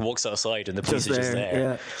and like walks outside and the police are just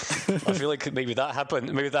there. Yeah. I feel like maybe that happened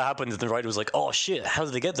and the writer was like, oh shit, how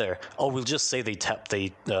did they get there? Oh, we'll just say they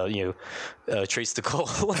traced the call.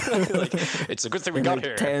 Like, it's a good thing we got like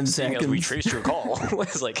here 10 seeing as we seconds. traced your call.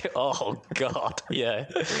 It's like, oh god, yeah.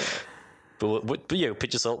 But pinch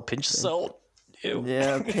of salt. Ew.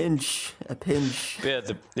 Yeah, a pinch.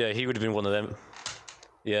 Yeah, he would have been one of them.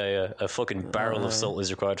 Yeah, a fucking barrel of salt is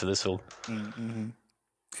required for this film.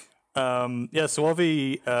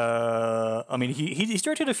 Suavi, I mean, he's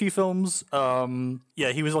directed a few films.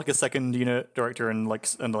 He was like a second unit director and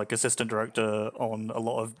like assistant director on a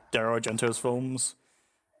lot of Dario Argento's films.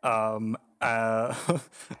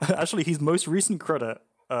 Actually, his most recent credit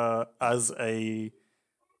as a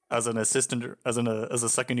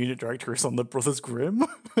second unit director is on The Brothers Grimm,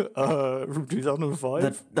 from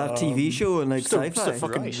 2005. That TV show and like Just a sci-fi.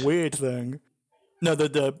 fucking weird thing. No,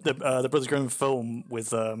 the Brothers Grimm film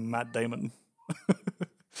with Matt Damon.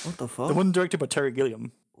 What the fuck? The one directed by Terry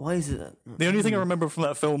Gilliam. Why is it? The only thing I remember from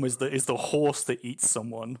that film is the horse that eats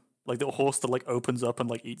someone. Like the horse that like opens up and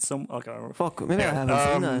like eats some. I can't remember. Fuck, maybe I haven't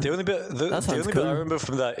seen that. The only bit cool. I remember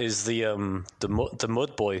from that is the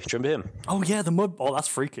mud boy. Do you remember him? Oh yeah, the mud. Oh, that's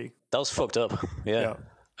freaky. That was fucked up. Yeah. Yeah.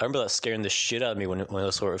 I remember that scaring the shit out of me when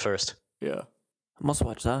I saw it first. Yeah. I must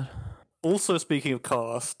watch that. Also, speaking of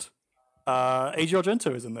cast, Asia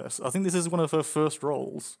Argento is in this. I think this is one of her first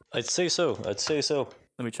roles. I'd say so. Let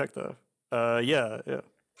me check though. Yeah.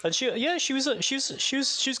 And she was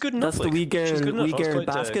good enough. That's the wee girl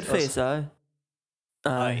basket face, aye.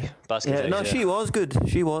 Aye, basket Yeah, face. no, yeah. she was good.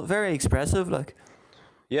 She was very expressive. Like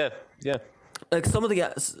Yeah. some of the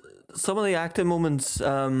acting moments,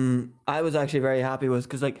 I was actually very happy with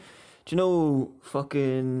because, like, do you know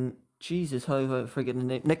fucking Jesus? How have I forgotten the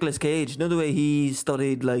name? Nicolas Cage. You know the way he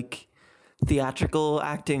studied like theatrical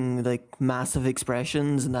acting, like massive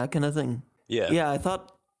expressions and that kind of thing. Yeah. Yeah, I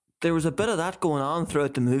thought there was a bit of that going on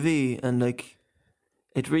throughout the movie, and like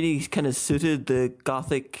it really kind of suited the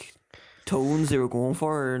gothic tones they were going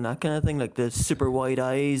for and that kind of thing, like the super wide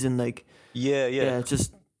eyes and like Yeah. it's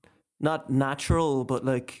just not natural, but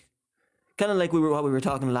like kind of like what we were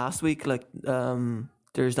talking last week. Like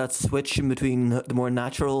there's that switch in between the more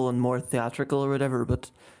natural and more theatrical or whatever.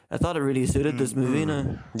 But I thought it really suited this movie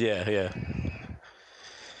now. Yeah.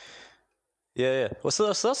 Well, so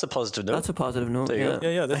that's a positive note. That's a positive note. There you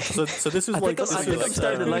Yeah. Yeah. So this is I like. think I'm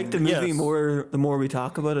starting to like the movie yes. more the more we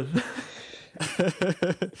talk about it.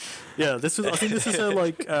 Yeah, this is. I think this is a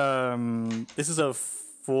like. This is a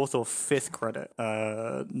fourth or fifth credit.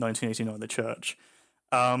 1989, The Church.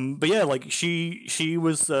 But yeah, like she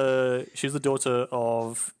was the daughter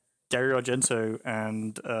of Dario Argento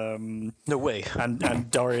and No way. and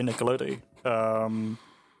Daria Nicolodi,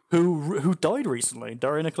 who died recently.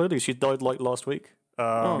 Daria Nicolodi, she died like last week.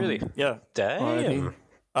 Really? Yeah. Damn.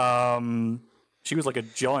 She was like a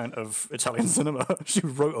giant of Italian cinema. She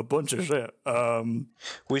wrote a bunch of shit.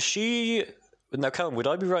 Was she... Now, Callum, would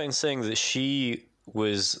I be right in saying that she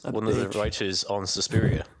was one of the writers on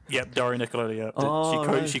Suspiria? Yep, Daria Nicolodi. Yeah,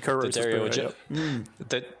 right. she co-wrote Dario Suspiria. Yeah.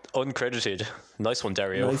 That uncredited. Nice one,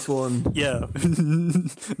 Dario. Nice one. Yeah.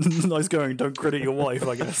 Nice going. Don't credit your wife,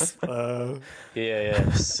 I guess.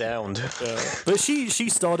 Yeah. Sound. But she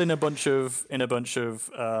starred in a bunch of Dario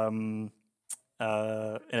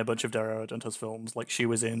Argento's films. Like she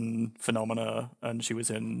was in Phenomena and she was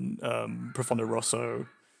in Profondo Rosso,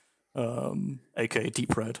 aka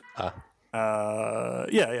Deep Red.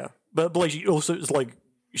 Yeah. But like she also is like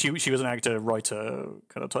she was an actor, writer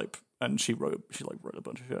kind of type, and she wrote a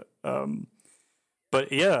bunch of shit.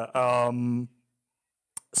 But yeah,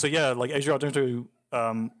 so yeah, like Asia Argento,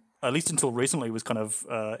 at least until recently, was kind of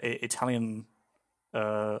Italian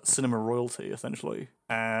cinema royalty essentially,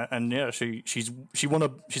 and yeah, she's won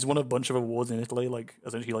a bunch of awards in Italy, like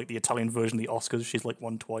essentially like the Italian version of the Oscars. She's like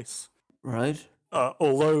won twice. Right.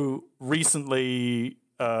 Although recently,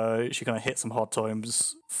 she kind of hit some hard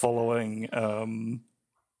times following.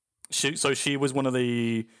 She was one of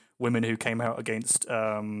the women who came out against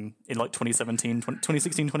in like 2016,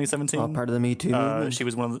 2017. Oh, part of the Me Too movement. She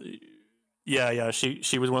was one of the. Yeah.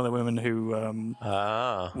 She was one of the women who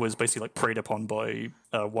was basically like preyed upon by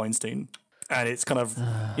Weinstein, and it's kind of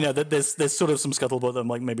there's sort of some scuttlebutt that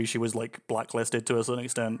like maybe she was like blacklisted to a certain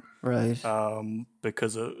extent, Right.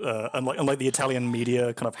 because unlike the Italian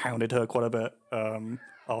media kind of hounded her quite a bit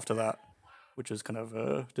after that, which is kind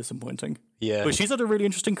of disappointing. Yeah. But she's had a really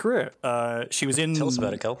interesting career. She was in. Tell us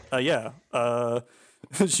about it, Cal. Yeah.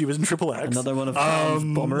 She was in Triple X. Another one of Cal's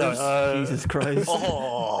bummers. no, Jesus Christ.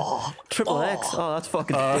 Oh, Triple X. Oh, that's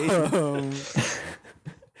fucking decent.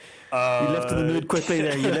 You lifted the mood quickly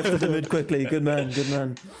there. You lifted the mood quickly. Good man. Good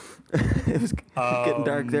man. It was getting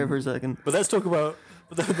dark there for a second. But let's talk about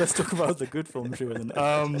the good film she was in.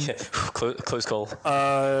 close call.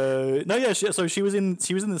 No, yeah. She was in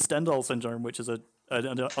the Stendhal Syndrome, which is an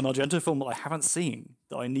Argento film that I haven't seen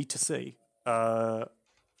that I need to see. From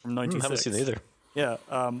 '96. Haven't seen it either. Yeah,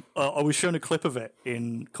 I was shown a clip of it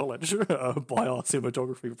in college by our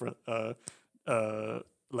cinematography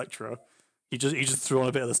lecturer. He just threw on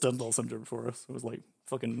a bit of the Stendhal Syndrome for us. It was like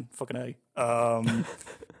fucking A.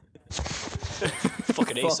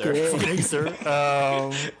 Fucking A, sir. Fucking A, sir.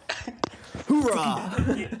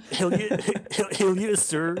 Hoorah! Hell yes,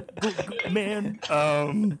 sir. Good man.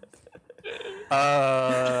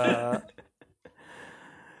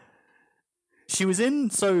 She was in.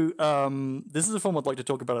 So this is a film I'd like to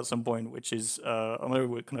talk about at some point, which is I know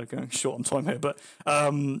we're kind of going short on time here, but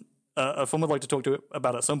a film I'd like to talk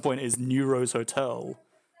about at some point is New Rose Hotel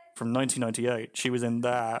from 1998. She was in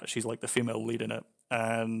that. She's like the female lead in it,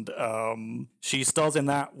 and she stars in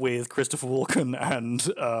that with Christopher Walken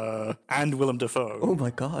and Willem Dafoe. Oh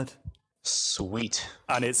my god. Sweet.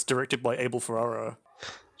 And it's directed by Abel Ferrara.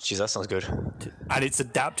 Jeez, that sounds good. And it's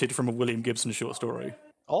adapted from a William Gibson short story.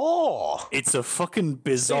 Oh, It's a fucking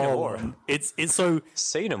bizarre one. It's so.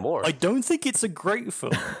 say no more. I don't think it's a great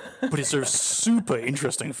film, but it's a super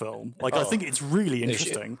interesting film. Like I think it's really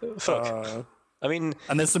interesting. Fuck. I mean,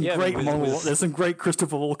 And there's some yeah, great with- there's some great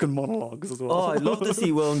Christopher Walken monologues as well. Oh, I'd love to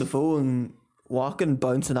see Willem Dafoe and Walken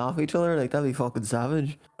bouncing off each other. Like, that'd be fucking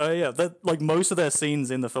savage. Yeah, like most of their scenes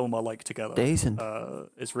in the film are like together. Decent.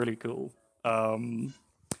 It's really cool.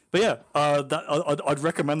 But yeah, I'd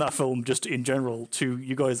recommend that film just in general to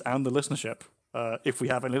you guys and the listennership, if we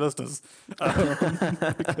have any listeners.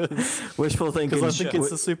 Wishful thinking. Because I think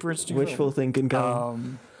it's a super interesting Wishful thinking, Cal.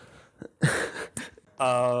 film.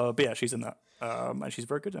 But yeah, she's in that. And she's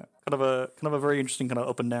very good at it. Kind of a very interesting kind of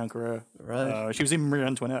up and down career. Right. She was in Marie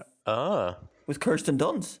Antoinette, With Kirsten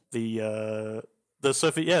Dunst. the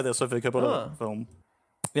Sophie Coppola film.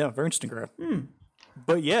 Yeah, very interesting career.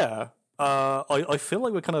 But yeah, I feel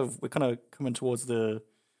like we're kind of coming towards the.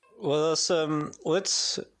 well,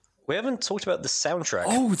 we haven't talked about the soundtrack.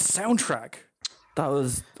 Oh, the soundtrack. That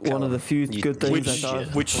was one of the few good things I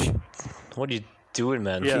thought. What are you doing,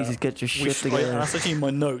 man? Yeah. Jesus, get your shit together. That's actually in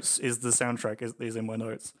my notes. Is the soundtrack is in my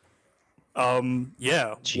notes?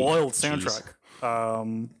 Yeah, Jeez. wild soundtrack.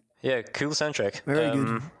 Yeah, cool soundtrack. Very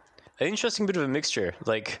good. An interesting bit of a mixture.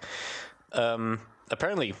 Like,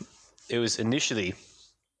 apparently, it was initially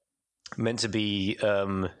meant to be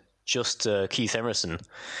just Keith Emerson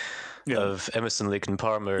of Emerson, Lake and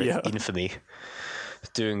Palmer infamy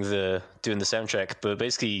doing the soundtrack, but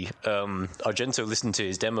basically Argento listened to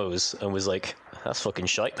his demos and was like, "That's fucking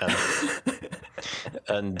shite, man."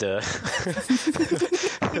 And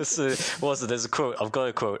there's a quote. I've got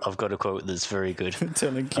a quote that's very good.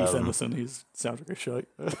 Telling Keith Emerson his soundtrack is shite.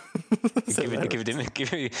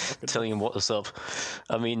 give me telling him what's up.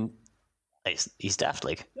 I mean, he's daft.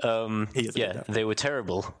 Like, He is a bit daft. they were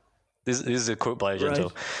terrible. This is a quote by Argento.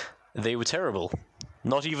 Right. They were terrible.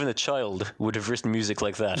 Not even a child would have written music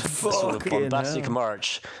like that. A sort of Fucking bombastic hell.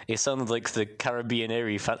 march. It sounded like the Caribbean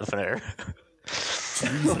airy fanfare.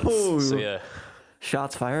 Oh, So yeah,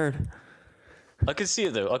 shots fired. I could see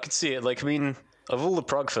it though. I could see it. Like, I mean, of all the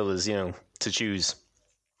prog fellas, to choose,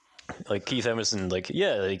 like Keith Emerson, like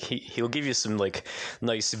he'll give you some like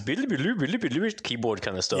nice keyboard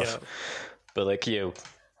kind of stuff. Yeah. But like,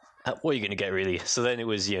 what are you gonna get really? So then it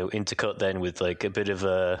was intercut then with like a bit of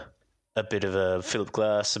a bit of a Philip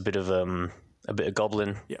Glass, a bit of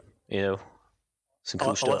Goblin. Yeah. You know, some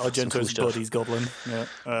cool stuff. Argento's buddy's Goblin.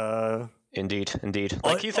 Yeah. Indeed.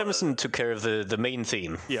 Like Keith Emerson took care of the main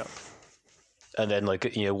theme. Yeah. And then,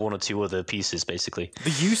 like, you know, one or two other pieces, basically.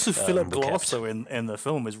 The use of Philip Glass, though, in the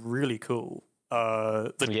film is really cool.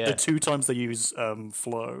 The 2 times they use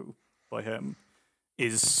 "Flow" by him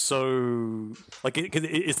is so like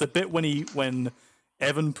it's the bit when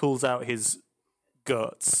Evan pulls out his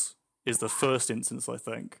guts is the first instance, I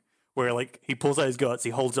think, where like he pulls out his guts, he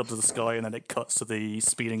holds it up to the sky, and then it cuts to the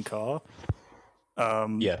speeding car.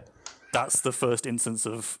 That's the first instance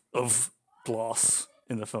of glass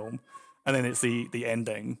in the film, and then it's the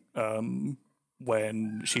ending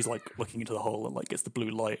when she's like looking into the hole and like gets the blue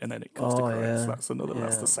light, and then it cuts to credits.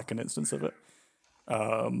 That's the second instance of it.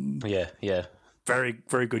 Yeah. Very,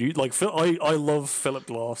 very good. Like I love Philip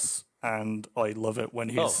Glass, and I love it when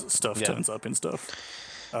his stuff turns up in stuff.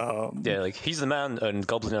 Like he's the man and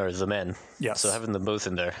Goblin are the men. Yes. So having them both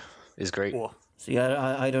in there is great. Oh, So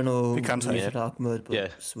yeah, I don't know what can't you're talking about,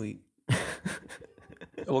 but sweet.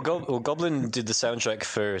 Well, Goblin did the soundtrack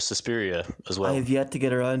for Suspiria as well. I have yet to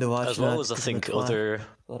get around to watching as well that as I because think I'm a twat. other.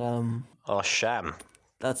 But Sham!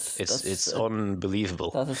 It's unbelievable.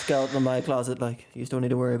 That's a skeleton in my closet. Like, you just don't need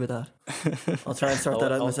to worry about that. I'll try and sort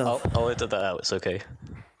that out myself. I'll edit that out. It's okay.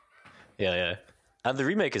 Yeah. And the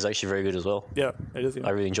remake is actually very good as well. yeah, it is. Yeah. I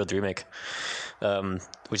really enjoyed the remake,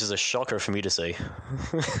 which is a shocker for me to say.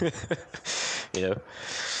 You know,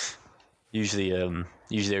 usually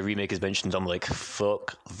a remake is mentioned. I'm like,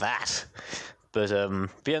 fuck that. But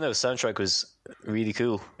yeah, no, soundtrack was really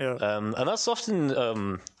cool. Yeah. And that's often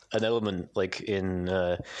an element like in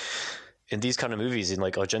these kind of movies, in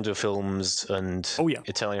like Argento films and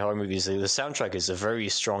Italian horror movies. The soundtrack is a very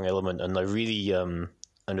strong element and a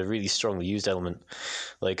really strongly used element.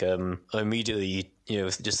 Like immediately, you know,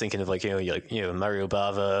 just thinking of like Mario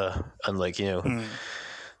Bava and like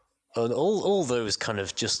and all those kind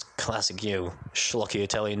of just classic schlocky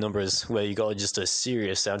Italian numbers where you got just a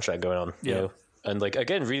serious soundtrack going on. You know, and like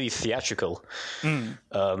again, really theatrical.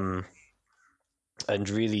 And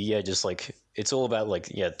really, just like it's all about like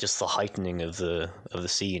just the heightening of the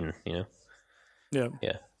scene. You know.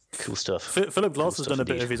 Yeah. Cool stuff. Philip Glass has done a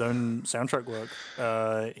bit of his own soundtrack work.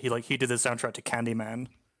 He did the soundtrack to Candyman,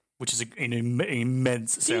 which is an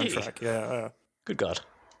immense soundtrack. Yeah. Good God.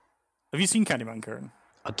 Have you seen Candyman, Karen?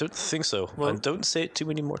 I don't think so. And don't say it too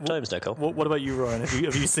many more times, Nicole. What about you, Ryan?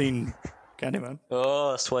 Have you seen Candyman?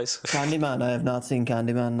 Oh, that's twice. Candyman, I have not seen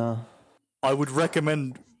Candyman, no. I would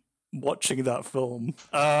recommend watching that film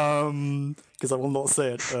because I will not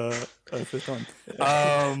say it this time.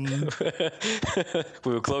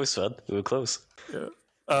 We were close, man. We were close. Yeah.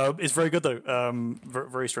 It's very good though.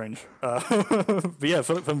 Very strange. But yeah,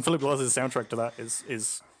 Philip Glass's soundtrack to that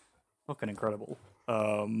is fucking incredible.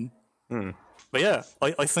 But yeah,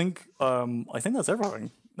 I think that's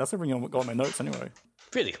everything. That's everything I've got on my notes anyway.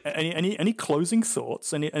 Really? Any closing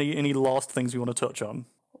thoughts? Any last things we want to touch on?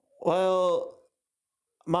 Well,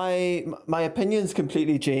 my opinion's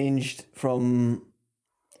completely changed from...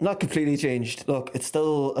 Not completely changed. Look, it's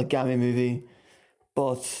still a gammy movie,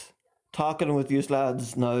 but talking with you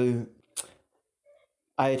lads now,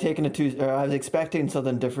 I was expecting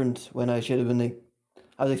something different when I should have been...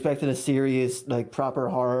 I was expecting a serious, like, proper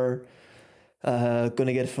horror,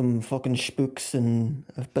 gonna get some fucking spooks and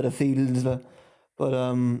a bit of feels, but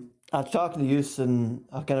I've talked to you and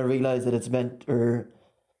I've kind of realised that it's meant, or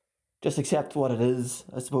just accept what it is,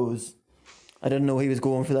 I suppose. I didn't know he was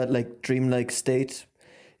going for that, like, dreamlike state,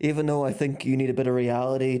 even though I think you need a bit of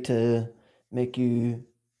reality to make you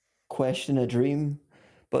question a dream.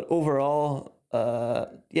 But overall,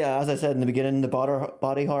 as I said in the beginning, the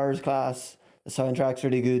body horrors class, the soundtrack's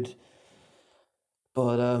really good,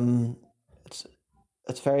 but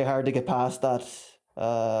it's very hard to get past that,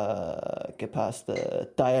 get past the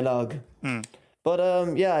dialogue. But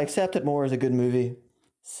I accept it more as a good movie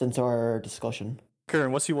since our discussion.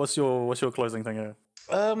 Kieran, what's your closing thing here?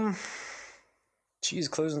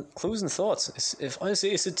 Closing thoughts.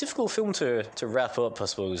 It's a difficult film to wrap up, I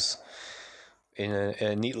suppose, in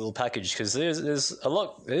a neat little package, because there's a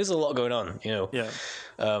lot going on, you know. Yeah.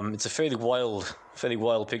 It's a fairly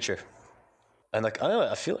wild picture, and like I don't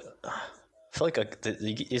know, I feel like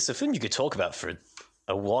it's a film you could talk about for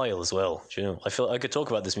a while as well. You know, I feel I could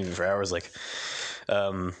talk about this movie for hours, like,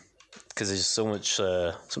 because there's so much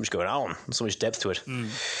going on, so much depth to it.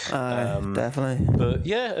 Definitely. But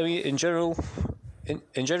yeah, I mean, in general,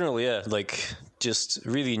 yeah, like just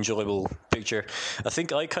really enjoyable picture. I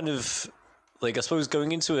think I kind of like, I suppose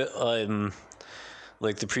going into it,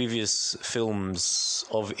 like the previous films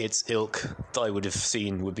of its ilk that I would have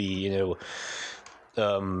seen would be,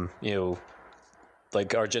 like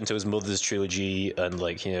Argento's Mother's trilogy and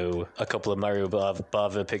like, a couple of Mario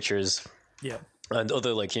Bava pictures Yeah. and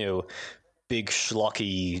other like, big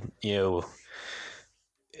schlocky,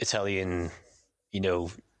 Italian,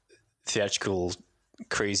 theatrical,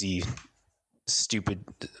 crazy, stupid.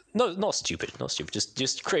 No, not stupid.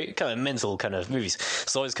 Just kind of mental kind of movies.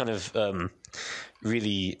 So I was kind of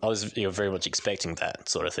really, I was very much expecting that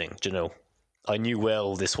sort of thing. I knew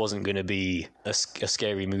well this wasn't going to be a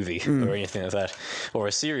scary movie or anything like that, or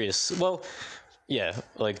a serious. Well, yeah,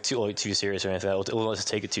 like too serious or anything like that. Or not to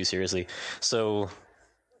take it too seriously. So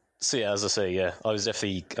yeah, as I say, yeah, I was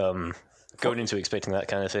definitely going into expecting that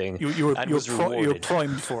kind of thing. You were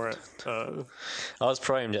primed for it. I was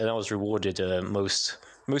primed, and I was rewarded most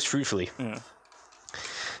fruitfully.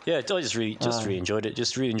 Yeah, I just really enjoyed it.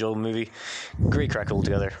 Just really enjoyed the movie. Great crack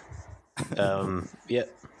altogether. Yeah,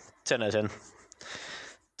 10 out of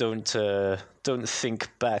 10. Don't think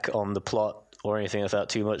back on the plot or anything like that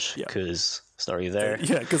too much because it's not really there.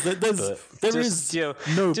 Yeah, because there is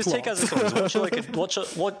no just plot. take it as it comes.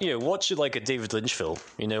 Watch it like a David Lynch film.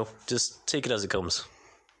 Just take it as it comes.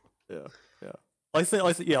 Yeah. I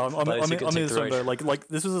think yeah. I'm in the same though. Like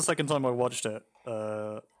this was the second time I watched it,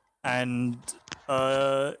 and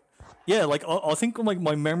yeah, like I think like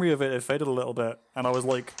my memory of it faded a little bit, and I was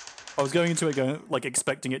going into it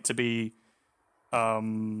expecting it to be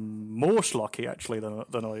more schlocky actually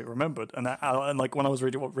than I remembered, and like when I was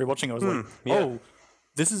rewatching, I was oh,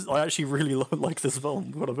 I actually really like this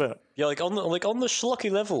film quite a bit. Yeah, like on the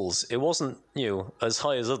schlocky levels, it wasn't as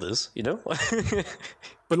high as others,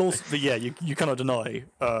 But also, yeah, you cannot deny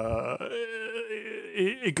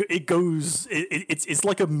it goes. It's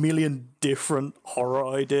like a million different horror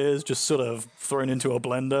ideas just sort of thrown into a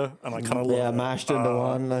blender, and I kind of mashed into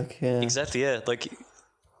one. Exactly, yeah,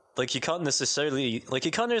 like you can't necessarily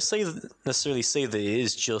say that it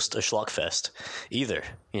is just a schlockfest either,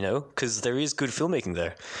 because there is good filmmaking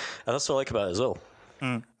there, and that's what I like about it as well.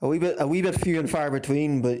 A wee bit few and far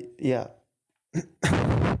between, but yeah.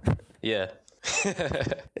 Yeah.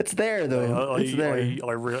 It's there though. It's there.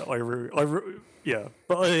 Yeah,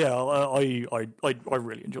 but I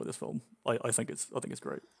really enjoy this film. I think it's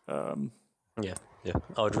great. Yeah,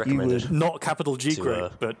 I would recommend it. Not capital G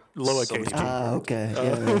great, but lowercase g. Okay.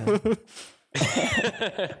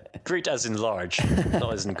 Yeah. Great as in large,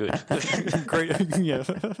 not as in good. Great, yeah.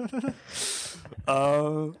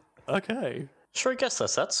 Okay. Sure, I guess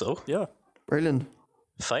that's that. So yeah, Brilliant.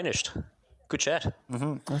 Finished. Good chat.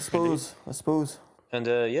 I suppose. And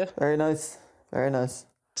yeah, very nice.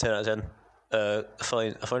 10 out of 10. A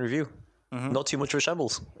fine review. Not too much of a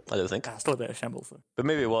shambles, I don't think. Still a bit of shambles though. But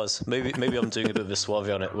maybe it was. Maybe I'm doing a bit of a suave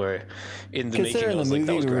on it, where in the making I Considering was the like,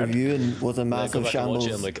 that movie was we're grand. reviewing was a massive shambles,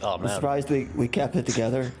 I'm like, oh man. I'm surprised we kept it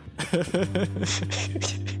together.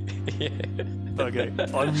 Okay,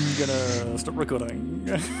 I'm gonna stop recording.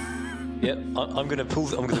 Yep, I'm gonna pull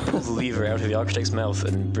the lever out of the architect's mouth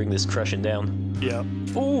and bring this crashing down. Yeah.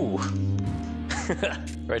 Ooh.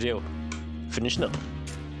 Radio. Finishing up.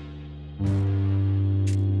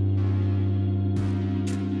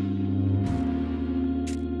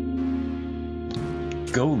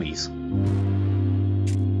 Gomies.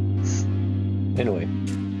 Anyway,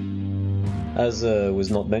 as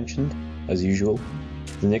was not mentioned, as usual,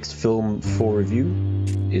 the next film for review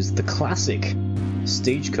is the classic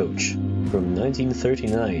Stagecoach from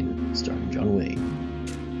 1939, starring John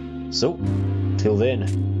Wayne. So, till then,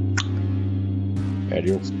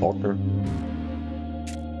 adios, partner.